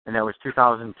 and that was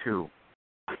 2002.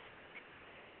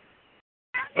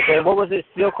 Okay, what was it?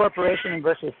 Steel Corporation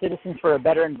versus Citizens for a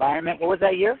Better Environment. What was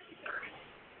that year?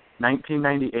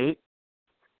 1998.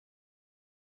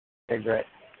 Okay, great.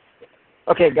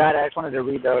 Okay, got it. I just wanted to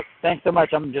read those. Thanks so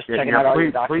much. I'm just checking out all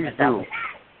your documents. Please do.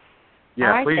 Yeah,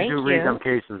 right, please do read them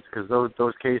cases, because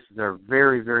those cases are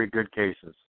very, very good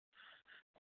cases.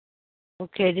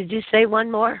 Okay, did you say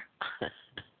one more?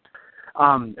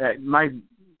 My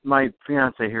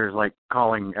fiance here is like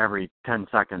calling every 10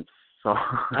 seconds. So. All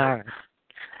right.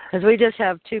 Because we just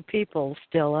have 2 people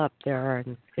still up there,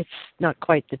 and it's not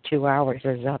quite the 2 hours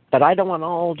is up. But I don't want to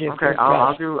hold you. Okay,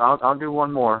 I'll do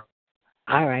one more.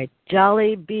 All right,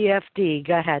 Jolly BFD,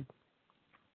 go ahead.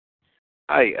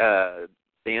 Hi,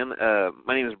 Dan.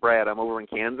 My name is Brad. I'm over in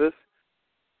Kansas,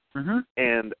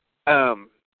 and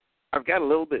I've got a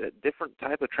little bit different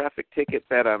type of traffic ticket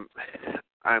that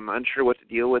I'm unsure what to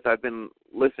deal with. I've been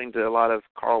listening to a lot of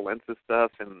Carl Lentz's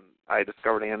stuff, and I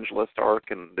discovered Angela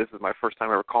Stark, and this is my first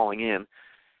time ever calling in.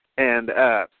 And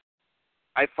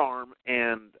I farm,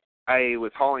 and I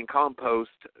was hauling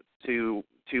compost to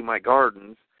my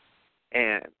gardens,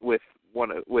 and with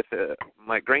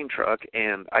my grain truck,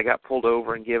 and I got pulled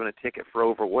over and given a ticket for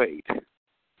overweight.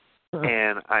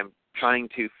 And I'm trying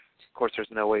to, of course,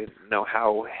 there's no way to know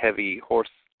how heavy horse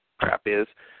crap is,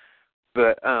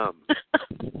 but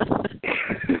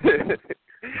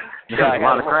yeah, I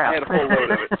had a whole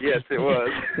load of it. Yes, it was.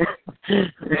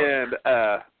 And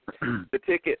the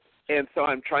ticket, and so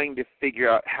I'm trying to figure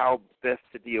out how best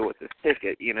to deal with this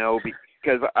ticket,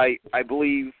 because I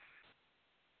believe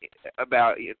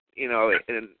about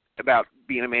and about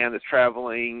being a man that's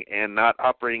traveling and not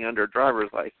operating under a driver's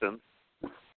license.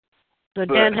 So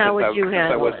Dan, how would you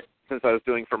handle it? Since I was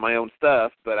doing for my own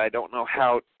stuff, but I don't know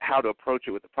how to approach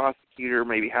it with the prosecutor,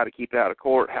 maybe how to keep it out of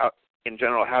court, how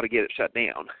to get it shut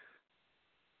down.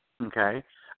 Okay.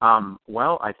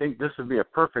 Well, I think this would be a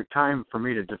perfect time for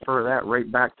me to defer that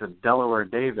right back to Delaware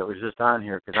Dave that was just on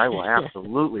here, because I will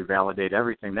absolutely validate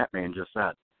everything that man just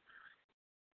said.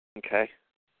 Okay.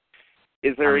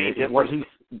 Is there any difference?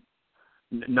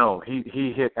 No,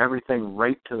 he hit everything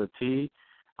right to the T.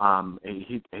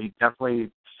 He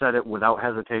definitely said it without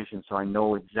hesitation, so I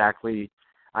know exactly.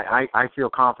 I feel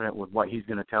confident with what he's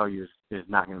going to tell you is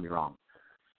not going to be wrong.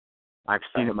 I've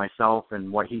seen it myself,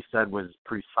 and what he said was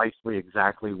precisely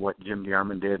exactly what Jim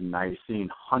DeArmond did, and I've seen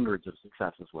hundreds of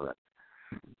successes with it.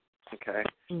 Okay.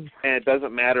 And it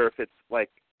doesn't matter if it's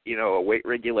like, a weight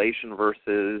regulation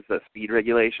versus a speed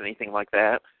regulation, anything like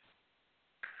that?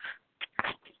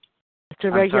 It's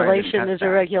a regulation is a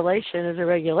regulation is a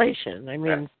regulation. I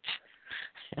mean,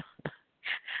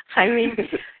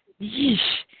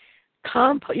 yeesh.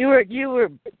 You were,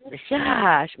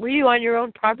 gosh, were you on your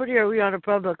own property or were you on a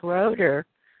public road? Or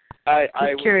I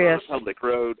was on a public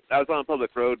road. I was on a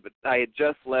public road, but I had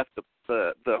just left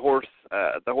the horse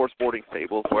boarding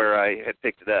stables where I had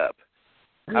picked it up.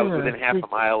 I was within half a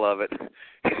mile of it.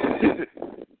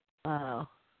 Wow.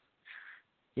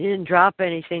 You didn't drop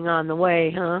anything on the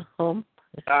way, huh, home?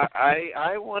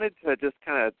 I wanted to just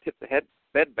kind of tip the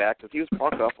bed back because he was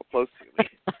parked awful close to me.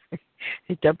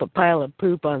 He dumped a pile of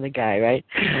poop on the guy, right?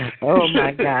 Oh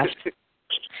my gosh.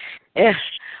 Yeah.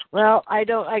 Well, I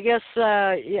guess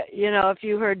if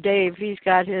you heard Dave, he's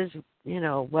got his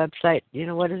website.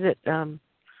 What is it?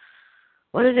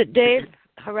 What is it, Dave?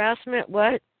 Harassment?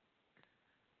 What?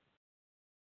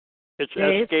 It's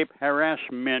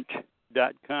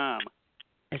escapeharassment.com.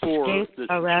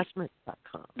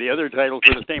 Escapeharassment.com. The other title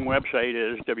for the same website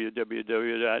is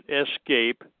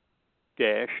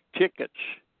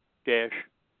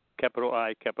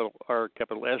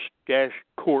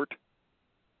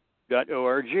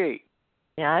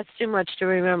Yeah, that's too much to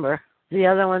remember. The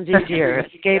other one's easier.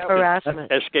 Escape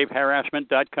Harassment.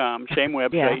 Escapeharassment.com, same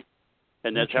website. Yeah.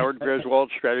 And that's Howard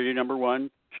Griswold's strategy number 1.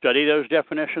 Study those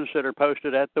definitions that are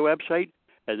posted at the website,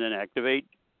 and then activate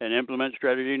and implement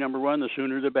strategy number 1. The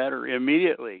sooner the better,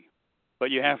 immediately. But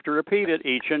you have to repeat it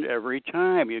each and every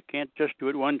time. You can't just do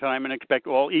it one time and expect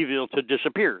all evil to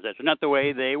disappear. That's not the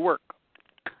way they work.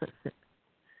 Okay.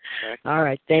 All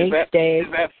right, thanks, Dave.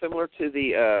 Is that similar to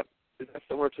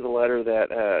the letter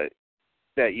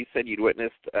that you said you'd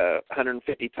witnessed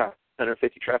 150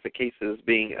 traffic cases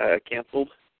being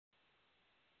canceled?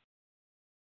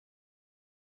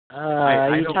 Who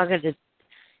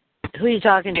are you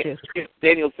talking to?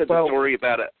 Daniel said the story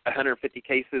about 150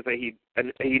 cases that he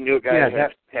knew a guy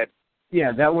had.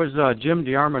 Yeah, that was Jim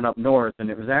DeArmond up north, and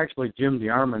it was actually Jim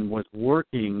DeArmond was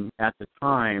working at the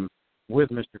time with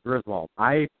Mr. Griswold.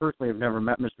 I personally have never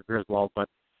met Mr. Griswold, but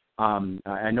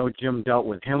I know Jim dealt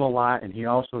with him a lot, and he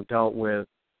also dealt with,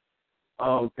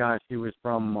 he was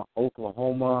from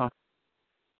Oklahoma,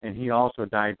 and he also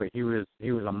died, but he was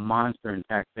a monster in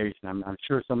taxation. I'm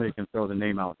sure somebody can throw the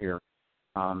name out here.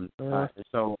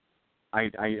 So I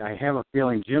have a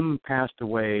feeling Jim passed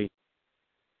away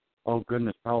oh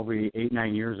goodness, probably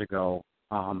 8-9 years ago.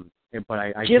 But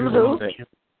I Jim do who? know that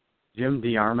Jim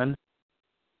DeArmond.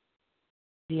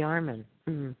 DeArmond.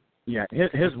 Mm-hmm. Yeah,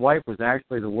 his wife was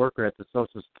actually the worker at the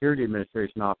Social Security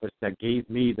Administration office that gave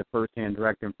me the first-hand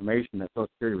direct information that Social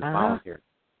Security was filed here.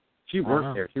 She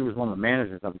worked there. She was one of the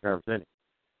managers up in Traverse City.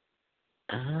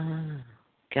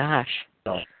 Gosh.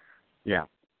 So, yeah.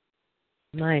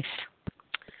 Nice.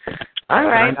 All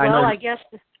right. I guess.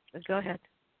 Go ahead.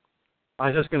 I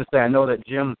was just going to say, I know that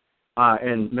Jim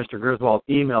and Mr. Griswold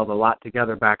emailed a lot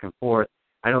together back and forth.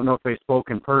 I don't know if they spoke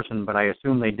in person, but I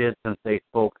assume they did since they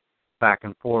spoke back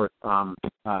and forth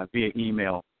via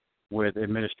email with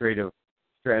administrative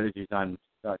strategies on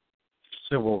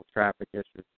civil traffic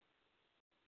issues.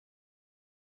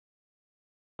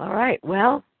 All right.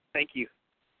 Well. Thank you.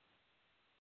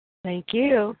 Thank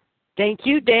you. Thank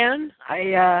you, Dan.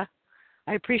 I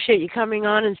appreciate you coming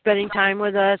on and spending time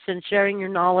with us and sharing your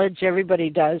knowledge. Everybody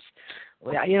does.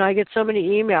 You know, I get so many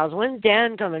emails. When's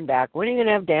Dan coming back? When are you going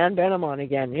to have Dan Benham on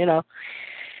again? You know.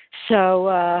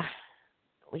 So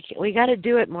we got to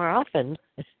do it more often.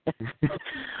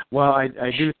 Well,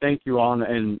 I do thank you all,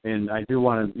 and I do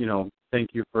want to thank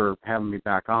you for having me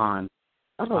back on.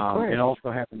 Oh, of course.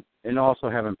 And also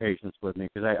having patience with me,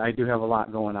 because I do have a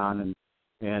lot going on,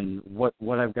 and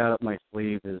what I've got up my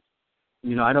sleeve is,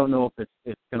 I don't know if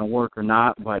it's going to work or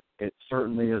not, but it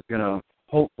certainly is going to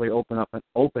hopefully open up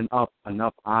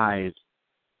enough eyes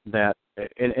that,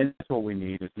 and that's what we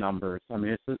need is numbers. I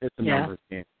mean, it's a numbers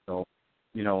game. So,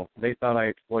 they thought I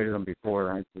exploited them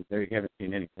before. They haven't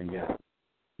seen anything yet.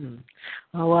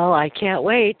 Oh, well, I can't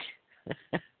wait.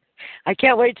 I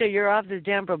can't wait till you're off this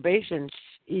damn probation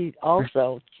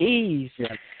also. Jeez. Yeah,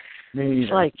 me either.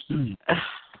 It's like,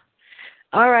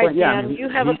 all right, yeah, Dan, you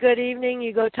have a good evening.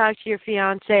 You go talk to your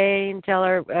fiance and tell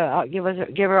her, give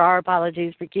her our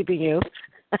apologies for keeping you.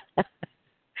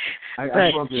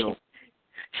 I will do.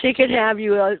 She can have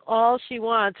you all she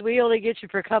wants. We only get you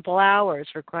for a couple hours,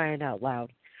 for crying out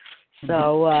loud.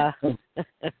 So,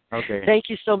 okay. Thank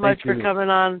you so much for coming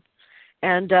on,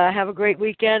 and have a great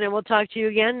weekend, and we'll talk to you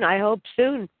again, I hope,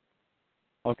 soon.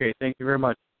 Okay, thank you very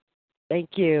much. Thank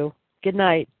you. Good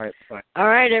night. All right, bye. All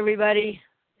right, everybody.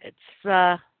 It's,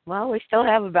 we still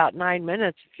have about 9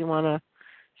 minutes if you want to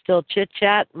still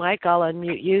chit-chat. Mike, I'll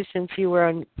unmute you since you were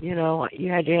on, you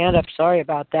had your hand up. Sorry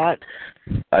about that.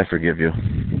 I forgive you.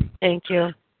 Thank you.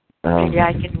 Maybe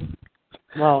I can,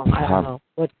 I don't know.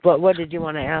 What did you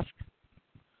want to ask?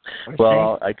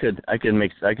 Well, I could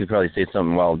probably say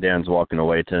something while Dan's walking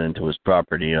away into his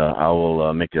property. I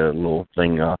will make a little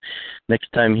thing.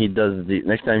 Next time he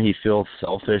feels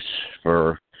selfish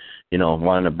for,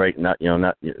 wanting to break, not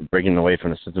breaking away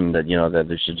from the system, that that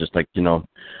they should just like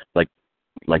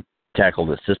tackle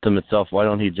the system itself. Why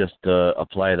don't he just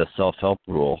apply the self-help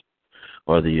rule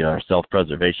or the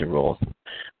self-preservation rule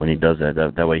when he does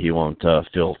that? That way he won't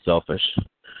feel selfish.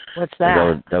 What's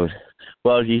that?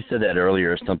 Well, he said that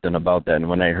earlier, something about that, and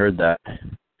when I heard that,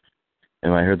 I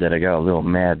got a little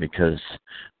mad, because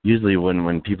usually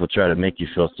when people try to make you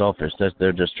feel selfish,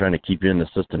 they're just trying to keep you in the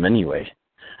system anyway.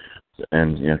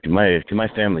 And my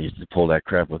family used to pull that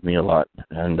crap with me a lot,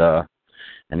 and I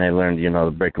learned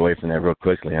to break away from that real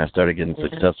quickly, and I started getting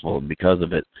successful because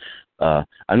of it.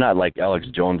 I'm not like Alex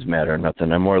Jones mad or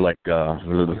nothing. I'm more like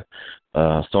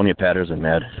Sonia Patterson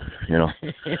mad,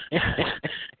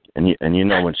 And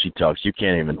when she talks, you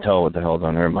can't even tell what the hell's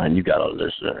on her mind. You gotta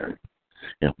listen.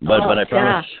 But I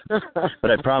promise. But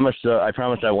I promise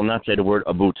I will not say the word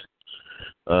aboot.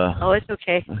 It's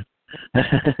okay.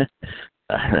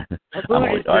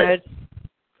 Aboot is good. All right.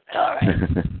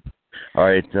 All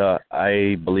right.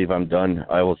 I believe I'm done.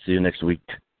 I will see you next week.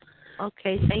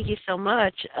 Okay. Thank you so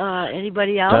much.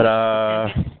 Anybody else? Ta-da.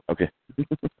 Okay.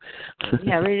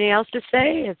 You have anything else to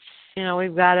say? It's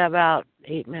we've got about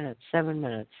 7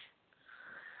 minutes.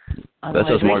 This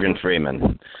is Morgan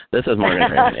Freeman.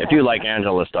 If you like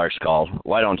Angela Stark's call,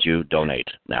 why don't you donate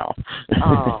now?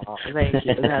 Oh, thank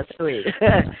you. That's sweet.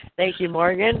 Thank you,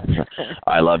 Morgan.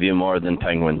 I love you more than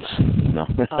penguins. No.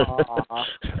 Oh,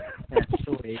 that's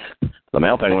sweet. The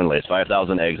male penguin lays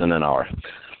 5,000 eggs in an hour.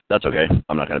 That's okay.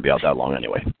 I'm not going to be out that long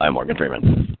anyway. I'm Morgan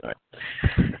Freeman. All right.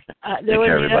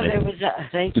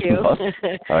 Thank you. All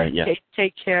right, yeah.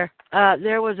 Take care.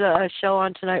 There was a show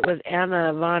on tonight with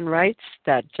Anna Von Reitz,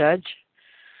 that judge.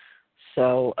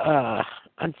 So,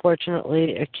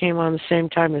 unfortunately, it came on the same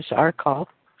time as our call.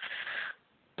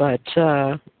 But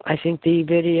I think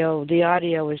the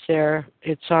audio is there.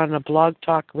 It's on a Blog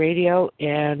Talk Radio,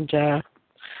 and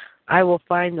I will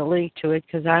find the link to it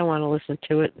because I want to listen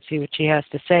to it and see what she has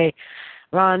to say.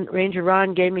 Ranger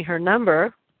Ron gave me her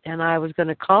number, and I was going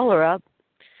to call her up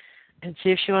and see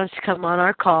if she wants to come on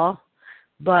our call.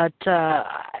 But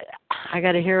I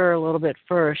got to hear her a little bit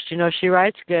first. You know, she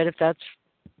writes good. If that's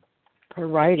her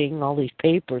writing, all these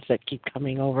papers that keep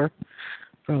coming over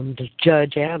from the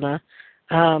Judge Anna,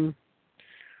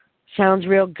 sounds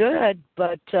real good.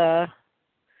 But I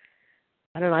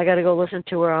don't know. I got to go listen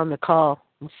to her on the call.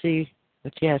 We'll see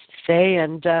what she has to say.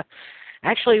 And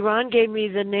actually, Ron gave me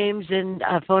the names and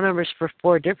phone numbers for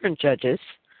 4 different judges,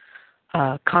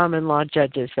 common law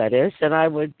judges, that is. And I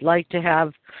would like to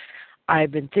have,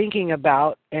 I've been thinking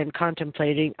about and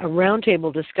contemplating a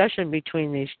roundtable discussion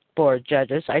between these 4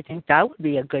 judges. I think that would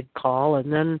be a good call.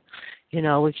 And then, you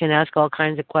know, we can ask all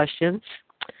kinds of questions.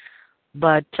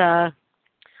 But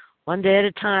one day at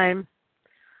a time.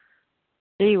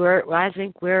 See, I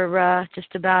think we're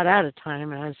just about out of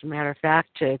time, as a matter of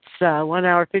fact. It's 1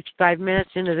 hour, 55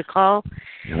 minutes into the call,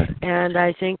 and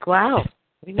I think, wow,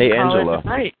 we can call Angela. it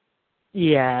tonight.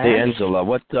 Yeah. Hey, Angela,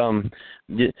 what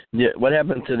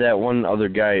happened to that one other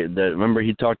guy that, remember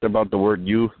he talked about the word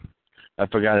you? I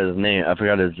forgot his name. I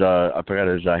forgot his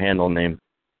handle name.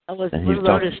 That was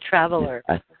Lotus Traveler.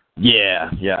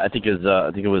 Yeah. I think his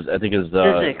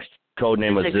Zizix. code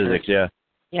name was Zizix. Yeah.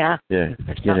 Yeah. Yeah.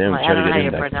 I don't know how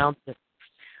you pronounce it.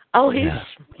 Oh,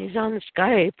 he's on the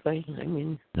Skype. I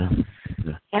mean,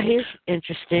 yeah, he's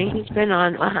interesting. He's been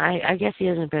on. I guess he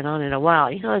hasn't been on in a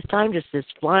while. You know, his time just is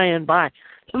flying by.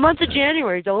 The month of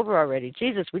January is over already.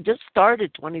 Jesus, we just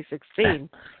started 2016,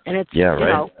 and it's you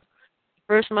know,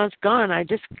 first month's gone. I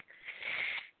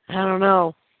don't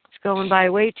know. It's going by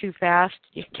way too fast.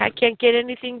 I can't get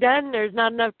anything done. There's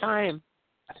not enough time.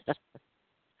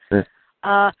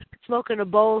 Smoking a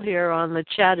bowl here on the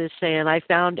chat is saying, I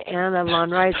found Anna Von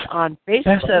Rice on Facebook.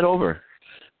 Pass that over.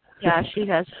 Yeah, she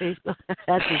has Facebook.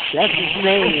 That's his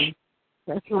name.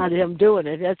 That's not him doing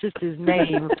it. That's just his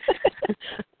name.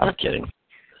 I'm kidding.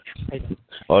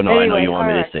 Oh, no, anyway, I know you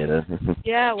want me to say that.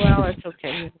 Yeah, well, it's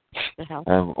okay. The hell.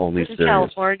 I'm only serious. In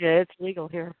California, it's legal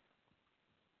here.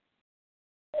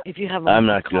 If you have I'm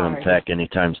not going to pack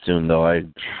anytime soon, though.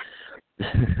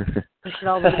 We should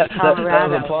all live in Colorado. That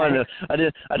was a pun.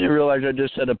 Right? I didn't realize I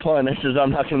just said a pun. I says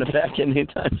I'm not going to pack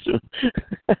anytime soon.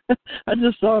 I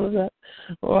just thought of that.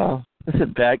 Wow.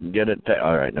 Pack, get it. Pack.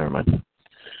 All right, never mind.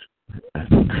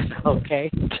 Okay.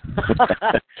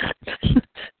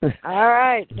 All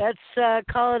right, let's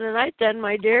call it a night then,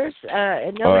 my dears.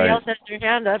 And nobody else has their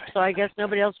hand up, so I guess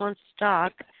nobody else wants to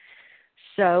talk.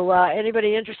 So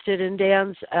anybody interested in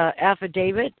Dan's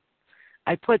affidavit,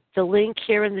 I put the link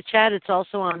here in the chat. It's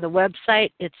also on the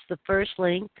website. It's the first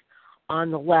link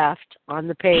on the left on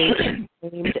the page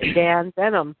named Dan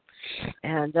Benham.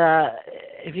 And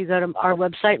if you go to our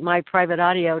website,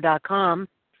 myprivateaudio.com,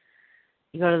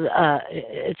 you go to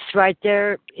it's right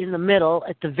there in the middle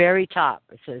at the very top.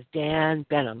 It says Dan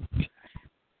Benham.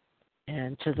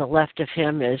 And to the left of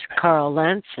him is Carl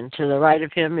Lentz, and to the right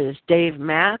of him is Dave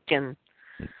Mack, and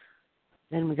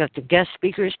then we got the guest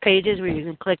speakers pages where you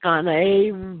can click on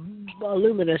a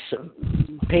voluminous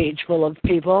page full of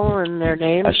people and their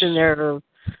names and their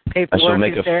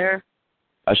paperwork is there.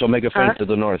 I shall make a feint to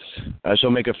the north. I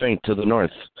shall make a feint to the north.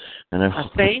 And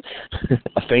a feint?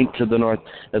 A feint to the north.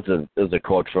 That's a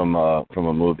quote from a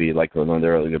movie, like when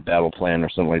they're like a battle plan or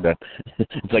something like that.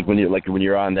 It's like when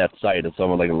you're on that site, it's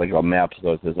someone like a map.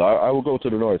 So it says, I will go to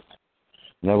the north,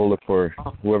 and I will look for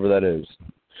whoever that is.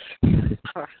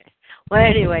 All right. Well,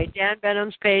 anyway, Dan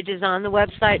Benham's page is on the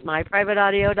website,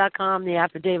 myprivateaudio.com. The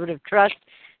Affidavit of Trust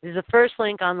is the first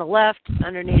link on the left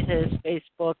underneath his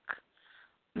Facebook,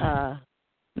 I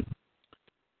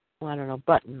don't know,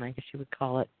 button, I guess you would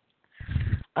call it.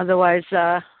 Otherwise,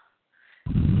 there's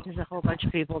a whole bunch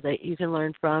of people that you can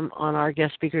learn from on our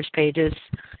guest speakers pages.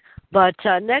 But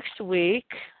next week,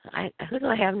 who do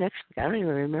I have next week? I don't even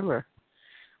remember.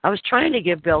 I was trying to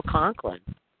give Bill Conklin,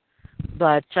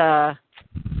 but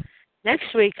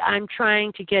next week, I'm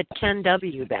trying to get Ken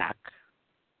W. back.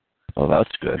 Oh,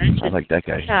 that's good. I like that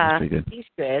guy. Yeah, good. He's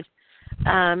good.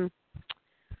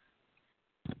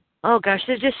 Oh, gosh,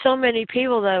 there's just so many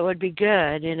people that would be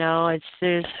good, you know.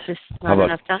 There's just not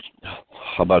enough time.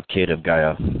 How about Kate of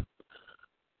Gaia?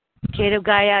 Kate of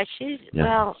Gaia, she's,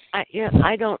 well,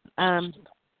 I don't,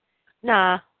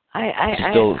 nah.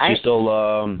 She's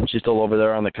still over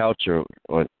there on the couch, or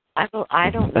what? I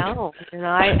don't know. You know,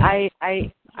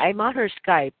 I'm on her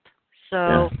Skype,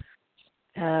 so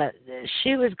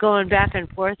she was going back and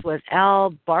forth with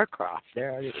Al Barcroft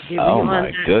there. Oh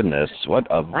my goodness!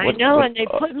 I know, and they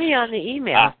put me on the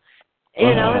email.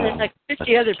 You know, and there's like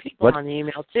 50 other people on the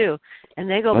email too, and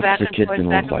they go back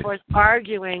and forth,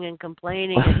 arguing and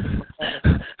complaining.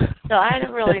 So I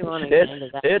don't really want to get into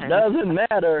that. It doesn't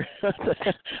matter.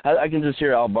 I can just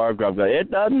hear Al Bargrove go,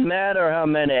 it doesn't matter how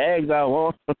many eggs I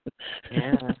want.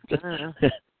 Yeah.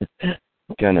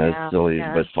 Kind of silly,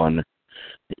 but fun.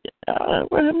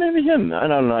 Well, maybe him. I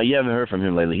don't know. You haven't heard from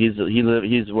him lately.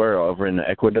 He's where, over in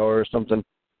Ecuador or something?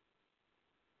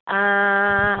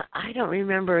 I don't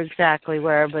remember exactly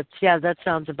where, but yeah, that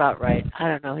sounds about right. I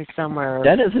don't know. He's somewhere.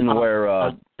 That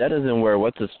isn't where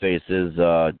what's his face is.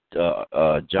 John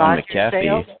McAfee.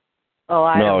 Sales? Oh,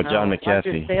 I don't know. John McAfee.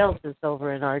 Roger Sales is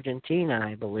over in Argentina,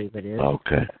 I believe it is.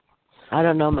 Okay. I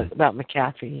don't know about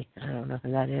McAfee. I don't know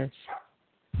who that is.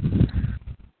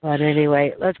 But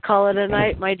anyway, let's call it a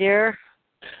night, my dear.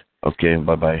 Okay.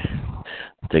 Bye.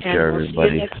 Take care, everybody.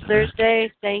 See you next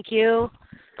Thursday. Thank you.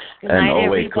 Good night,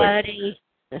 everybody.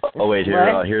 Wait,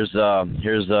 here's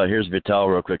Vital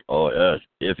real quick.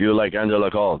 If you like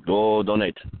Angela Call, go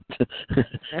donate.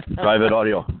 Private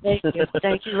audio.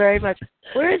 Thank you very much.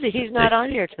 Where is he? He's not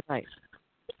on here tonight.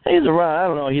 He's around. I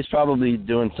don't know. He's probably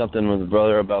doing something with his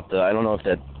brother about I don't know if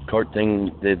that court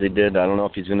thing they did. I don't know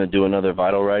if he's going to do another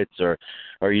vital rights or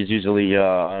he's usually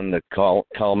on the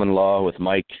Coleman Law with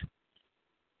Mike.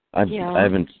 I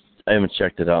haven't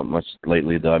checked it out much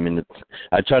lately, though. I mean,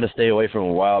 I try to stay away from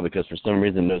it a while because for some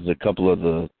reason there's a couple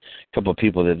of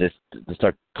people that they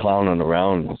start clowning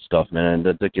around and stuff, man.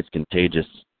 That gets contagious.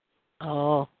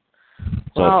 Oh.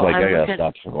 So it's like I gotta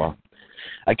stop for a while.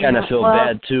 I kind of feel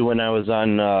bad too when I was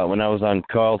on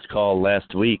Carl's call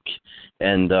last week,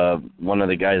 and one of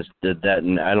the guys did that,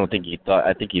 and I think he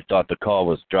thought the call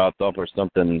was dropped off or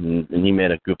something, and he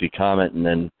made a goofy comment, and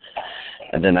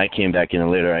then I came back in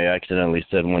later. I accidentally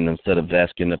said one instead of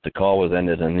asking if the call was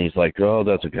ended, and he's like, "Oh,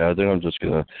 that's okay. I think I'm just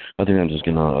gonna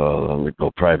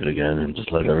go private again and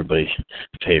just let everybody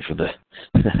pay for the."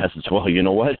 I said, "Well, you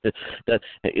know what?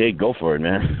 Hey, go for it,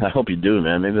 man. I hope you do,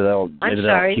 man. Maybe that'll keep us in line."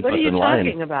 I'm sorry. What are you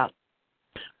talking about?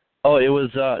 Oh, it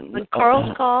was on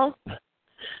Carl's call.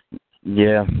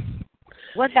 Yeah.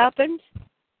 What happened?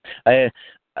 It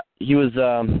was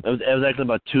actually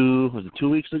about 2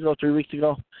 weeks ago, 3 weeks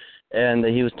ago. And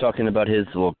he was talking about his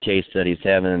little case that he's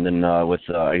having, and then with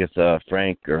I guess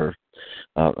Frank, or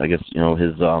I guess his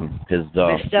mother's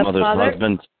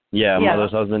husband,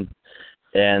 mother's husband,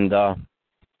 and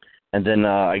then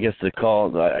I guess the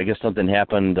call, I guess something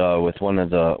happened with one of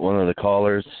the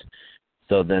callers.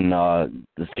 So then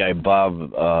this guy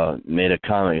Bob made a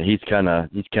comment. He's kind of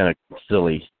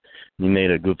silly. He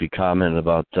made a goofy comment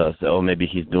about maybe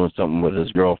he's doing something with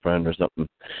his girlfriend or something.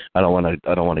 I don't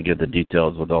want to get the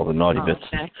details with all the naughty bits.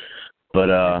 Okay.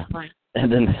 But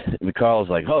and then Carl's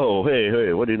like, "Oh,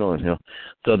 hey, what are you doing?"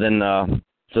 So then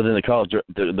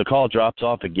the call drops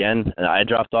off again, and I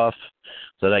dropped off.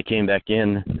 So then I came back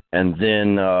in, and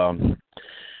then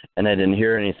and I didn't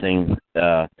hear anything.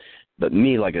 But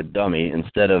me, like a dummy,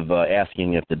 instead of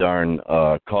asking if the darn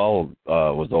call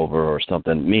was over or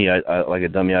something, I like a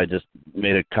dummy, I just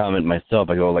made a comment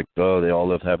myself. I go like, "Oh, they all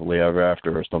live happily ever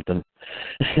after," or something.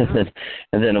 And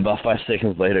then about 5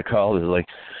 seconds later, Carl is like,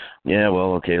 "Yeah,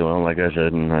 well, okay, well, like I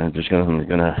said, and I'm just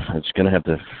gonna have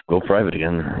to go private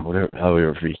again, or whatever,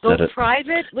 however he said it." Go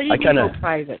private? What do you mean go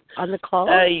private? On the call?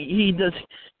 He does.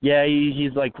 Yeah,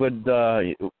 he's like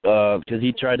because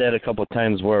he tried that a couple of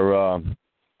times where.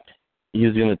 He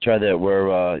was going to try that where,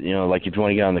 like if you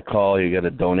want to get on the call, you got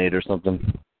to donate or something.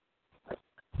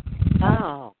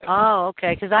 Oh,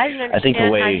 okay. Because I didn't understand I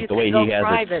think the way he has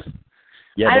private.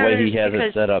 Yeah, the way he has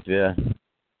it set up, yeah.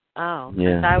 Oh,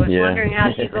 yeah. I was wondering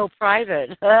how do you go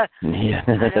private. Yeah.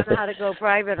 I don't know how to go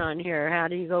private on here. How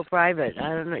do you go private? I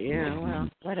don't know. Well,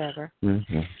 whatever.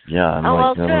 Mm-hmm. Yeah.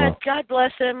 Good. God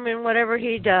bless him and whatever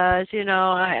he does.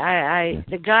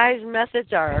 The guy's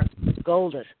methods are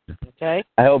golden. Okay.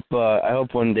 I hope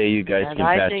one day you guys can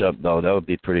patch up though. That would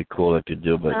be pretty cool if you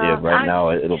do. But right now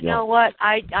it'll be. You know what?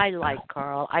 I like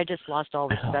Carl. I just lost all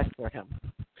respect for him.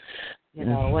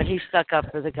 When he stuck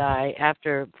up for the guy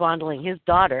after fondling his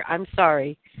daughter. I'm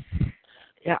sorry.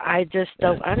 Yeah, I just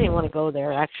don't. I don't even want to go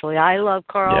there. Actually, I love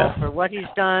Carl for what he's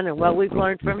done and what we've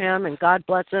learned from him, and God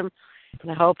bless him.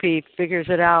 And I hope he figures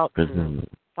it out and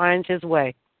finds his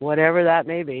way, whatever that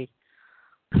may be.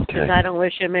 Because I don't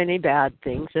wish him any bad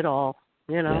things at all,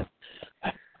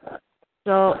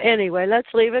 So anyway, let's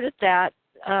leave it at that.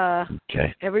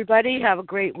 Everybody have a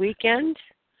great weekend.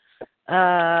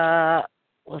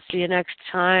 We'll see you next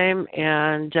time,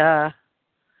 and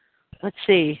let's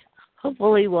see.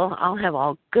 Hopefully I'll have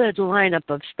a good lineup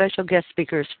of special guest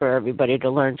speakers for everybody to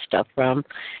learn stuff from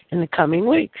in the coming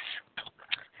weeks.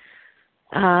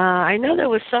 I know there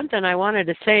was something I wanted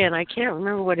to say, and I can't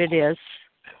remember what it is.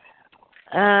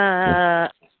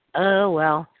 Oh,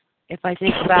 well, if I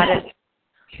think about it,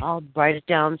 I'll write it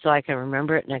down so I can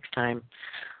remember it next time.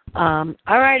 All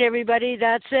right, everybody,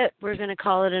 that's it. We're going to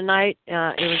call it a night. It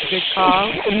was a good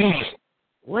call.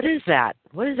 What is that?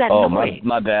 What is that noise? Oh,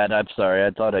 my bad. I'm sorry.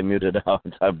 I thought I muted out.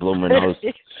 I blew my nose.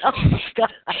 Oh,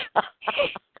 God.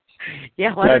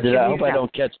 Yeah, why don't you I hope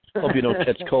you don't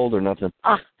catch cold or nothing.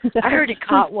 I heard he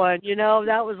caught one.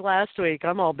 That was last week.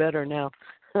 I'm all better now.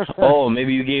 Oh,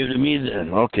 maybe you gave it to me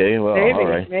then. Okay, well, all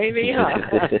right. Maybe, huh?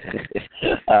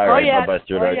 All right, bye-bye,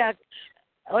 sweetheart.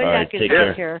 Oh, yeah, take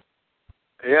care.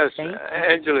 Yes,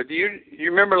 Angela, do you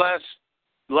remember last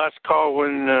call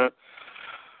when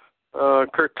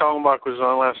Kurt Kallenbach was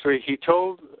on last week? He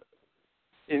told,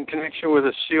 in connection with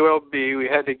a COLB, we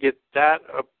had to get that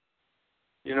up.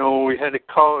 We had to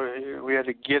call, we had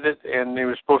to get it, and it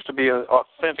was supposed to be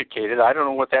authenticated. I don't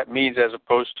know what that means as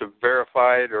opposed to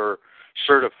verified or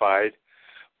certified,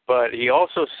 but he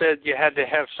also said you had to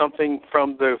have something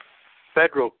from the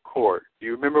federal court. Do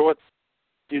you remember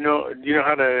do you know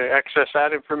how to access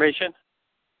that information?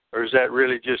 Or is that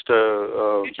really just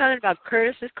You're talking about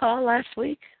Curtis's call last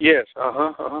week? Yes,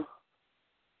 You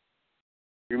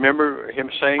remember him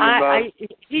saying about...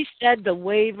 He said the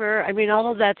waiver. I mean, all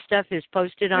of that stuff is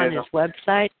posted on his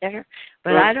website there,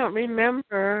 but I don't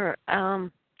remember...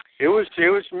 It was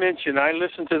mentioned. I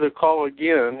listened to the call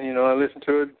again. I listened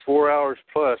to it 4 hours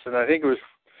plus, and I think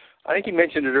he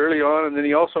mentioned it early on, and then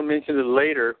he also mentioned it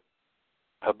later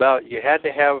about you had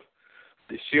to have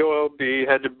the COLB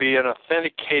had to be an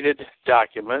authenticated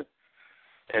document,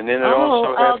 and then it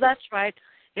also had... Oh, that's right.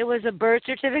 It was a birth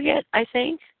certificate, I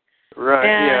think.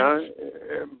 Right.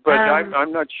 But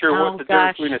I'm not sure what the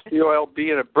difference between a COLB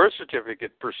and a birth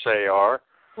certificate per se are.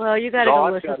 Well, you got to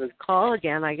go listen to the call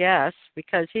again, I guess,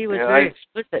 because he was very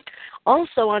explicit.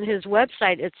 Also, on his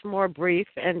website, it's more brief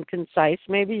and concise.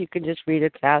 Maybe you can just read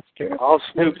it faster. I'll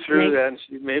snoop through that and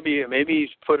see. Maybe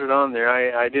he's put it on there.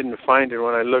 I didn't find it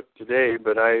when I looked today,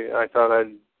 but I thought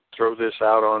I'd throw this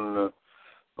out on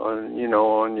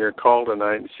your call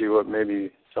tonight and see what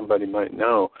maybe somebody might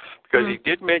know, because he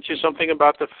did mention something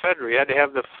about the federal. He had to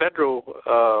have the federal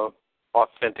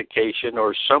authentication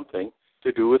or something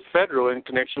to do with federal in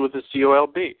connection with the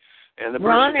COLB. And the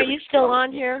Ron, are you still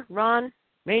on here? Ron?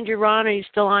 Ranger Ron, are you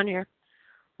still on here?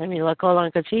 Let me look. Hold on,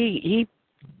 because he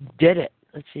did it.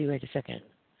 Let's see. Wait a second.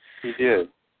 He did.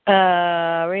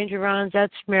 Ranger Ron,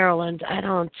 that's Maryland. I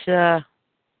don't... are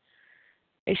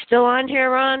you still on here,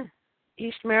 Ron?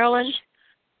 East Maryland?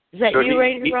 Is that you,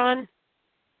 Ranger Ron?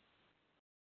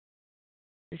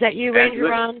 Is that you, Ranger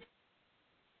Ron?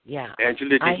 Yeah.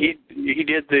 Angela, he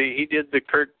did the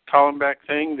Kurt Kallenbach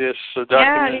thing, this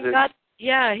document?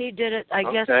 He did it. I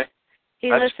guess he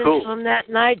That's listened cool. to him that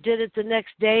night, did it the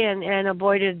next day, and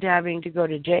avoided having to go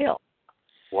to jail.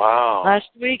 Wow. Last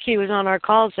week he was on our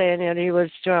call saying that he was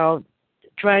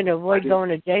trying to avoid going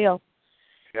to jail.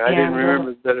 Yeah, I didn't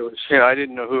remember that it was him. I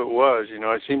didn't know who it was.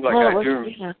 It seemed like I do.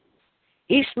 Yeah.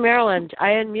 East Maryland, I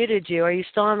unmuted you. Are you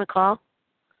still on the call?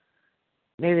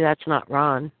 Maybe that's not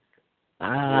Ron.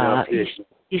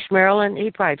 East Maryland, he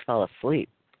probably fell asleep.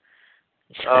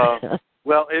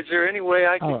 Well, is there any way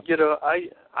I could get I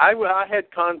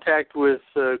had contact with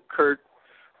Kurt.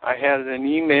 I had an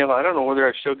email. I don't know whether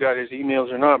I've still got his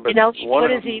emails or not. But he put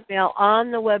his email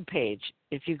on the web page.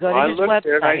 If you go to his website. I looked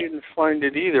there and I didn't find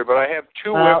it either, but I have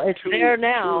two. It's there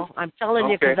now. I'm telling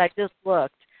you because I just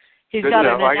looked. He's got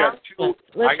an announcement.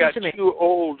 I got two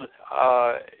old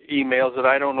emails that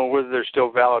I don't know whether they're still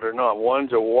valid or not.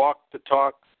 One's a walk the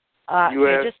talk.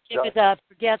 Just give it up.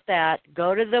 Forget that.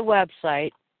 Go to the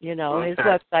website. His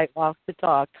website, Walk the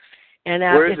Talk. And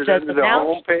where is it it says under the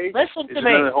homepage? Listen to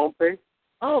me. Is it on the homepage?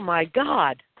 Oh my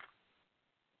God.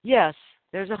 Yes,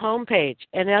 there's a homepage,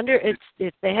 and under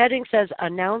the heading says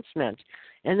announcement,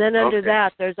 and then under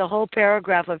that there's a whole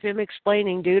paragraph of him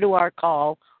explaining, due to our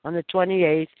call on the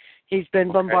 28th, he's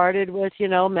been bombarded with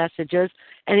messages,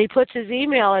 and he puts his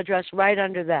email address right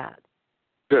under that.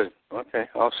 Good. Okay,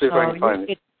 I'll see if I can find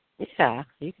it. Yeah,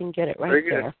 you can get it right Very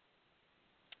good. there.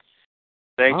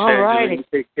 Thanks, All Angela. right. You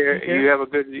take care. You have a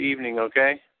good evening.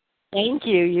 Okay. Thank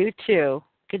you. You too.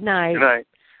 Good night. Good night.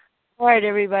 All right,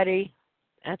 everybody.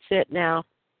 That's it now,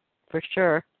 for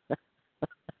sure.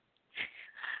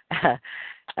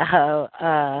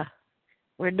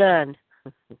 We're done.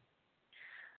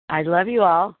 I love you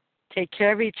all. Take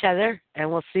care of each other,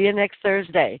 and we'll see you next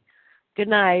Thursday. Good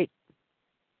night.